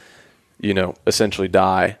just, essentially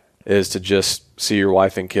die, is to just see your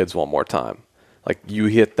wife and kids one more time. Like, you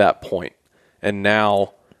hit that point. And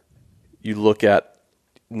now you look at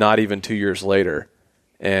not even 2 years later,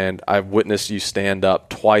 and I've witnessed you stand up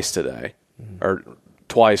twice today, or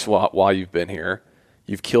twice while you've been here.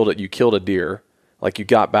 You've killed it. You killed a deer. Like, you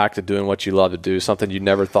got back to doing what you love to do, something you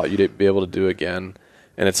never thought you'd be able to do again.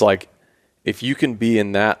 And it's like, if you can be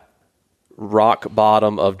in that rock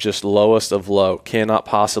bottom of just lowest of low, cannot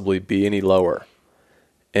possibly be any lower,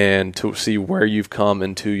 and to see where you've come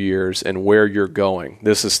in 2 years and where you're going,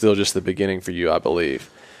 this is still just the beginning for you, I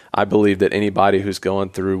believe. I believe that anybody who's going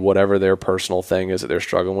through whatever their personal thing is that they're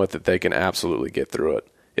struggling with, that they can absolutely get through it.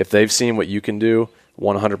 If they've seen what you can do,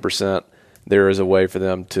 100%, there is a way for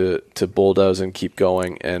them to bulldoze and keep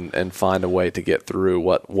going and find a way to get through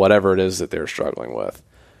whatever it is that they're struggling with.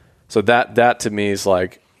 So that to me is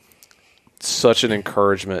like such an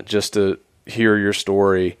encouragement, just to hear your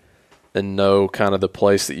story and know kind of the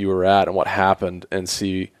place that you were at and what happened, and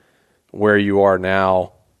see where you are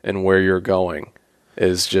now and where you're going,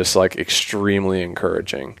 is just like extremely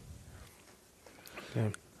encouraging. Yeah.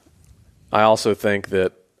 I also think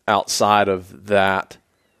that outside of that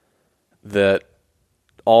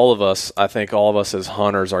all of us as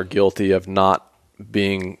hunters are guilty of not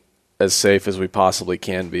being as safe as we possibly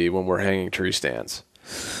can be when we're hanging tree stands.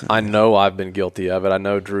 I know I've been guilty of it. I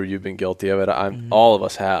know, Drew, you've been guilty of it. All of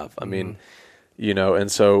us have. I mean,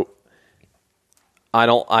 and so I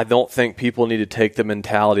don't think people need to take the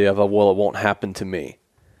mentality of, well, it won't happen to me,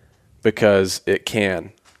 because it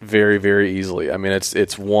can very, very easily. I mean,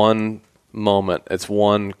 it's one moment, it's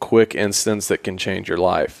one quick instance that can change your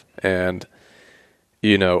life. And,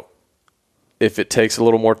 if it takes a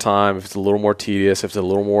little more time, if it's a little more tedious, if it's a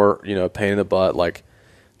little more, pain in the butt, like,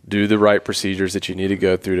 do the right procedures that you need to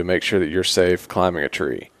go through to make sure that you're safe climbing a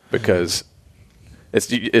tree, because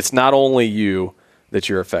it's not only you that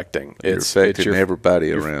you're affecting. It's affecting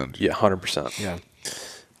everybody around you. Yeah, 100%. Yeah.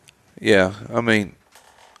 Yeah. I mean,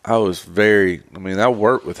 I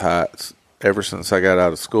worked with heights ever since I got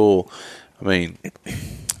out of school. I mean,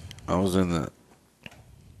 I was in the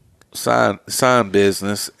sign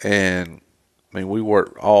business, and I mean, we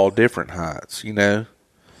worked all different heights,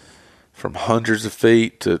 from hundreds of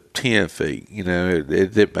feet to 10 feet,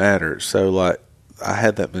 it didn't matter. So, like, I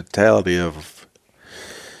had that mentality of,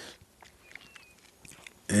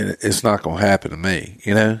 it's not going to happen to me,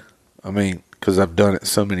 I mean, because I've done it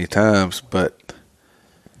so many times, but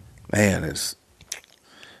man, it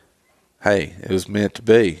was meant to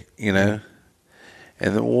be, And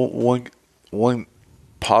then one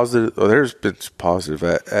positive, there's been positive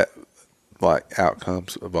like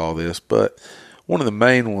outcomes of all this, but one of the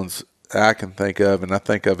main ones I can think of, and I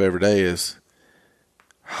think of every day, is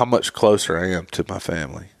how much closer I am to my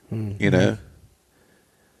family. Mm-hmm.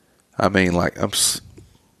 I mean, like,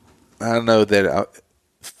 I know that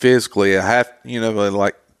physically I have,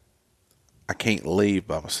 like, I can't leave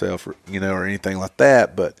by myself, or anything like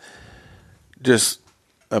that, but just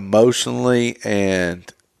emotionally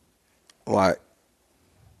and like,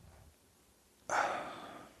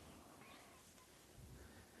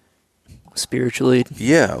 spiritually.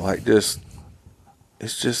 yeah, like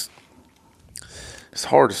it's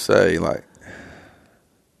hard to say. Like,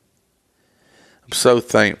 I'm so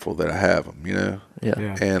thankful that I have them,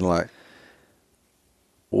 Yeah. and like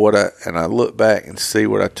I look back and see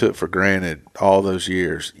what I took for granted all those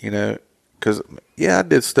years, because I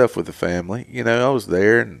did stuff with the family, I was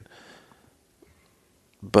there,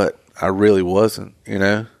 but I really wasn't,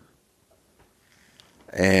 and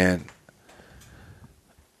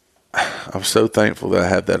I'm so thankful that I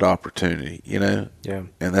have that opportunity, Yeah.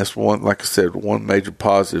 and that's one, like I said, one major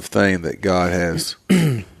positive thing that God has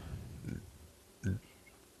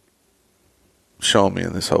shown me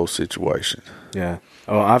in this whole situation. Yeah.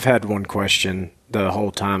 Oh, I've had one question the whole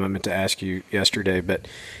time I meant to ask you yesterday, but,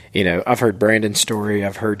 I've heard Brandon's story.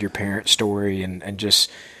 I've heard your parents' story and just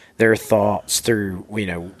their thoughts through,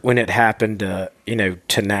 when it happened, to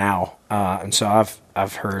now. And so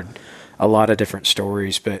I've heard a lot of different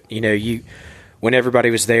stories, but, when everybody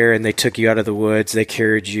was there and they took you out of the woods, they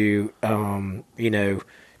carried you, to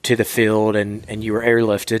the field and you were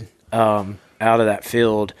airlifted, out of that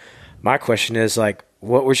field. My question is, like,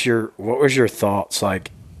 what was your thoughts, like,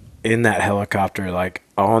 in that helicopter, like,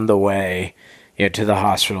 on the way, to the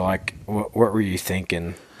hospital? Like, what were you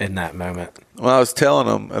thinking in that moment? Well, I was telling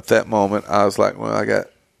them at that moment, I was like, well, I got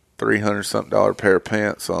 $300-something pair of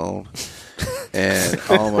pants on and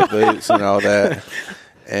all my boots and all that.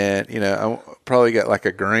 And, I probably got like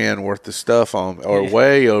 $1,000 worth of stuff on, or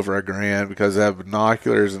way over $1,000, because I have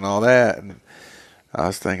binoculars and all that. And I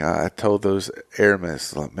was thinking, I told those airmen,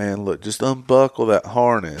 like, man, look, just unbuckle that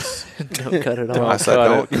harness. Don't cut it off. I said,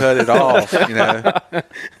 don't cut it off,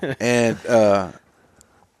 And,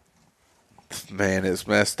 man, it's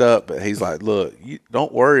messed up. But he's like, look, you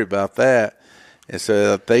don't worry about that. And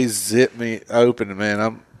so they zip me open, man,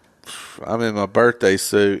 I'm in my birthday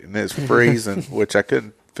suit, and it's freezing, which I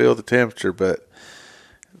couldn't feel the temperature, but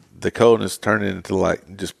the coldness turned into,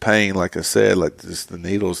 like, just pain, like I said, like just the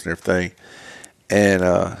needles and everything. And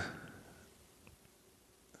I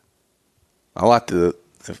like to,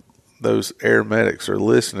 if those air medics are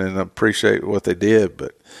listening, I appreciate what they did,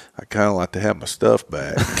 but I kind of like to have my stuff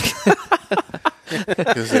back.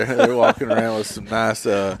 Because they're walking around with some nice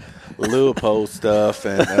Leopold stuff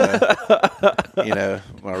and,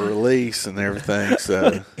 my release and everything.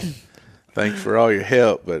 So thanks for all your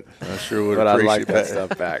help, but I sure would appreciate I'd like that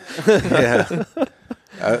stuff back.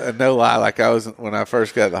 Yeah. No lie, like when I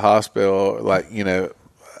first got to the hospital, like,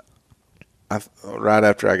 right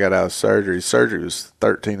after I got out of surgery was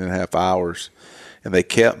 13 and a half hours, and they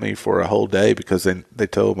kept me for a whole day because they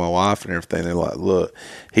told my wife and everything, they're like, look,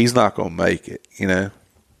 he's not going to make it,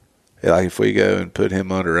 like, if we go and put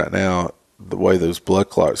him under right now, the way those blood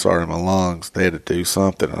clots are in my lungs, they had to do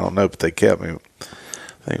something. I don't know, but they kept me, I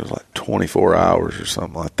think it was like 24 hours or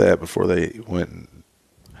something like that before they went and,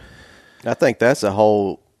 I think that's a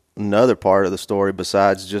whole another part of the story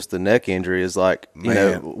besides just the neck injury is, like,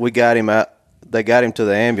 we got him out. They got him to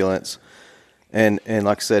the ambulance, and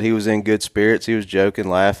like I said, he was in good spirits. He was joking,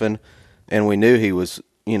 laughing, and we knew he was,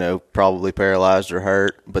 probably paralyzed or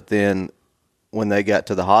hurt. But then when they got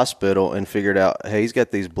to the hospital and figured out, hey, he's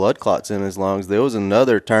got these blood clots in his lungs, there was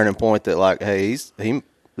another turning point that, like, hey,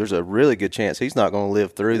 there's a really good chance he's not going to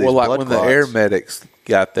live through these blood clots. Well, like when the air medics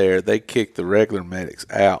got there, they kicked the regular medics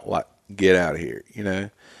out, like, get out of here,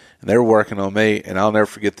 and they were working on me. And I'll never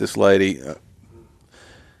forget this lady,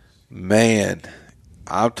 man,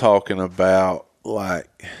 I'm talking about, like,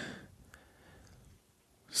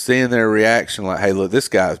 seeing their reaction, like, hey, look, this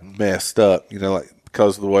guy's messed up, like,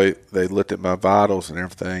 because of the way they looked at my vitals and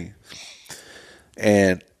everything.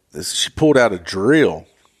 And she pulled out a drill,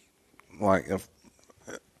 like, I'm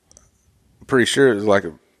pretty sure it was like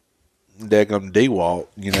a daggum DeWalt,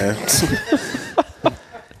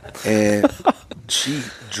 and she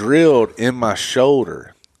drilled in my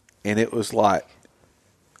shoulder, and it was like,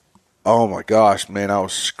 oh my gosh, man, I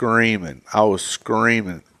was screaming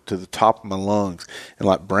to the top of my lungs. And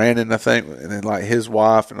like Brandon, I think, and then like his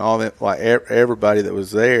wife and all that, like everybody that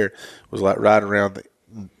was there was like right around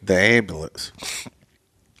the ambulance.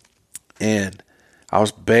 And I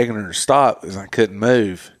was begging her to stop because I couldn't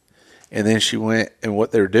move. And then she went, and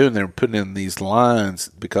what they were doing, they were putting in these lines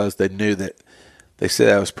because they knew that, they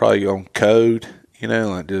said I was probably on code,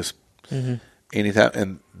 like just anytime.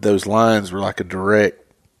 And those lines were like a direct,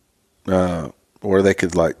 where they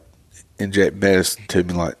could like inject medicine to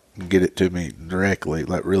me, like get it to me directly,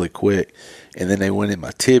 like really quick. And then they went in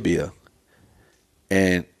my tibia.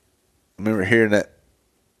 And I remember hearing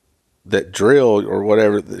that drill or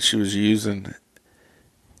whatever that she was using.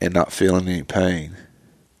 and not feeling any pain.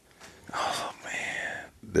 Oh man,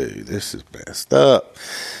 dude, this is messed up.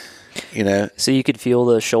 You know. So you could feel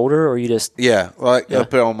the shoulder, or you just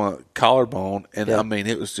Up on my collarbone, and I mean,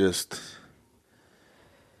 it was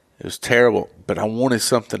terrible. But I wanted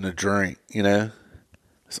something to drink. You know,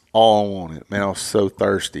 that's all I wanted. Man, I was so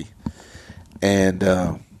thirsty, and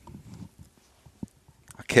I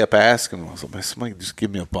kept asking them. I was like, man, somebody just give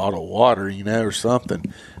me a bottle of water, you know, or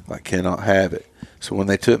something. I cannot have it. So when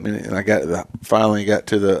they took me, and I finally got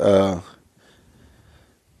to the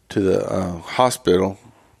hospital,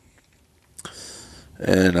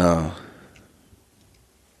 and I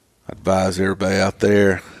advise everybody out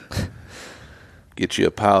there, get you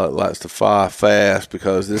a pilot that likes to fly fast,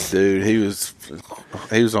 because this dude, he was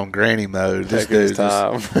on granny mode. This dude,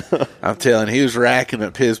 I'm telling you, he was racking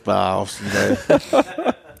up his miles, you know.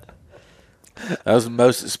 That was the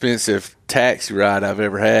most expensive taxi ride I've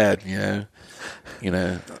ever had, you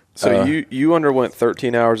know. So you underwent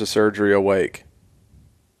 13 hours of surgery awake,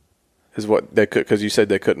 is what they could, because you said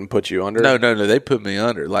they couldn't put you under. No, they put me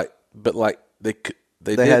under. They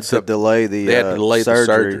had to delay the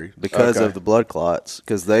surgery because of the blood clots,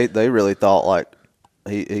 because they really thought like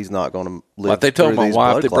he's not going to live. Like they told my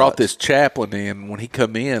wife, they brought clots. this chaplain in. When he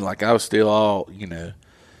come in, like I was still all, you know,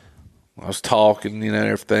 I was talking, you know,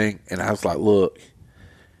 everything, and I was like, look,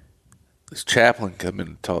 this chaplain come in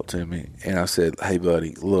and talk to me, and I said, hey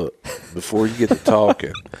buddy, look, before you get to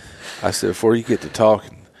talking,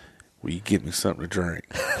 will you give me something to drink?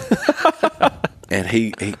 And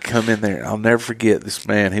he come in there, and I'll never forget this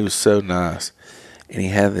man. He was so nice, and he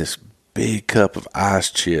had this big cup of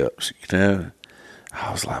ice chips, you know.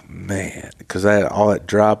 I was like, man, because I had all that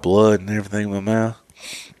dry blood and everything in my mouth.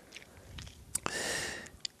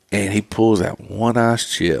 And he pulls out one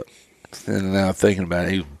ice chip. And now I'm thinking about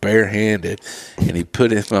it, he was barehanded, and he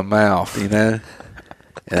put it in my mouth, you know.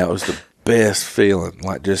 And that was the best feeling,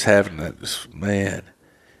 like just having that, man.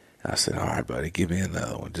 I said, all right, buddy, give me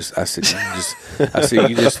another one. I said,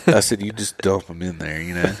 you just dump them in there,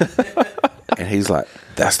 you know. And he's like,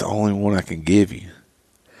 that's the only one I can give you.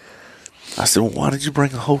 I said, well, why did you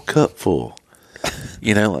bring a whole cup full?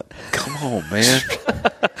 You know, like, come on, man.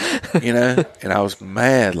 You know, and I was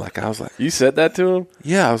mad. Like, I was like, you said that to him?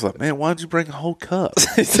 Yeah, I was like, man, why did you bring a whole cup?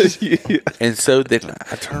 And so then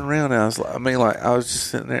I turned around, and I was like, I was just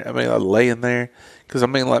sitting there, like laying there. Because,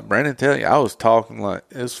 like Brandon tell you, I was talking like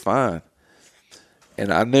it was fine.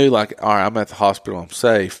 And I knew, like, all right, I'm at the hospital, I'm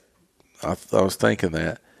safe. I was thinking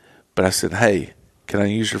that. But I said, hey, can I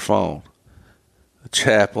use your phone? The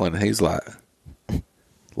chaplain, he's like,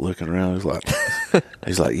 looking around,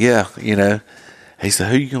 he's like, yeah, you know. He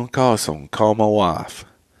said, who you going to call? So I'm going to call my wife.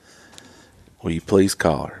 Will you please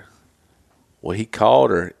call her? Well, he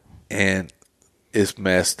called her, and it's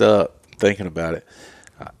messed up thinking about it.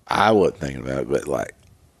 I wasn't thinking about it, but like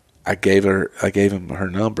I gave him her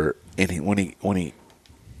number, and when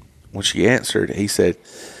she answered, he said,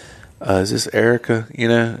 "Is this Erica?" You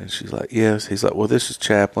know, and she's like, "Yes." He's like, "Well, this is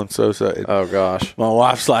Chaplain." So. Oh gosh, my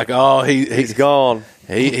wife's like, "Oh, he's gone.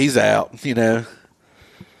 He's out." You know,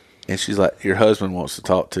 and she's like, "Your husband wants to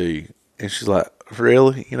talk to you," and she's like,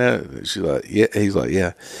 "Really?" You know, and she's like, "Yeah." He's like,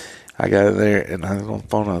 "Yeah." I got in there, and I was on the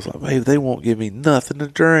phone. I was like, "Babe, they won't give me nothing to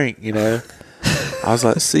drink," you know. I was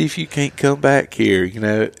like, see if you can't come back here, you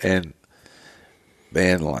know. And,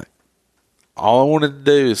 man, like, all I wanted to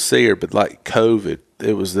do is see her. But, like, COVID,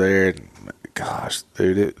 it was there. And, gosh,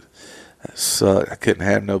 dude, it sucked. I couldn't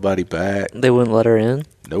have nobody back. They wouldn't let her in?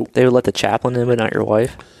 Nope. They would let the chaplain in, but not your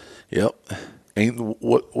wife? Yep. And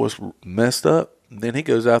what was messed up, then he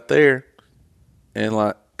goes out there and,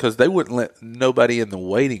 like, because they wouldn't let nobody in the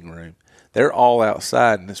waiting room. They're all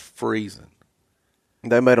outside, and it's freezing.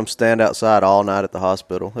 They made them stand outside all night at the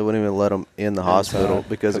hospital. They wouldn't even let them in the hospital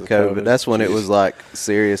because of COVID. That's when it was like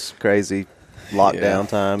serious, crazy lockdown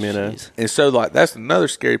time, you know. Jeez. And so, like, that's another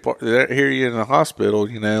scary part. Here you're in the hospital,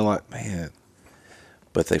 you know, like, man.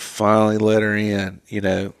 But they finally let her in, you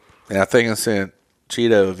know. And I think I sent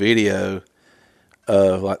Cheeto a video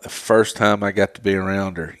of, like, the first time I got to be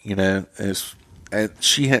around her, you know. And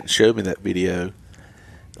she hadn't showed me that video.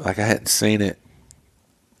 Like, I hadn't seen it.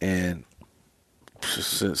 And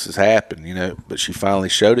since it's happened, you know, but she finally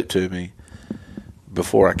showed it to me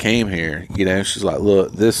before I came here, you know. She's like,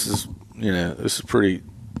 look, this is pretty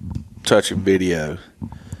touching video.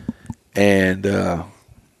 And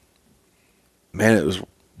man, it was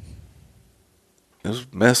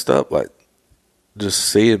messed up, like just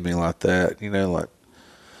seeing me like that, you know, like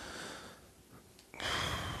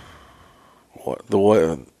what the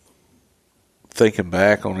way thinking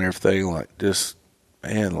back on everything, like just,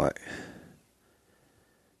 man, like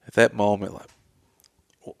at that moment, like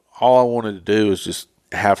all I wanted to do was just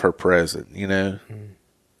have her present, you know?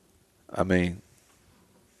 I mean,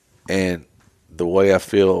 and the way I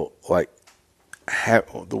feel like,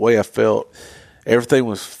 the way I felt, everything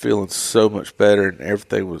was feeling so much better, and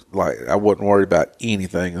everything was like, I wasn't worried about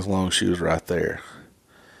anything as long as she was right there.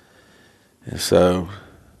 And so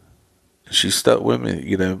she stuck with me,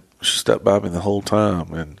 you know, she stuck by me the whole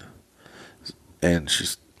time, and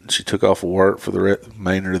she took off of work for the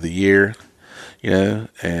remainder of the year, you know,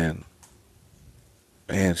 and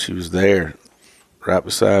she was there right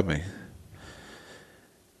beside me.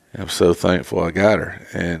 I'm so thankful I got her.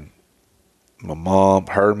 And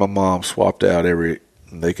her and my mom swapped out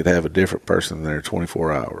they could have a different person there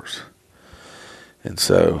 24 hours. And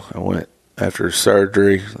so I went after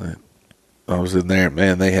surgery. I was in there,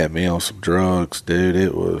 man, they had me on some drugs, dude.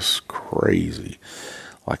 It was crazy.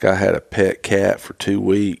 Like I had a pet cat for 2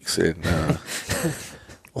 weeks, and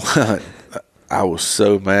I was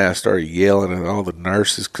so mad. I started yelling at all the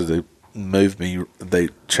nurses because they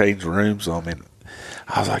changed rooms on me.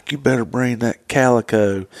 I was like, you better bring that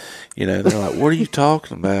calico. You know, they're like, what are you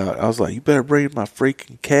talking about? I was like, you better bring my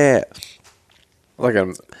freaking cat. Like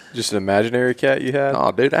just an imaginary cat you had?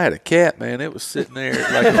 Oh, dude, I had a cat, man. It was sitting there.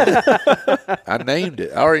 Like I named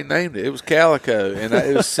it. I already named it. It was Calico. And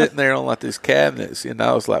it was sitting there on like these cabinets. And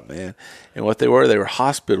I was like, man. And what they were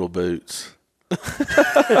hospital boots.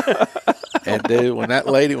 And dude,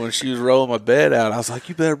 when she was rolling my bed out, I was like,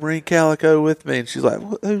 you better bring Calico with me. And she's like,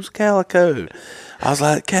 who's Calico? I was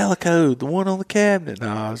like, Calico, the one on the cabinet. No,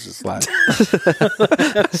 I was just like,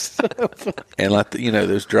 and like, you know,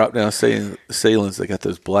 those drop down ceilings, they got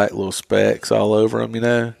those black little specks all over them, you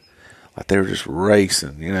know, like they were just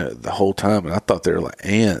racing, you know, the whole time. And I thought they were like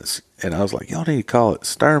ants. And I was like, y'all need to call it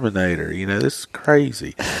Exterminator. You know, this is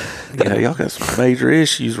crazy. You know, y'all got some major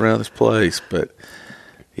issues around this place. But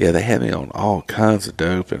yeah, they had me on all kinds of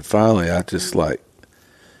dope. And finally, I just like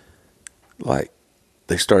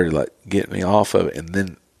they started like getting me off of it. And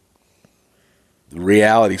then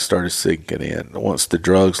reality started sinking in once the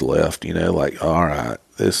drugs left, you know, like, all right,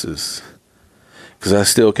 this is, because I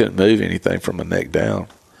still couldn't move anything from my neck down.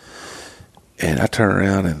 And I turned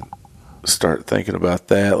around and start thinking about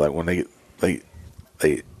that. Like when they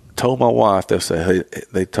told my wife, they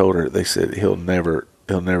said he'll never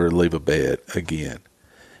leave a bed again.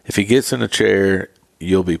 If he gets in a chair,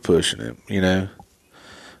 you'll be pushing him, you know,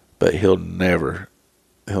 but he'll never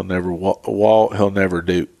walk, he'll never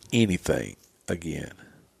do anything again.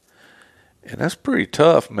 And that's pretty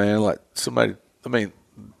tough, man. Like somebody, I mean,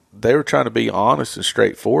 they were trying to be honest and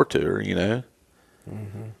straightforward to her, you know,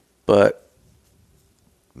 but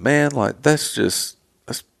man, like that's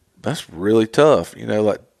really tough, you know,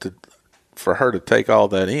 like for her to take all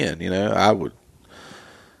that in, you know.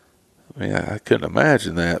 I couldn't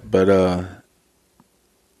imagine that, but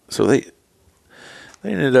so they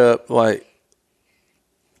ended up like,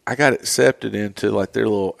 I got accepted into like their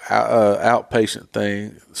little outpatient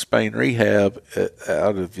thing, Spain rehab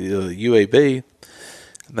out of UAB,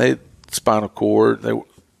 and they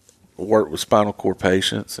work with spinal cord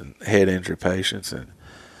patients and head injury patients, and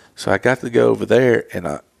so I got to go over there,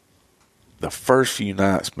 and the first few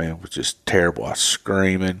nights, man, was just terrible. I was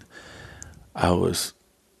screaming. I was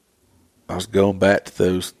going back to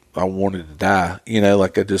those. I wanted to die, you know,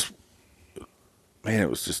 like it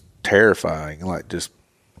was just terrifying. Like just,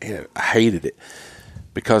 you know, I hated it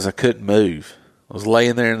because I couldn't move. I was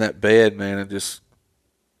laying there in that bed, man, and just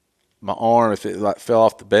my arm, if it like fell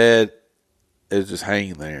off the bed, it was just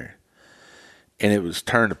hanging there, and it was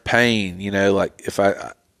turned to pain, you know, like if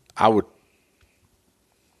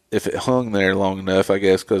if it hung there long enough, I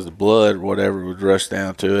guess, because the blood or whatever would rush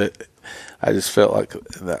down to it, I just felt like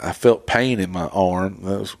I felt pain in my arm.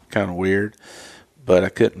 That was kind of weird, but I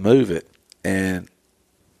couldn't move it. And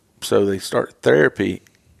so they started therapy,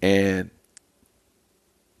 and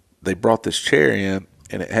they brought this chair in,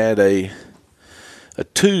 and it had a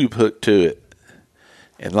tube hooked to it.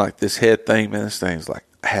 And like this head thing, man, this thing's like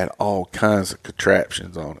had all kinds of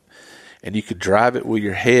contraptions on it. And you could drive it with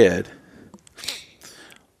your head,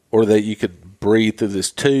 or that you could breathe through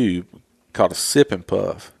this tube called a sip and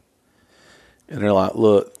puff. And they're like,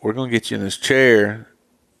 look, we're going to get you in this chair,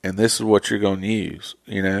 and this is what you're going to use,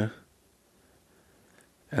 you know?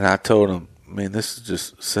 And I told them, I mean, this is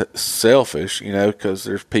just selfish, you know, because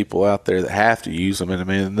there's people out there that have to use them. And I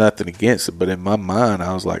mean, there's nothing against it. But in my mind,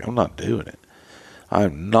 I was like, I'm not doing it.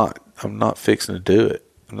 I'm not fixing to do it.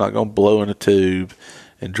 I'm not going to blow in a tube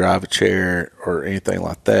and drive a chair or anything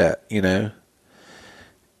like that, you know?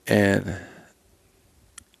 And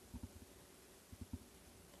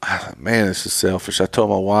man, this is selfish. I told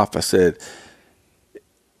my wife, I said,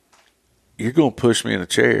 you're going to push me in a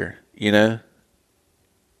chair, you know?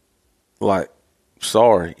 Like,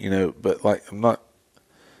 sorry, you know, but like,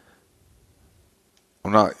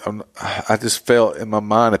 I just felt in my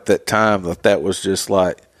mind at that time that was just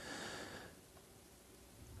like,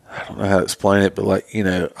 I don't know how to explain it, but like, you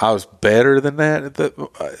know, I was better than that,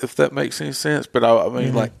 if that makes any sense. But I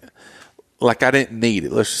mean, like I didn't need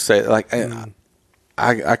it. Let's just say, like,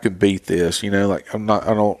 I could beat this, you know, like I'm not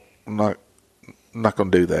going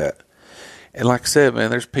to do that. And like I said, man,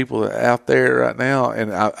 there's people out there right now,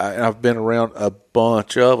 and I've been around a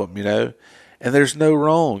bunch of them, you know, and there's no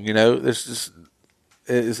wrong, you know, there's just,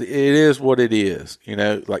 it is what it is, you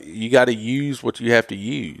know, like you got to use what you have to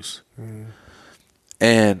use.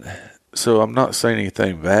 And so I'm not saying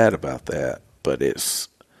anything bad about that, but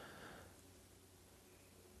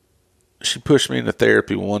she pushed me into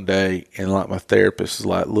therapy one day, and like my therapist is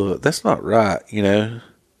like, look, that's not right, you know.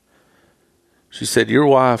 She said, your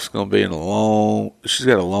wife's going to be she's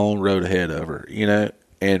got a long road ahead of her, you know,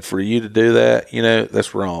 and for you to do that, you know,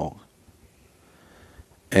 that's wrong.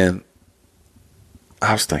 And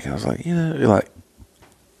I was like, you know, like,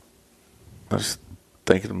 I was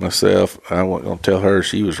thinking to myself, I wasn't going to tell her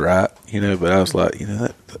she was right, you know, but I was like, you know,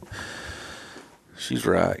 that she's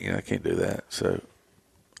right, you know, I can't do that. So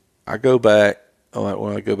I go back,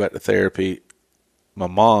 when I go back to therapy, my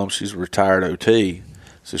mom, she's a retired OT,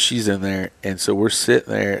 so she's in there, and so we're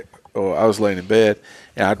sitting there, or I was laying in bed,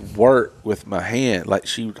 and I'd work with my hand, like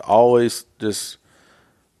she would always just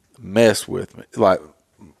mess with me, like,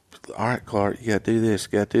 all right, Clark, you got to do this,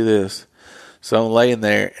 you got to do this. So I'm laying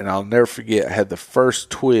there, and I'll never forget, I had the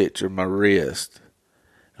first twitch of my wrist.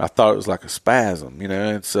 I thought it was like a spasm, you know,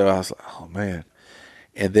 and so I was like, oh, man.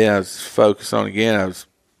 And then I was focused on it again. I was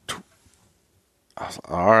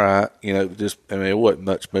like, all right, you know, it wasn't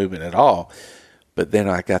much movement at all. But then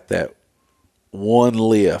I got that one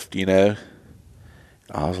lift, you know.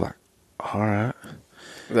 I was like, all right.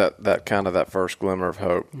 That kind of that first glimmer of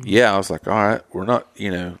hope. Yeah, I was like, all right, we're not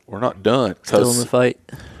done. Still in the fight.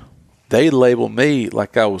 They label me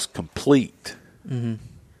like I was complete. Mm-hmm.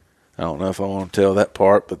 I don't know if I want to tell that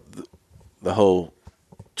part, but the whole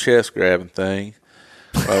chest grabbing thing.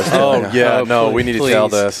 We need to tell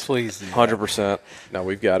this. Please, 100%. No,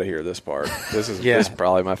 we've got to hear this part. This is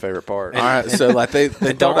probably my favorite part. All right, so like they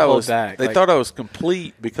thought I was thought I was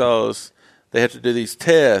complete because they have to do these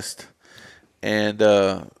tests and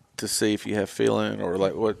to see if you have feeling or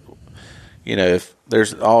like what, you know, if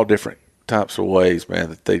there's all different types of ways, man,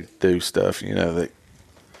 that they do stuff, you know,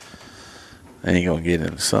 I ain't gonna get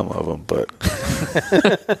into some of them, but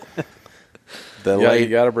you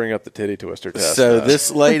got to bring up the titty twister test. So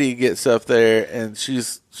this lady gets up there, and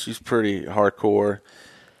she's pretty hardcore,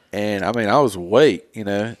 and I mean, I was awake, you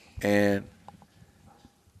know,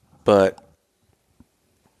 but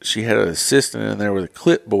she had an assistant in there with a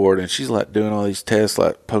clipboard, and she's like doing all these tests,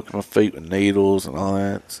 like poking my feet with needles and all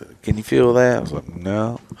that. So, can you feel that? I was like,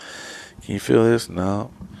 no. Can you feel this?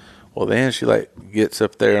 No. Well, then she like gets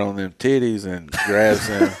up there on them titties and grabs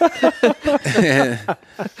them.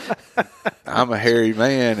 I'm a hairy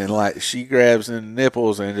man, and like she grabs them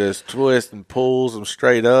nipples and just twists and pulls them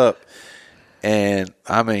straight up. And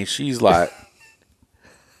I mean, she's like,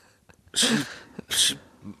 she's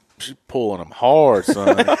pulling them hard,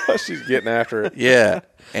 son. She's getting after it. Yeah,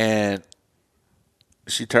 and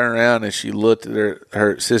she turned around and she looked at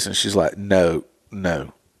her assistant. She's like, no,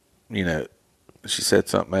 you know. She said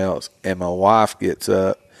something else, and my wife gets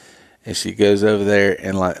up, and she goes over there,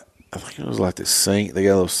 and like I think it was like the sink. They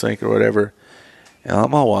got a little sink or whatever. And like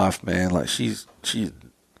my wife, man, like she's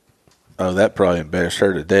that probably embarrassed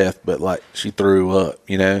her to death, but like she threw up,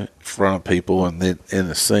 you know, in front of people and then in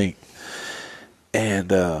the sink.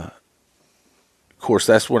 And of course,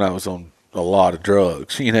 that's when I was on a lot of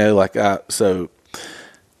drugs, you know. Like I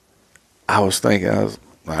was thinking,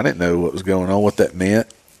 I didn't know what was going on, what that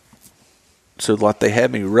meant. So, like, they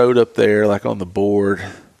had me rode up there, like, on the board,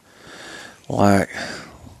 like,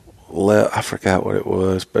 I forgot what it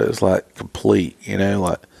was, but it was, like, complete, you know,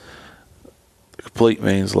 like, complete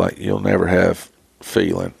means, like, you'll never have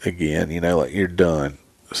feeling again, you know, like, you're done.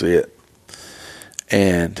 That's it.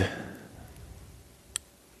 And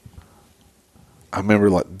I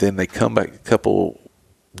remember, like, then they come back a couple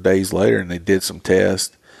days later, and they did some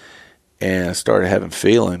tests, and I started having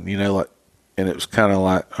feeling, you know, like, and it was kind of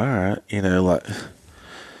like, all right, you know, like,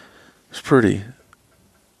 it's pretty,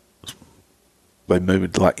 they moved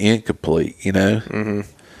it to like incomplete, you know? Mm-hmm.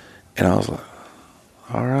 And I was like,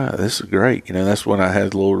 all right, this is great. You know, that's when I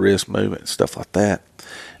had a little wrist movement and stuff like that.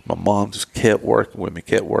 My mom just kept working with me.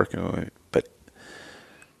 But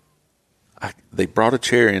they brought a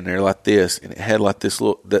chair in there like this, and it had like this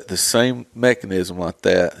the same mechanism like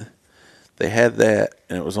that. They had that,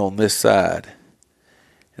 and it was on this side.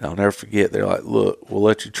 And I'll never forget, they're like, look, we'll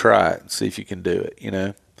let you try it and see if you can do it, you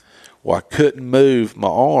know. Well, I couldn't move my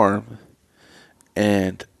arm,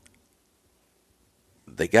 and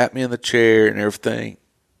they got me in the chair and everything,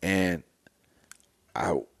 and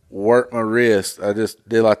I worked my wrist. I just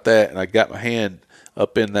did like that, and I got my hand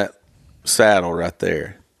up in that saddle right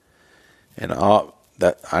there. And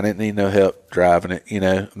I didn't need no help driving it, you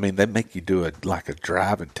know. I mean, they make you do a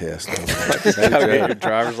driving test. Gotta get your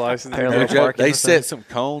driver's license. Parallel They parking set some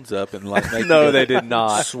cones up and make No, you they did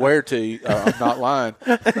not. I swear to you, I'm not lying.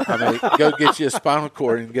 I mean, go get you a spinal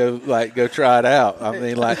cord and go try it out. I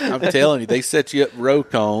mean, I'm telling you, they set you up row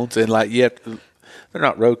cones and you have to. They're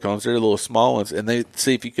not row cones; they're little small ones, and they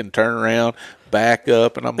see if you can turn around, back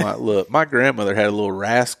up. And I'm like, look, my grandmother had a little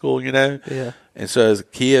rascal, you know. Yeah. And so as a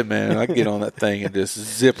kid, man, I'd get on that thing and just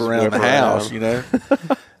zip around the house, you know.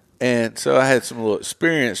 And so I had some little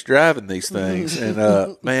experience driving these things, and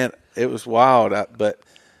man, it was wild. But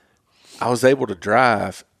I was able to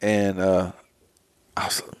drive, and I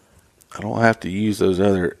don't have to use those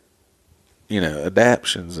other, you know,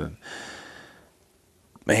 adaptions. And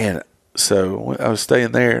man, so I was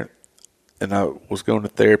staying there, and I was going to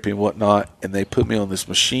therapy and whatnot, and they put me on this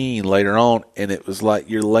machine later on, and it was like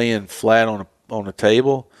you're laying flat on a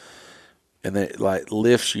table, and it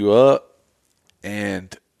lifts you up,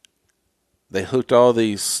 and they hooked all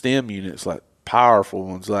these stem units, powerful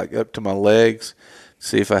ones, up to my legs,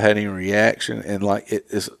 see if I had any reaction, and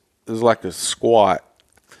it was like a squat.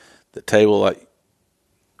 The table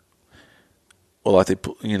they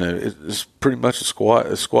put, you know, it's pretty much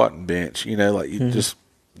a squatting bench, you know, you just,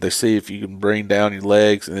 they see if you can bring down your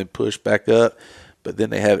legs and then push back up, but then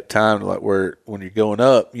they have it timed where when you're going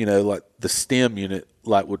up, you know, the stem unit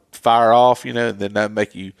would fire off, you know, and then that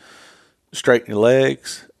make you straighten your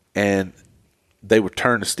legs, and they would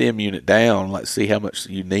turn the stem unit down, see how much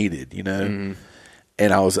you needed, you know,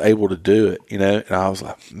 and I was able to do it, you know, and I was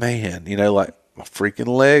like, man, you know, my freaking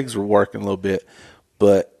legs were working a little bit,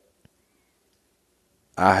 but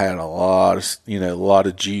I had a lot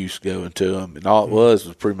of juice going to them, and all it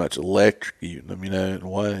was pretty much electrocuting them, you know, in a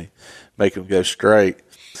way, making them go straight.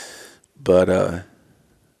 But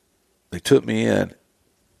they took me in,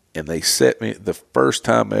 and they set me the first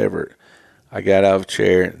time ever. I got out of a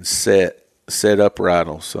chair and sat upright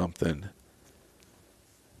on something,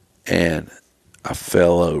 and I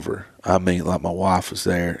fell over. I mean, my wife was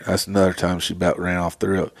there. That's another time she about ran off the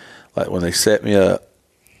road. When they set me up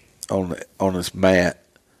on this mat.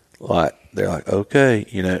 They're like, okay,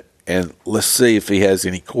 you know, and let's see if he has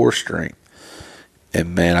any core strength.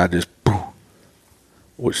 And man, I just,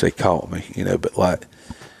 which they caught me, you know, but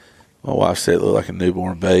my wife said it looked like a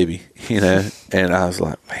newborn baby, you know, and I was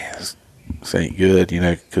like, man, this ain't good, you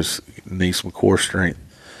know, because it needs some core strength.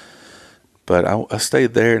 But I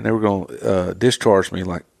stayed there, and they were going to discharge me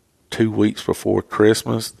 2 weeks before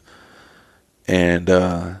Christmas, and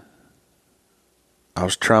I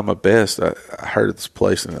was trying my best. I heard of this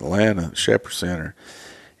place in Atlanta, Shepherd Center,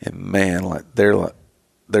 and man, they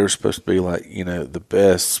were supposed to be you know, the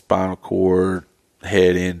best spinal cord,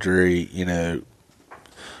 head injury, you know,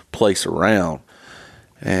 place around.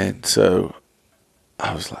 And so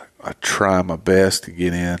I was I try my best to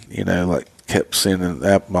get in, you know, kept sending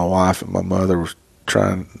my wife and my mother was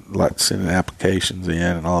trying, sending applications in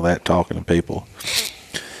and all that, talking to people.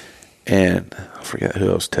 And I forgot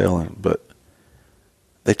who I was telling, but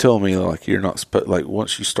they told me you're not supposed,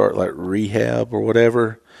 once you start rehab or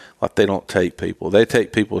whatever, they don't take people. They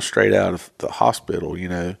take people straight out of the hospital, you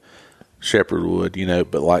know, Shepherd would, you know,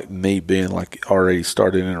 but me being already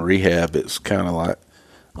started in rehab, it's kind of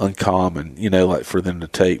uncommon, you know, for them to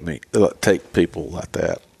take people like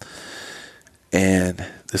that. And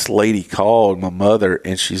this lady called my mother,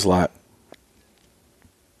 and she said,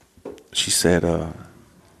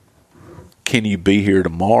 can you be here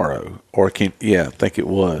tomorrow? Or I think it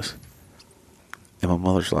was. And my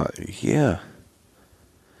mother's like, yeah,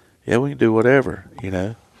 we can do whatever, you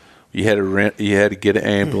know. You had to get an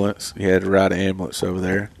ambulance. You had to ride an ambulance over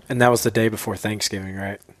there. And that was the day before Thanksgiving,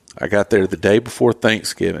 right? I got there the day before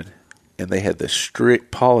Thanksgiving, and they had this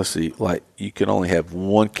strict policy, you could only have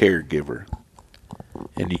one caregiver,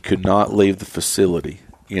 and you could not leave the facility,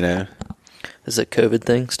 you know. Is it COVID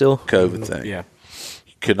thing still? COVID thing. Yeah.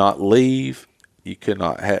 You could not leave. You could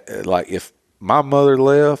not have, if my mother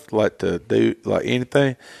left, to do,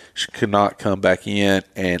 anything, she could not come back in,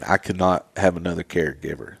 and I could not have another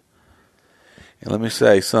caregiver. And let me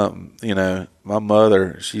say something, you know, my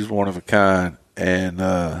mother, she's one of a kind, and,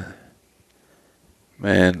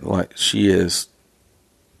 man, like she's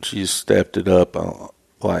stepped it up.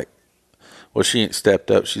 She ain't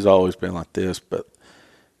stepped up. She's always been like this, but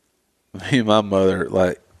me and my mother,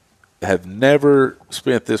 like, have never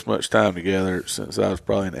spent this much time together since I was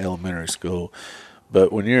probably in elementary school.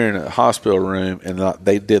 But when you're in a hospital room and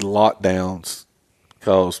they did lockdowns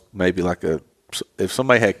because maybe if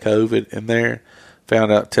somebody had COVID in there,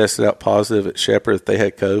 tested out positive at Shepherd that they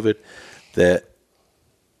had COVID, that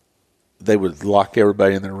they would lock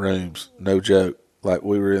everybody in their rooms. No joke. Like,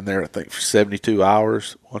 we were in there, I think, for 72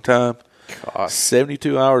 hours one time. God.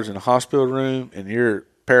 72 hours in a hospital room, and you're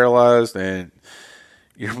paralyzed, and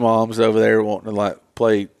your mom's over there wanting to, like,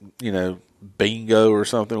 play, bingo or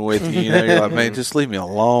something with you. You're like, man, just leave me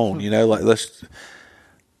alone. Like,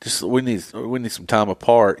 we need some time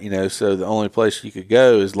apart. So the only place you could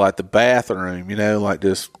go is like the bathroom. Like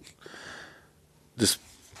just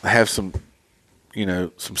have some,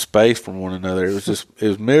 some space from one another. It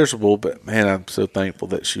was miserable, but man, I'm so thankful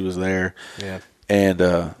that she was there. Yeah.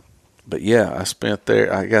 And but yeah,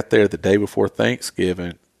 I got there the day before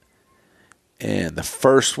Thanksgiving. And the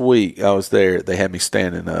first week I was there, they had me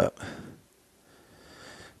standing up.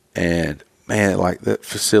 And, man, like, that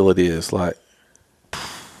facility is like,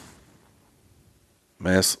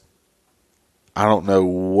 man, I don't know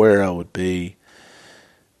where I would be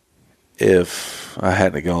if I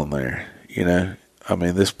hadn't gone there, I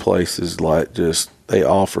mean, this place is like they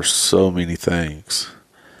offer so many things.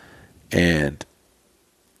 And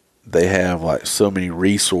they have like so many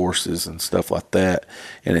resources and stuff like that.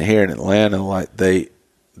 And here in Atlanta, like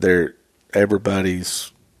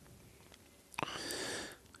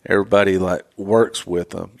everybody like works with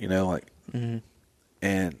them, Mm-hmm.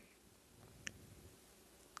 and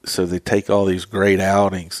so they take all these great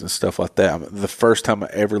outings and stuff like that. I mean, the first time I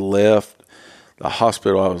ever left the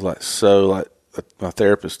hospital, I was my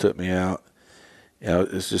therapist took me out.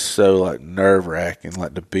 It's just so like nerve wracking,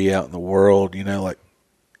 like to be out in the world,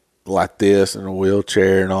 like this in a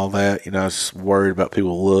wheelchair and all that. I was just worried about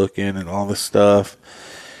people looking and all this stuff.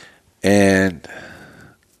 And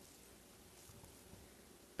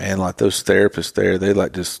like those therapists there, they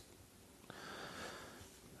like I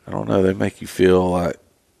don't know, they make you feel like,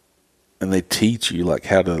 and they teach you like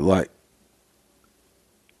how to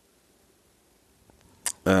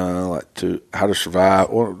how to survive,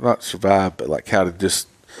 or not survive, but like how to just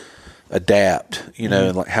adapt,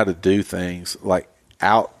 and like how to do things like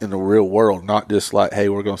out in the real world, not just like, hey,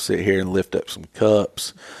 we're going to sit here and lift up some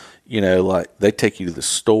cups, like they take you to the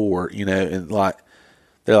store, and like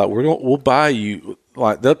they're like, we'll buy you,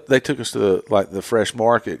 like they took us to the fresh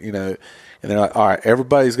market, and they're like, all right,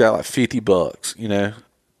 everybody's got like $50,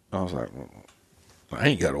 I was like, well, I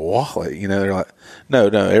ain't got a wallet, they're like, no,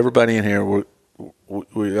 everybody in here, we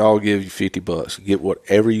all give you $50, get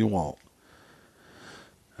whatever you want.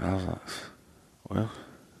 I was like, well,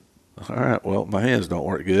 all right, well, my hands don't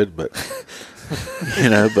work good, but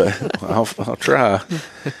but I'll try.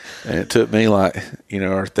 And it took me like,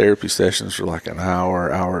 our therapy sessions were like an hour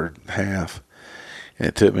and a half. And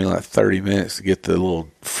it took me like 30 minutes to get the little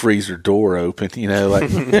freezer door open,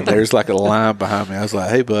 and there's like a line behind me. I was like,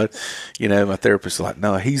 hey, bud, my therapist was like,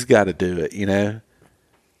 no, he's got to do it,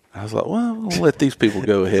 I was like, well, we'll let these people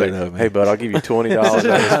go ahead of me. Hey, bud, I'll give you $20.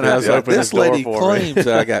 And I was like, this lady claims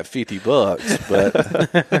that I got $50, but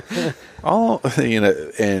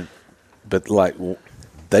but like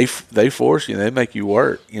they force you, they make you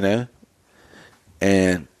work,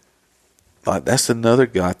 and like that's another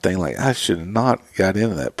God thing. Like I should have not got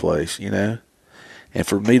into that place, and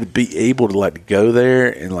for me to be able to like go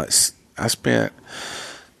there and like I spent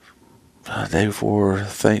the day before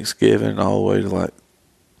Thanksgiving all the way to like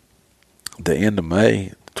the end of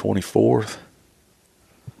May, the 24th.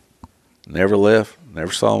 Never left.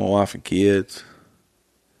 Never saw my wife and kids.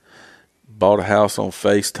 Bought a house on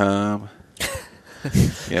FaceTime.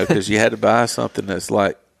 Because you had to buy something that's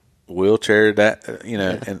like wheelchair that,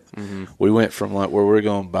 and we went from like where we're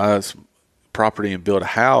going to buy some property and build a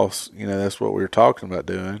house, that's what we were talking about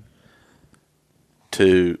doing,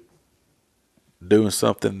 to doing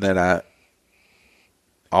something that I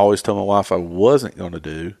always told my wife I wasn't going to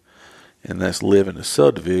do. And that's live in a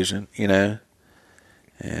subdivision, and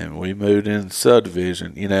we moved in the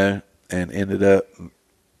subdivision, and ended up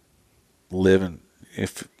living,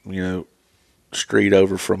 street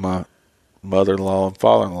over from my mother-in-law and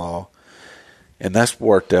father-in-law. And that's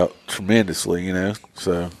worked out tremendously,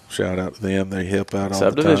 So shout out to them. They help out all the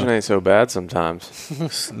time. Subdivision ain't so bad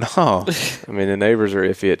sometimes. No. I mean, the neighbors are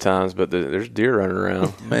iffy at times, but there's deer running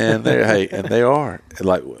around. Man, they are.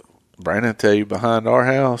 Like Brandon tell you, behind our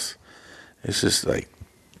house, it's just like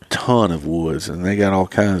a ton of woods, and they got all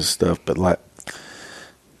kinds of stuff. But like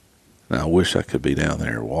Now, I wish I could be down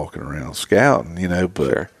there walking around scouting,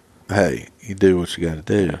 but hey, you do what you got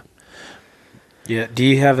to do. Yeah. Do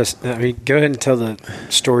you have go ahead and tell the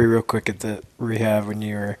story real quick at the rehab when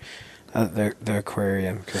you were at the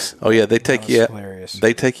aquarium. Oh, yeah, they take you out. Hilarious.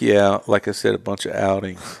 They take you out, like I said, a bunch of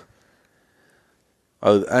outings.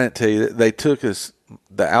 Oh, I didn't tell you that they took us,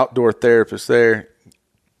 the outdoor therapist there,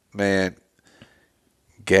 man,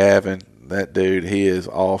 Gavin, that dude, he is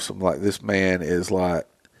awesome. Like, this man is like,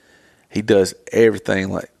 he does everything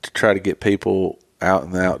like to try to get people out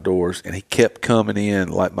in the outdoors. And he kept coming in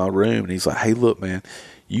like my room, and he's like, hey, look, man,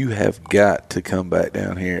 you have got to come back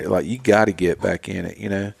down here. Like, you got to get back in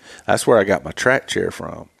it, That's where I got my track chair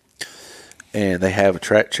from. And they have a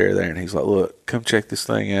track chair there, and he's like, look, come check this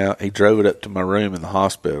thing out. He drove it up to my room in the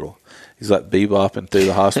hospital. He's like bebopping through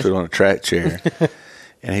the hospital on a track chair.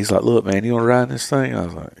 And he's like, look, man, you want to ride this thing? I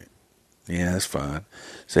was like, yeah, that's fine.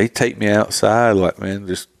 So he take me outside, like, man,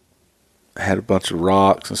 just had a bunch of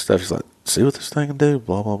rocks and stuff. He's like, see what this thing can do,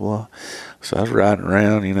 blah, blah, blah. So I was riding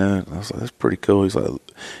around, and I was like, that's pretty cool. He's like,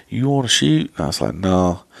 you want to shoot? And I was like,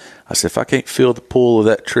 no. I said, if I can't feel the pull of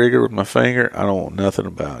that trigger with my finger, I don't want nothing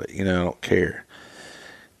about it. I don't care.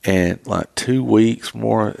 And like 2 weeks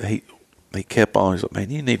more, he kept on. He's like, man,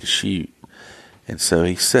 you need to shoot. And so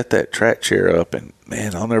he set that track chair up, and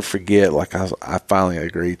man, I'll never forget. Like, I finally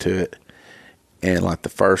agreed to it. And like the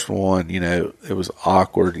first one, it was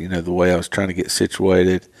awkward, the way I was trying to get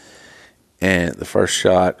situated. And the first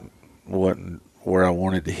shot wasn't where I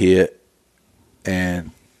wanted to hit. And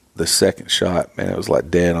the second shot, man, it was like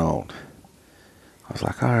dead on. I was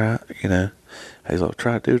like, all right, He's like,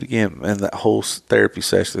 try to do it again. And that whole therapy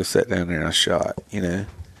session, I sat down there and I shot,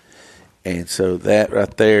 And so that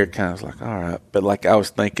right there kind of was like, all right. But like, I was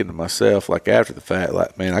thinking to myself, like, after the fact,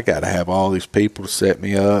 like, man, I got to have all these people to set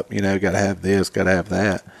me up, got to have this, got to have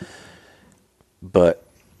that. But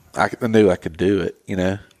I knew I could do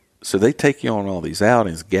it, So they take you on all these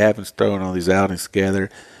outings. Gavin's throwing all these outings together.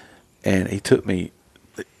 And he took me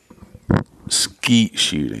skeet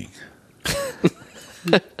shooting.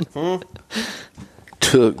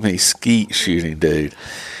 Took me skeet shooting, dude.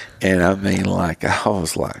 And I mean, like, I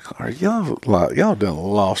was like, are y'all done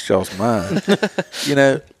lost y'all's mind?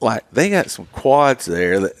 Like, they got some quads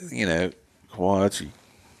there that, quads,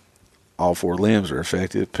 all four limbs are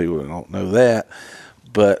affected. People don't know that.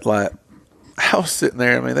 But, like, I was sitting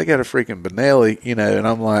there, I mean, they got a freaking Benelli, and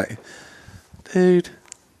I'm like, dude,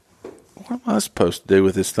 what am I supposed to do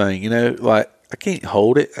with this thing? Like, I can't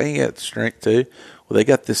hold it. I ain't got the strength to. Well, they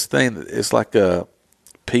got this thing that it's like a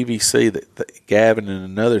PVC that Gavin and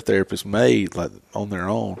another therapist made, like, on their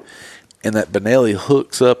own. And that Benelli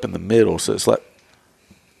hooks up in the middle, so it's like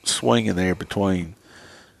swinging there between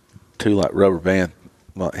two, like,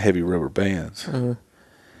 like heavy rubber bands. Uh-huh.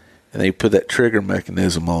 And they put that trigger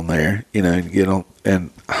mechanism on there, and get on.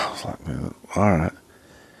 And I was like, man, all right.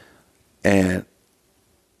 And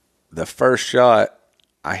the first shot,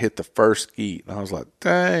 I hit the first skeet, and I was like,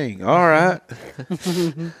 dang, all right.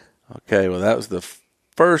 Okay, well, that was the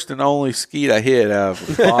first and only skeet I hit out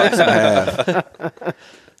of a box and a half.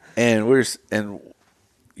 And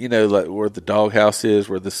like where the doghouse is,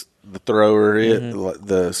 where the thrower is,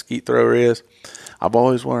 the skeet thrower is, I've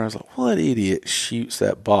always wondered, I was like, what idiot shoots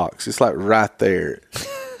that box? It's like right there.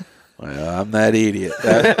 Well, I'm that idiot.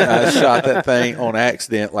 I shot that thing on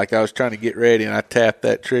accident, like I was trying to get ready, and I tapped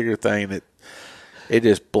that trigger thing, it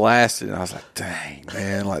just blasted, and I was like, dang,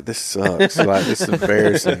 man, like, this sucks. Like, this is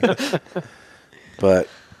embarrassing. But,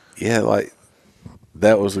 yeah, like,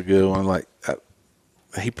 that was a good one. Like,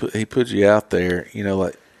 he put you out there,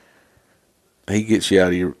 like, he gets you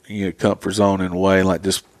out of your comfort zone in a way, like,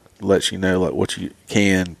 just lets you know, like, what you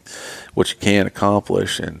can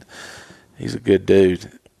accomplish, and he's a good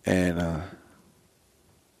dude. And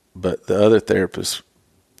but the other therapists,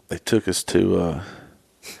 they took us to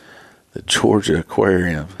the Georgia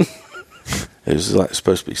Aquarium. It was like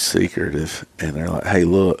supposed to be secretive, and they're like, hey,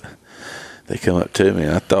 look. They come up to me,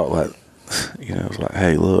 and I thought, like, I was like,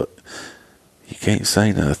 hey, look, you can't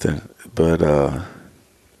say nothing, but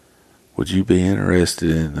would you be interested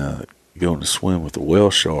in going to swim with the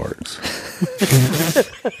whale sharks?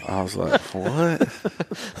 I was like, what?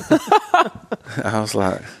 I was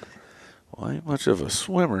like, well, I ain't much of a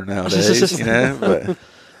swimmer nowadays, but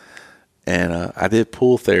and I did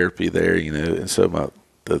pool therapy there, and so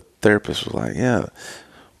the therapist was like, yeah,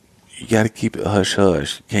 you got to keep it hush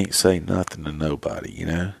hush. You can't say nothing to nobody,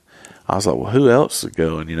 I was like, well, who else is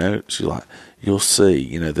going, She's like, you'll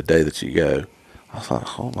see, the day that you go. I was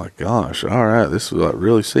like, oh my gosh, all right, this is like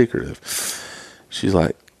really secretive. She's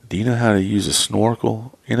like, do you know how to use a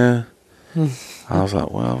snorkel, I I was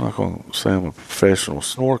like, well, I'm not going to say I'm a professional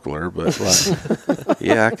snorkeler, but like,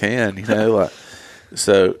 yeah, I can, like,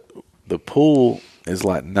 so the pool is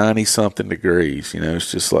like 90 something degrees,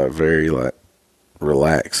 it's just like very like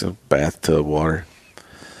relaxing bathtub water.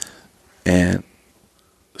 And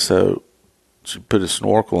so she put a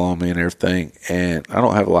snorkel on me and everything, and I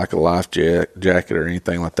don't have like a life jacket or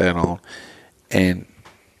anything like that on. And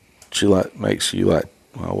she like makes you like,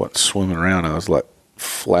 well, I wasn't swimming around. I was like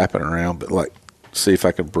flapping around, but like see if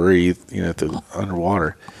I could breathe, through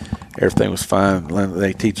underwater. Everything was fine.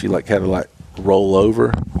 They teach you like how to like roll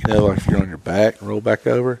over, like if you're on your back, roll back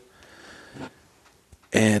over.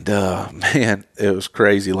 And man, it was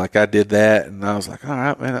crazy. Like I did that, and I was like, all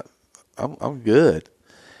right, man, I'm good.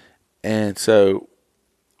 And so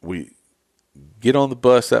we get on the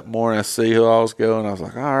bus that morning. I see who I was going. I was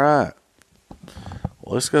like, all right,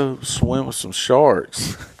 well, let's go swim with some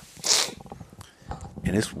sharks.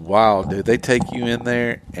 And it's wild, dude. They take you in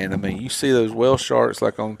there, and I mean, you see those whale sharks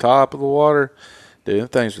like on top of the water. Dude, them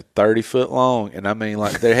things were 30 foot long. And I mean,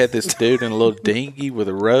 like, they had this dude in a little dinghy with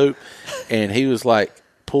a rope, and he was like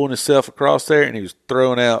pulling himself across there, and he was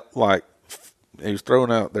throwing out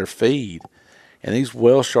their feed. And these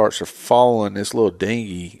whale sharks are following this little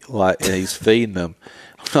dinghy, like, and he's feeding them.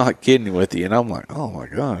 I'm not kidding with you. And I'm like, oh my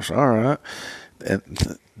gosh, all right.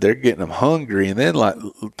 And they're getting them hungry, and then like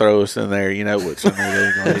throw us in there, which I know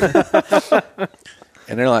they're going to.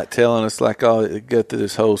 And they're like telling us like, oh, they go through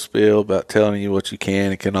this whole spiel about telling you what you can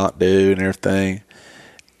and cannot do and everything.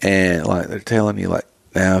 And like they're telling you like,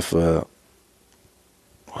 now if what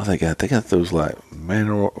they got those like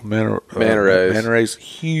manta rays,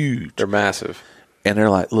 huge. They're massive. And they're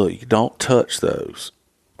like, look, you don't touch those,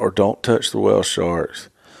 or don't touch the whale sharks,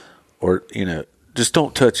 or just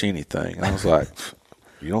don't touch anything. And I was like,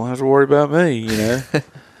 you don't have to worry about me,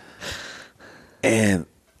 And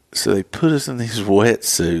so they put us in these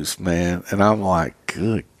wetsuits, man, and I'm like,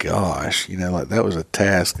 good gosh, like that was a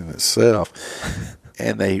task in itself.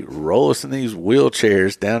 And they roll us in these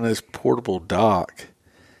wheelchairs down this portable dock,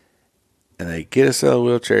 and they get us out of the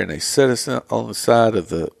wheelchair and they set us on the side of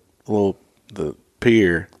the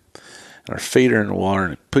pier, and our feet are in the water,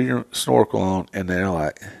 and they put your snorkel on, and they're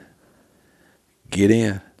like, get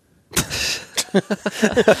in.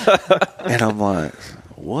 And I'm like,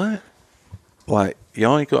 what? Like,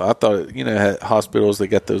 y'all ain't go. I thought, at hospitals, they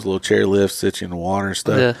got those little chair lifts that you in the water and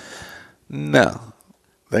stuff. Yeah. No,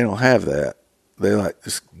 they don't have that. They like,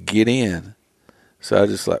 just get in. So I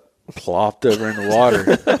just like plopped over in the water.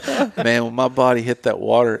 Man, when my body hit that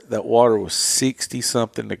water was 60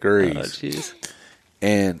 something degrees. Oh, jeez.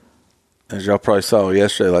 And as y'all probably saw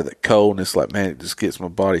yesterday, like that coldness, like, man, it just gets my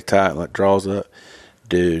body tight and like draws up.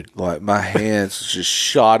 Dude, like my hands just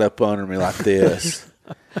shot up under me like this.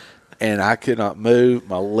 And I could not move.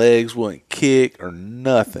 My legs wouldn't kick or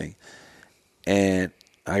nothing. And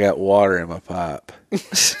I got water in my pipe.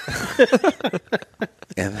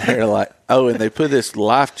 And they're like, oh, and they put this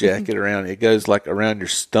life jacket around. It goes like around your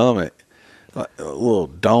stomach, like a little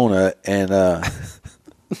donut. And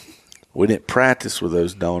we didn't practice with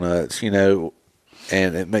those donuts, and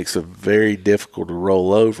it makes it very difficult to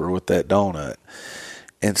roll over with that donut.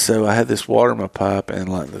 And so I had this water in my pipe, and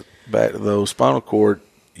like the back of the spinal cord,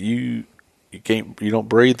 you don't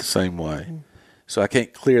breathe the same way. So I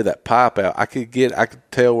can't clear that pipe out. I could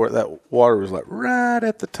tell where that water was like right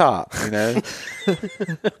at the top,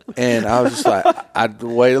 And I was just like, I'd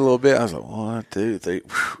wait a little bit. I was like, 1, 2, 3,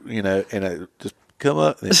 and I just come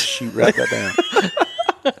up and then shoot right back down.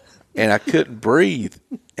 And I couldn't breathe.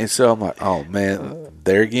 And so I'm like, oh, man,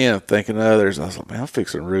 there again, I'm thinking of others. I was like, man, I'm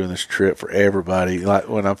fixing to ruin this trip for everybody. Like,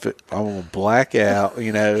 when I'm going to black out,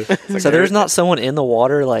 So there's not someone in the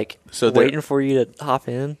water, like, waiting for you to hop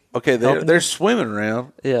in? Okay, they're swimming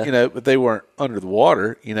around, yeah. But they weren't under the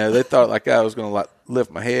water. They thought, like, I was going to, like, lift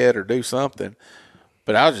my head or do something.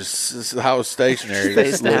 But I was stationary,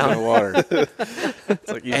 just looking in the water.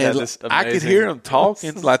 It's like you had this amazing... I could hear them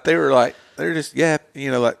talking, like, they're just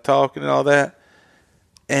like talking and all that.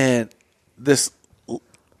 And this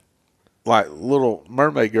like little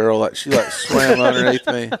mermaid girl, like she like swam underneath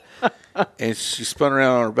me, and she spun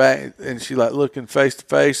around on her back, and she like looking face to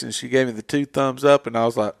face, and she gave me the 2 thumbs up, and I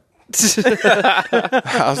was like,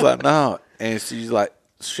 no, and she's like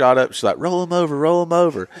shot up, she's like, roll him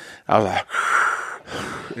over. I was like,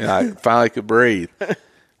 I finally could breathe.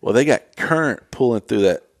 Well, they got current pulling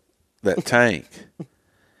through that tank.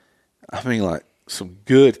 I mean, like some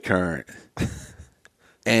good current.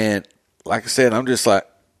 And like I said, I'm just like,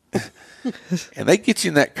 and they get you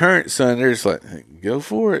in that current, son. They're just like, go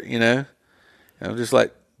for it, And I'm just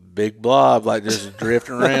like big blob, like just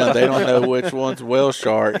drifting around. They don't know which one's whale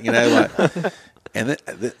shark, like. And the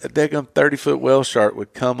daggum 30-foot whale shark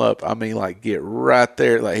would come up. I mean, like, get right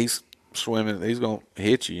there. Like, he's swimming. He's going to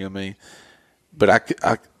hit you. I mean, but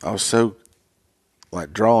I was so,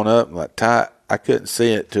 like, drawn up and, like, tight. I couldn't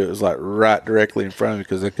see it till it was, like, right directly in front of me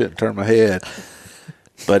because I couldn't turn my head.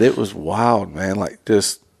 But it was wild, man. Like,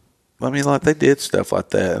 just, I mean, like, they did stuff like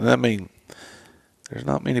that. And, I mean, there's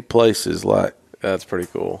not many places like That's pretty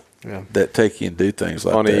cool. Yeah. that take you and do things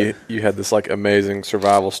like Funny, that. you had this like amazing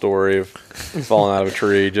survival story of falling out of a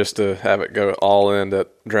tree just to have it go all in at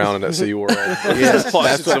drowning at SeaWorld. Yeah,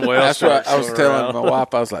 that's some whale what sharks I was swimming telling around. my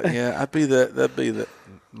wife. I was like, yeah, that'd be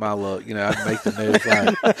my luck. You know, I'd make the news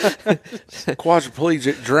like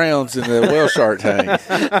quadriplegic drowns in the whale shark tank.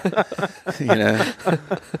 You know,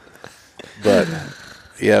 but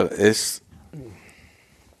yeah,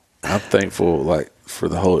 I'm thankful like for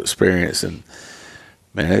the whole experience, and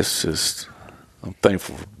man, it's just I'm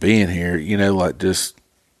thankful for being here. You know, like just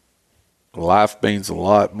life means a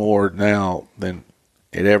lot more now than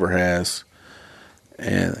it ever has,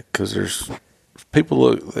 and because if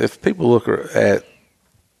people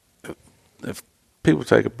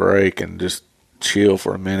take a break and just chill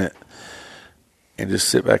for a minute and just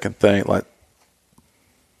sit back and think, like,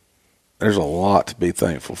 there's a lot to be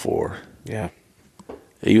thankful for. Yeah.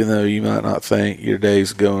 Even though you might not think your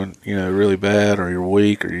day's going, you know, really bad, or your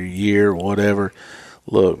week or your year or whatever,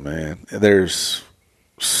 look, man, there's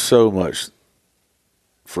so much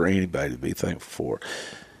for anybody to be thankful for.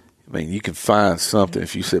 I mean, you can find something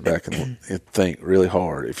if you sit back and think really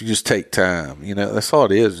hard. If you just take time, you know, that's all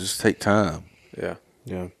it is, just take time. Yeah.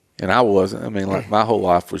 Yeah. And I wasn't. I mean, like, my whole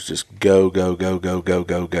life was just go, go, go, go, go,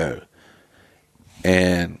 go, go.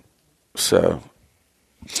 And so.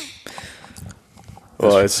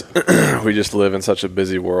 Well, it's we just live in such a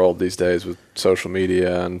busy world these days with social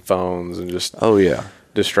media and phones and just Oh, yeah.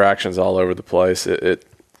 distractions all over the place. It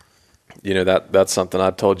you know, that's something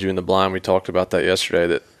I told you in the blind. We talked about that yesterday,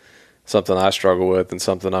 that something I struggle with and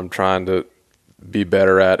something I'm trying to be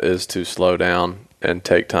better at is to slow down and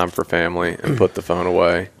take time for family and put the phone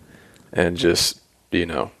away and just, you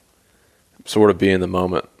know, sort of be in the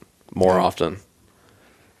moment more often.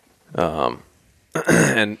 And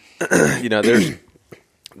you know,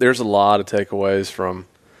 there's a lot of takeaways from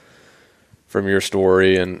your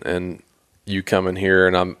story and you coming here,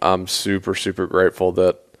 and I'm super, super grateful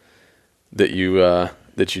that you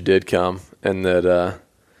did come, and that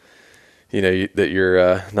you know, that your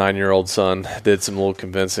 9-year-old son did some little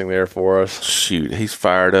convincing there for us. Shoot, he's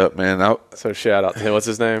fired up, man. So shout out to him. What's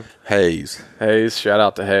his name? Hayes. Shout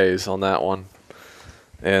out to Hayes on that one.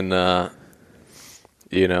 And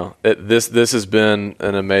you know, this has been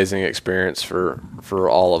an amazing experience for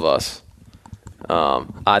all of us.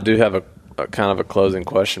 I do have a kind of a closing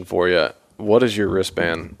question for you. What does your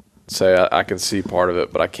wristband say? I can see part of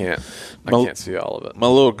it, but I can't see all of it. My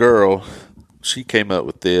little girl, she came up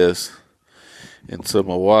with this. And so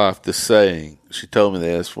my wife, this saying, she told me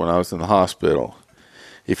this when I was in the hospital.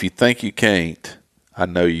 If you think you can't, I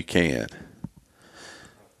know you can.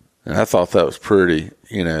 And I thought that was pretty,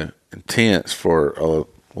 you know, intense for,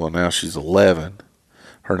 well, now she's 11.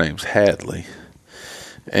 Her name's Hadley.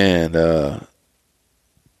 And I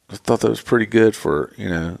thought that was pretty good for, you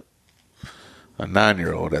know, a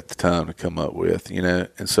 9-year-old at the time to come up with, you know.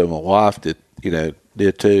 And so my wife did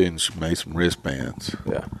too, and she made some wristbands.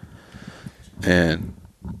 Yeah. And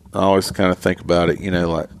I always kind of think about it, you know,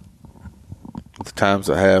 like the times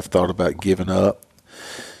I have thought about giving up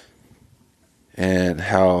and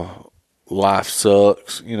how life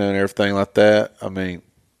sucks, you know, and everything like that. I mean,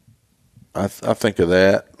 I think of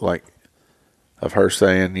that, like, of her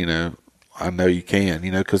saying, you know, I know you can,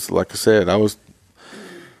 you know, because like I said, I was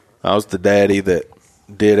the daddy that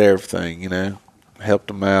did everything, you know, helped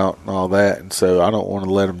them out and all that. And so I don't want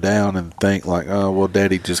to let them down and think like, oh, well,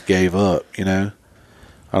 daddy just gave up, you know.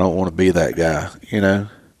 I don't want to be that guy, you know,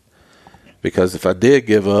 because if I did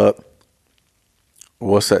give up,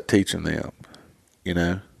 what's that teaching them, you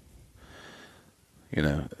know?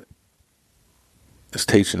 It's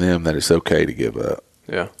teaching them that it's okay to give up.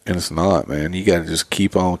 Yeah. And it's not, man. You got to just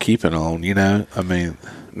keep on keeping on, you know? I mean,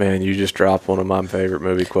 man, you just dropped one of my favorite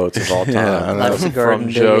movie quotes of all time. Yeah, Life's a garden, From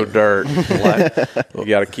dig Joe it. Dirt. You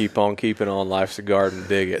got to keep on keeping on. Life's a garden,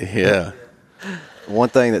 dig it. yeah. One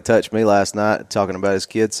thing that touched me last night, talking about his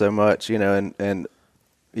kids so much, you know, and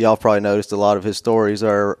y'all probably noticed a lot of his stories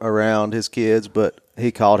are around his kids, but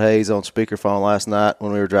he called Hayes on speakerphone last night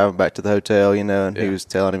when we were driving back to the hotel, you know, and he was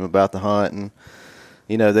telling him about the hunt and,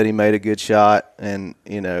 you know, that he made a good shot. And,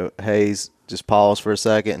 you know, Hayes just paused for a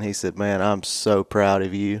second and he said, man, I'm so proud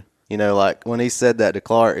of you. You know, like when he said that to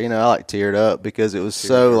Clark, you know, I like teared up because it was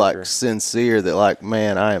so like sincere that like,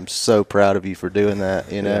 man, I am so proud of you for doing that,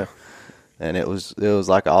 you know. And it was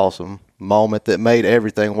like an awesome moment that made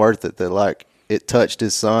everything worth it. That like it touched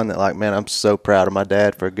his son. That like, man, I'm so proud of my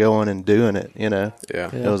dad for going and doing it. You know,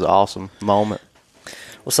 it was an awesome moment.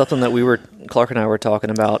 Well, something that Clark and I were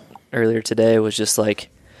talking about earlier today was just like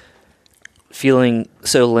feeling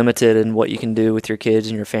so limited in what you can do with your kids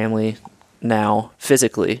and your family now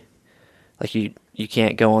physically. Like you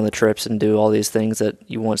can't go on the trips and do all these things that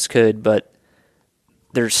you once could, but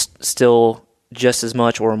there's still just as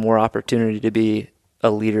much or more opportunity to be a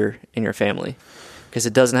leader in your family, because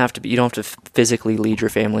it doesn't have to be, you don't have to physically lead your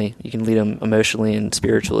family. You can lead them emotionally and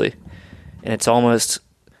spiritually. And it's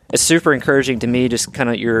super encouraging to me, just kind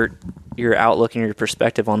of your outlook and your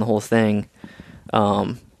perspective on the whole thing.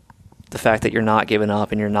 The fact that you're not giving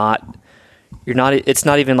up and you're not, it's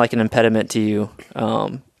not even like an impediment to you.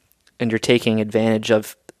 And you're taking advantage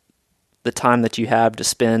of the time that you have to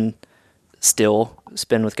spend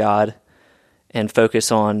with God and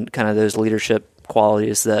focus on kind of those leadership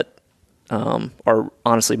qualities that are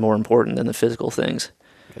honestly more important than the physical things.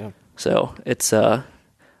 Yeah. So it's, I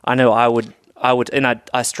know I would, and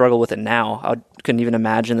I struggle with it now. I couldn't even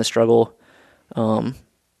imagine the struggle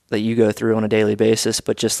that you go through on a daily basis,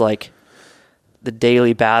 but just like the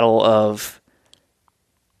daily battle of,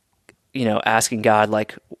 you know, asking God,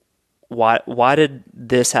 like, why did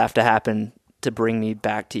this have to happen to bring me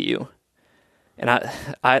back to you? And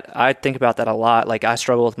I think about that a lot. Like, I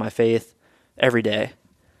struggle with my faith every day,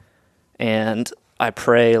 and I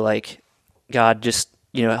pray, like, God, just,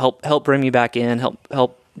 you know, help bring me back in,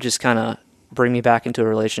 help just kind of bring me back into a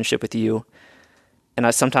relationship with you.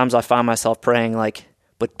 And sometimes I find myself praying, like,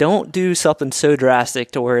 but don't do something so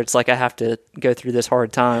drastic to where it's like I have to go through this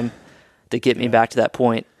hard time to get me back to that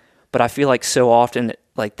point. But I feel like so often,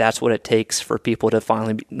 like, that's what it takes for people to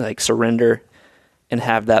finally surrender and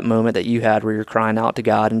have that moment that you had where you're crying out to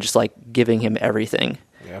God and just like giving him everything.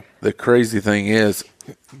 Yeah. The crazy thing is,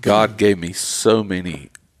 God gave me so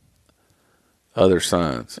many other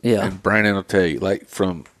sons. Yeah. And Brandon will tell you, like,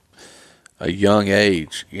 from a young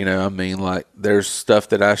age, you know, I mean, like, there's stuff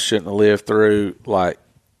that I shouldn't have lived through, like,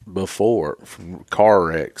 before, from car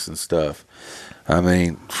wrecks and stuff. I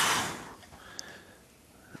mean,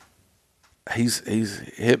 he's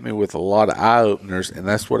hit me with a lot of eye openers, and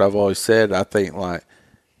that's what I've always said. I think, like,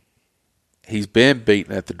 he's been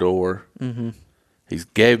beaten at the door. Mm-hmm. He's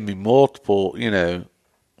gave me multiple, you know,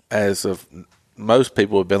 as of most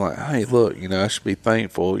people have been like, hey, look, you know, I should be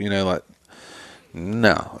thankful, you know, like,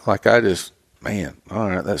 no, like, I just, man, all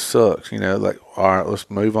right, that sucks, you know, like, all right, let's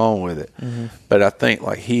move on with it. Mm-hmm. But I think,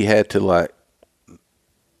 like, he had to, like,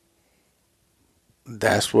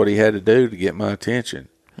 that's what he had to do to get my attention.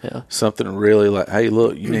 Yeah. Something really like, hey,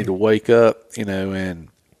 look, you need to wake up, you know, and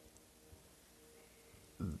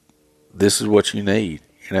this is what you need,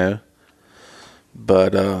 you know.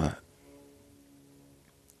 But,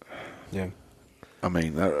 yeah, I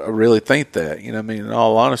mean, I really think that, you know, I mean, in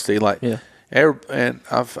all honesty, like, yeah. And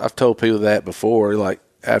I've told people that before, like,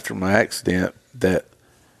 after my accident, that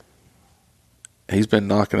he's been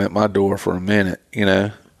knocking at my door for a minute, you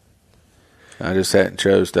know. I just hadn't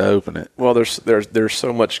chose to open it. Well, there's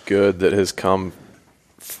so much good that has come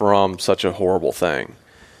from such a horrible thing.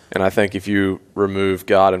 And I think if you remove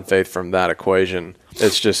God and faith from that equation,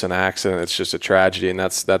 it's just an accident, it's just a tragedy, and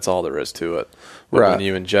that's all there is to it. But right. When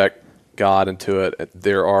you inject God into it,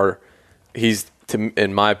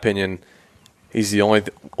 in my opinion, he's the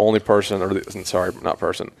only person,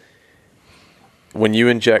 when you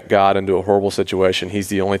inject God into a horrible situation, he's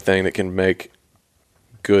the only thing that can make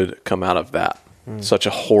good come out of that. Such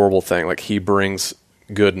a horrible thing. Like, he brings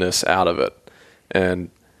goodness out of it.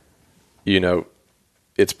 And, you know,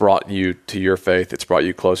 it's brought you to your faith. It's brought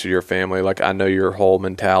you closer to your family. Like, I know your whole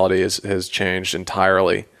mentality has changed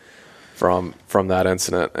entirely from that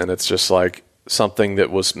incident. And it's just like something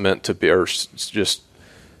that was meant to be, or just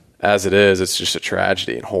as it is, it's just a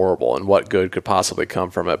tragedy and horrible. And what good could possibly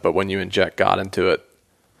come from it? But when you inject God into it,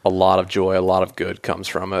 a lot of joy, a lot of good comes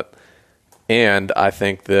from it. And I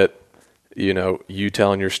think that, you know, you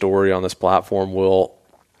telling your story on this platform will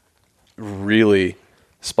really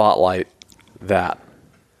spotlight that.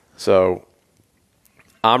 So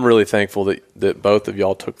I'm really thankful that both of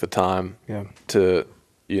y'all took the time to,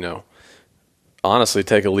 you know, honestly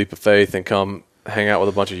take a leap of faith and come hang out with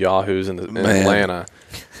a bunch of yahoos in Atlanta.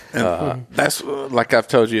 That's, like I've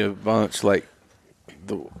told you a bunch, like,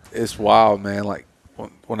 it's wild, man. Like,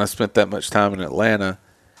 when I spent that much time in Atlanta,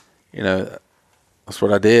 you know, that's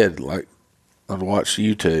what I did. Like, I'd watch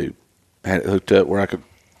YouTube, had it hooked up where I could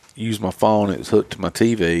use my phone. It was hooked to my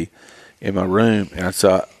TV in my room, and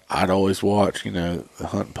so I'd always watch, the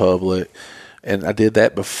Hunt Public, and I did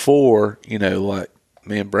that before, like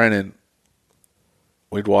me and Brandon,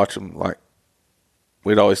 we'd watch them, like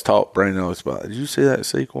we'd always talk. Brandon always about, did you see that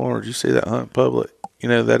sequel, or did you see that Hunt Public?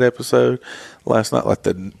 That episode last night, like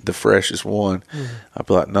the freshest one. I'd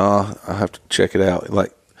be like, nah, I have to check it out.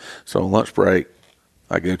 Like, so on lunch break,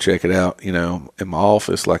 I go check it out, in my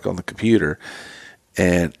office, like on the computer.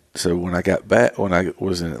 And so when I got back, when I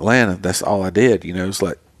was in Atlanta, that's all I did, it's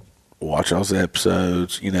like watch all those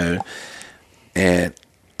episodes, and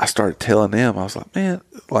I started telling them, I was like, man,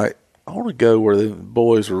 like, I want to go where the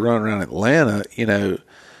boys were running around Atlanta,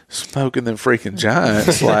 smoking them freaking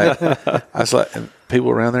giants. Like, I was like, and people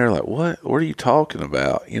around there are like, what are you talking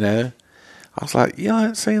about? I was like, y'all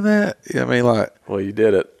haven't seen that? I mean, like, well, you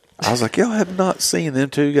did it. I was like, y'all have not seen them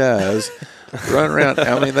two guys run around.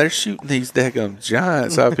 I mean, they're shooting these daggum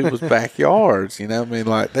giants out of people's backyards. I mean,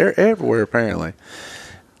 like, they're everywhere apparently.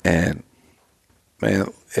 And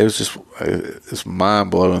man, it was just it's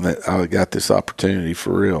mind blowing that I got this opportunity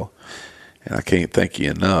for real. And I can't thank you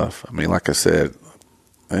enough. I mean, like I said,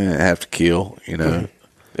 I didn't have to kill,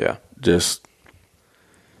 Yeah. Just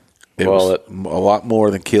it was a lot more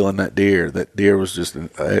than killing that deer. That deer was just an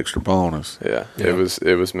extra bonus. Yeah. It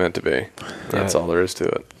was meant to be. That's all there is to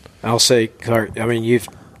it. I'll say, Clark, I mean, you've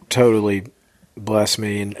totally blessed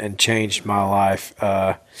me and changed my life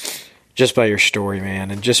just by your story,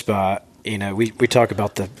 man, and just by, we talk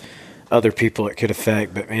about the other people it could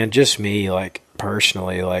affect, but, man, just me, like,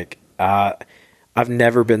 personally, like, I've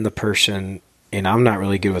never been the person, I'm not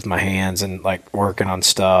really good with my hands and, like, working on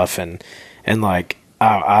stuff, and like,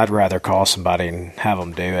 I'd rather call somebody and have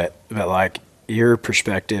them do it. But, like, your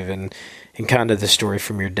perspective and kind of the story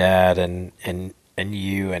from your dad and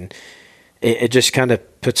you, and it just kind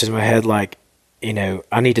of puts in my head, like,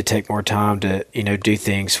 I need to take more time to, do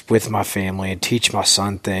things with my family and teach my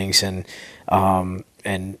son things and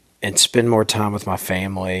spend more time with my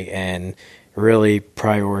family and really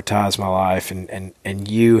prioritize my life. And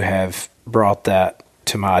you have brought that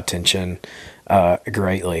to my attention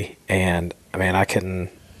greatly. And I mean, I couldn't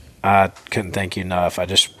thank you enough. I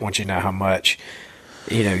just want you to know how much,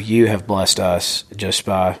 you have blessed us just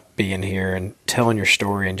by being here and telling your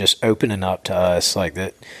story and just opening up to us like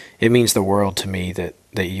that. It means the world to me that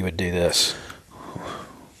you would do this.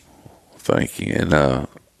 Thank you. And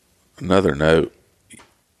another note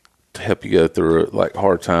to help you go through like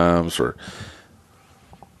hard times, or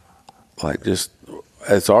like just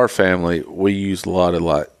as our family, we use a lot of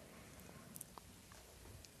like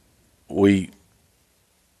we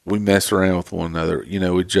mess around with one another,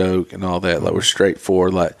 we joke and all that. Like, we're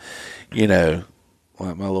straightforward. Like,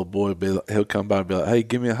 like my little boy, he'll come by and be like, hey,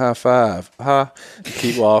 give me a high five. Huh?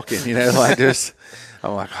 Keep walking, like just,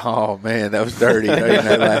 I'm like, oh man, that was dirty.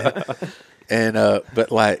 Like, and,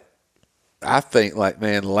 but like, I think like,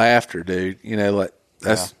 man, laughter, dude, like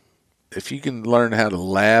that's, if you can learn how to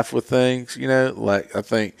laugh with things, like I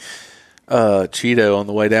think, Cheeto on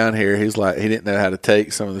the way down here, he's like, he didn't know how to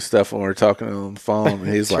take some of the stuff when we were talking on the phone. And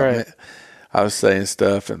he's like, right. Man, I was saying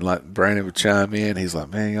stuff, and like Brandon would chime in. He's like,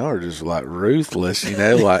 man, y'all are just like ruthless,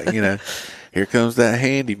 like, here comes that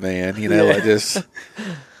handyman, like just,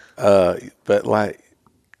 but like,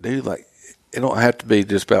 dude, like, it don't have to be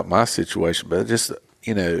just about my situation, but just,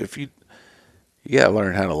 if you gotta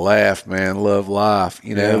learn how to laugh, man, love life,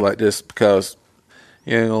 like just because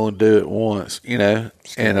you ain't gonna do it once, and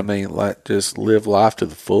I mean, like, just live life to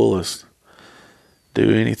the fullest.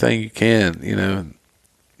 Do anything you can, and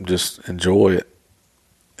just enjoy it.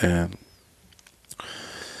 And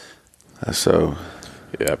so,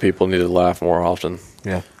 yeah, people need to laugh more often.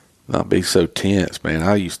 Yeah, not be so tense, man.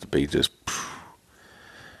 I used to be just,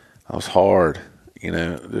 I was hard,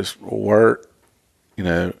 just work,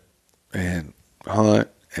 and hunt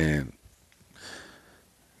and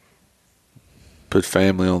put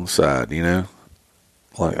family on the side,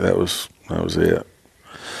 like that was it.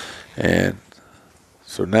 And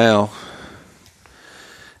so now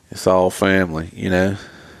it's all family,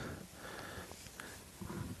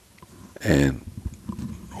 and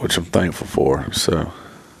which I'm thankful for. So,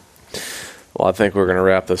 well, I think we're going to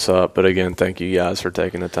wrap this up, but again, thank you guys for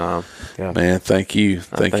taking the time. Yeah. Man, thank you.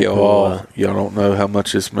 Thank you all. Y'all don't know how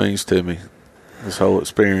much this means to me, this whole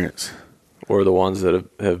experience. We're the ones that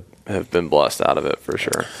have been blessed out of it for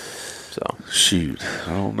sure. So shoot,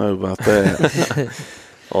 I don't know about that.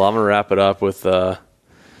 Well, I'm gonna wrap it up with a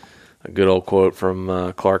good old quote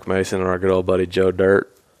from Clark Mason and our good old buddy Joe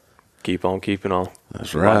Dirt. Keep on keeping on.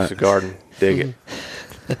 That's right. Life's a garden. Dig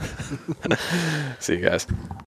it. See you guys.